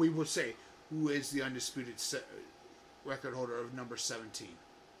 And then we will say who is the undisputed record holder of number 17.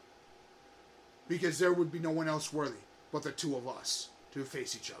 Because there would be no one else worthy but the two of us to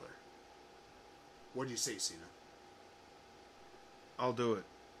face each other. What do you say, Cena? I'll do it.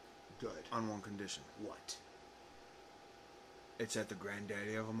 Good. On one condition. What? It's at the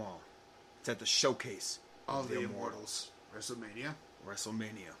granddaddy of them all. It's at the showcase Of the Immortals. WrestleMania?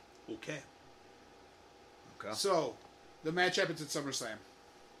 WrestleMania. Okay. Okay. So, the match happens at SummerSlam.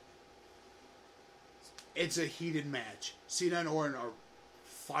 It's a heated match. Cena and Orton are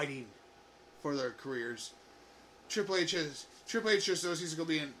fighting for their careers. Triple H just knows he's going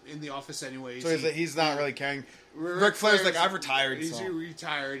to be in the office anyways. So he's not really caring. Ric Flair's like, I've retired. He's so.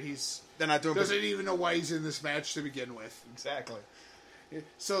 retired. They're not doing doesn't even know why he's in this match to begin with. Exactly.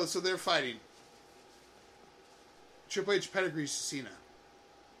 So they're fighting. Triple H pedigrees Cena.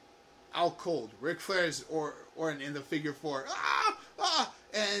 Out cold. Ric Flair's Orton in the figure four.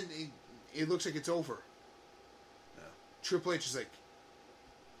 And it looks like it's over. Triple H is like,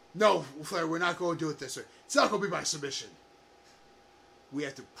 no, Flair, we're not going to do it this way. It's not going to be by submission. We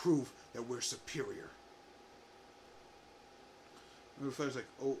have to prove that we're superior. And Flair's like,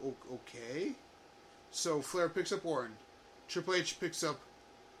 oh, okay. So Flair picks up Orton. Triple H picks up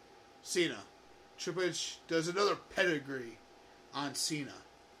Cena. Triple H does another pedigree on Cena.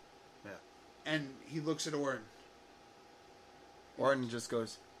 Yeah. And he looks at Orton. Orton just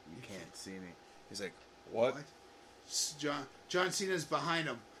goes, you can't see me. He's like, what? John Cena's behind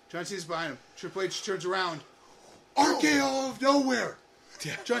him. Triple H turns around. RKO of nowhere.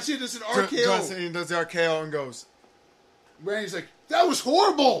 Yeah. John Cena does an RKO. John Cena does the RKO and goes. Randy's like, that was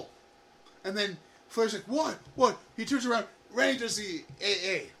horrible. And then Flair's like, what? He turns around. Randy does the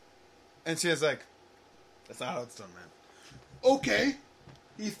AA. And Cena's like, that's not how it's done, man. Okay.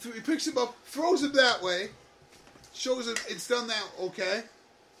 He picks him up, throws him that way, shows him it's done that. Okay.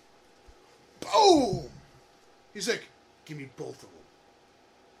 Boom. He's like, give me both of them.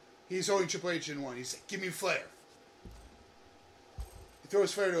 He's holding Triple H in one. He's like, give me Flair. He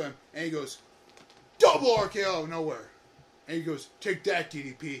throws Flair to him, and he goes, double RKO nowhere. And he goes, take that,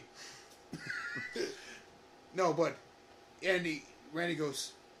 DDP. No, but Randy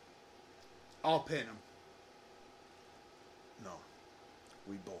goes, I'll pin him. No.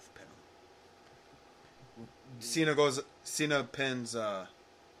 We both pin him. Cena pins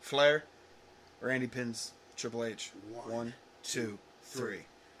Flair. Randy pins Triple H. 1, 2, 3.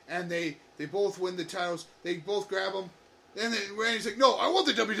 And they both win the titles. They both grab them. And then Randy's like, no, I want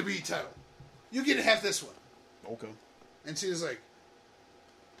the WWE title. You get to have this one. Okay. And Cena's like,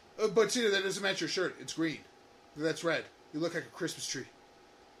 but Cena, that doesn't match your shirt. It's green. That's red. You look like a Christmas tree.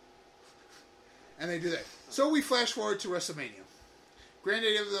 And they do that. So we flash forward to WrestleMania.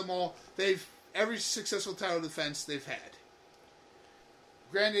 Granddaddy of them all, every successful title defense they've had.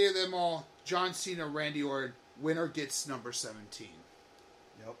 Granddaddy of them all, John Cena, Randy Orton, winner gets number 17.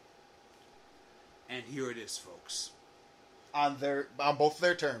 Yep. And here it is, folks. On both of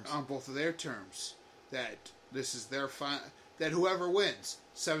their terms. On both of their terms. That this is their that whoever wins,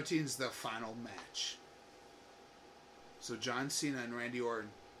 17 is the final match. So John Cena and Randy Orton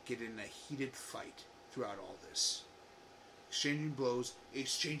get in a heated fight throughout all this. Exchanging blows,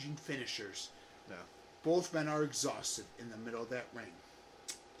 exchanging finishers. Yeah. Both men are exhausted in the middle of that ring.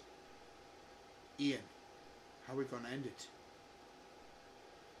 Ian, how are we going to end it?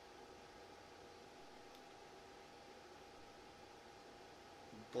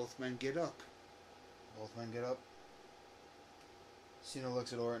 Both men get up. Both men get up. Cena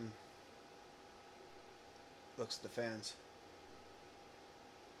looks at Orton. Looks at the fans.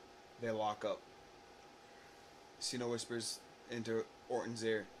 They lock up. Cena whispers into Orton's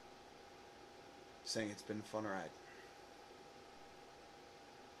ear, saying it's been a fun ride.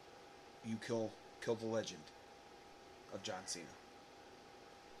 You kill the legend of John Cena.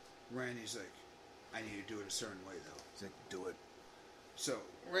 Randy's like, I need to do it a certain way, though. He's like, do it. So,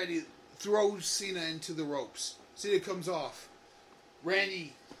 Randy throws Cena into the ropes. Cena comes off.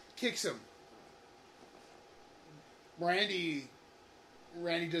 Randy kicks him. Randy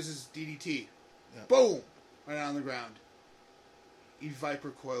does his DDT. Yeah. Boom! Right on the ground. Viper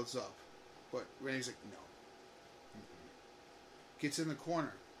coils up. But Randy's like, no. Gets in the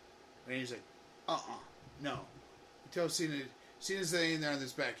corner. Randy's like, no. He tells Cena's laying there on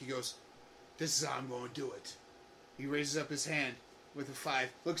his back. He goes, this is how I'm going to do it. He raises up his hand with a 5.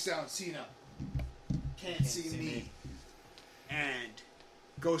 Looks down, Cena. Can't see me. And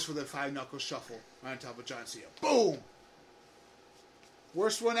goes for the 5-knuckle shuffle right on top of John Cena. Boom!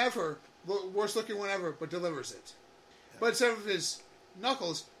 Worst one ever. Worst looking one ever, but delivers it. Yeah. But instead of his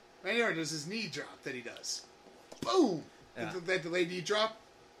knuckles, Randy Orton does his knee drop that he does. Boom! Yeah. That delayed knee drop.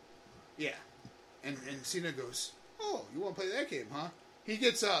 Yeah. And Cena goes, oh, you want to play that game, huh? He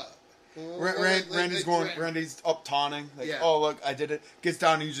gets up. Randy's up taunting. Like, yeah. Oh, look, I did it. Gets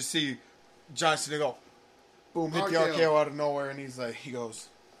down and you just see John Cena go, boom, hit the RKO out of nowhere. And he goes,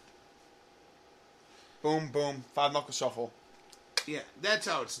 boom, boom, 5-knuckle shuffle. Yeah, that's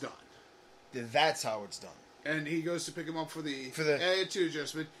how it's done. That's how it's done. And he goes to pick him up for the attitude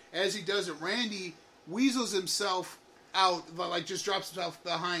adjustment. As he does it, Randy weasels himself out, like just drops himself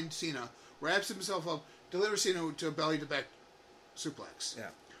behind Cena, wraps himself up, delivers Cena to a belly-to-back suplex. Yeah.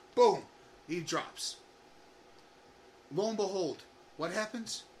 Boom! He drops. Lo and behold, what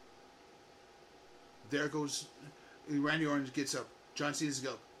happens? There goes Randy Orton gets up. John Cena's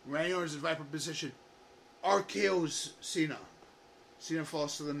go. Randy Orton's in Viper position. RKO's Cena. Cena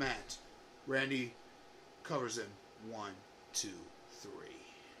falls to the mat. Randy covers him. 1, 2, 3.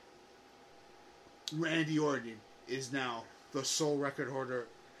 Randy Orton is now the sole record holder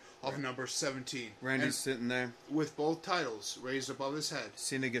of number 17. Randy's sitting there with both titles raised above his head.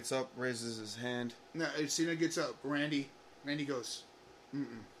 Cena gets up, raises his hand. No, Cena gets up. Randy goes,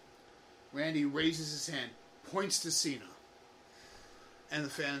 Randy raises his hand, points to Cena. And the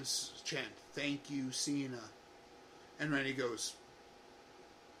fans chant, thank you, Cena. And Randy goes,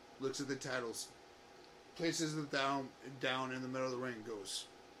 looks at the titles, places them down in the middle of the ring, goes.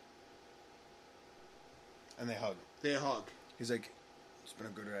 And they hug. They hug. He's like, it's been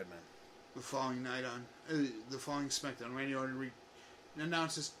a good ride, man. The following night the following SmackDown, Randy Orton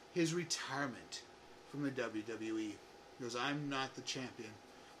announces his retirement from the WWE. He goes, I'm not the champion.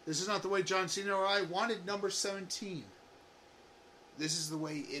 This is not the way John Cena or I wanted number 17. This is the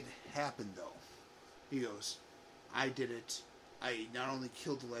way it happened, though. He goes, I did it. I not only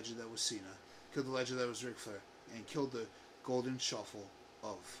killed the legend that was Cena, killed the legend that was Ric Flair, and killed the golden shovel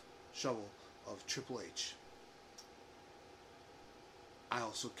of Triple H. I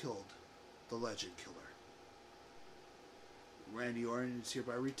also killed the legend killer. Randy Orton is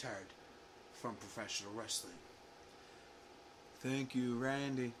hereby retired from professional wrestling. Thank you,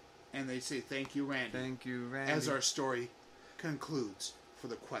 Randy. And they say, thank you, Randy. Thank you, Randy. As our story concludes for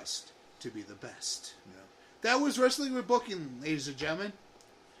the quest to be the best. Yeah. That was Wrestling Rebooking, ladies and gentlemen.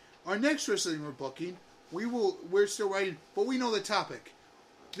 Our next Wrestling Rebooking, we're still writing, but we know the topic.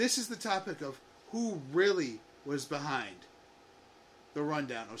 This is the topic of who really was behind the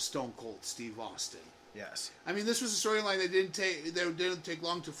rundown of Stone Cold Steve Austin. Yes. I mean, this was a storyline that didn't take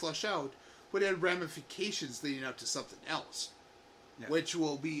long to flesh out, but it had ramifications leading up to something else, which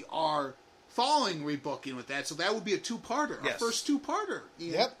will be our following rebooking with that. So that would be a two-parter, our first two-parter.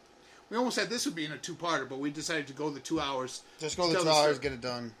 Yep. We almost had this would be in a two-parter, but we decided to go the 2 hours. Just go the 2 hours, get it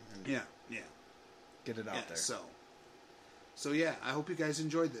done. Yeah. Get it out there. So yeah, I hope you guys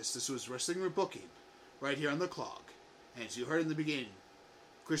enjoyed this. This was Wrestling Rebooking, right here on the CLOG. And as you heard in the beginning,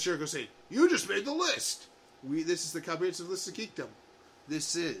 Chris Jericho saying, you just made the list. This is the comprehensive list of geekdom.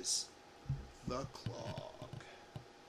 This is the CLOG.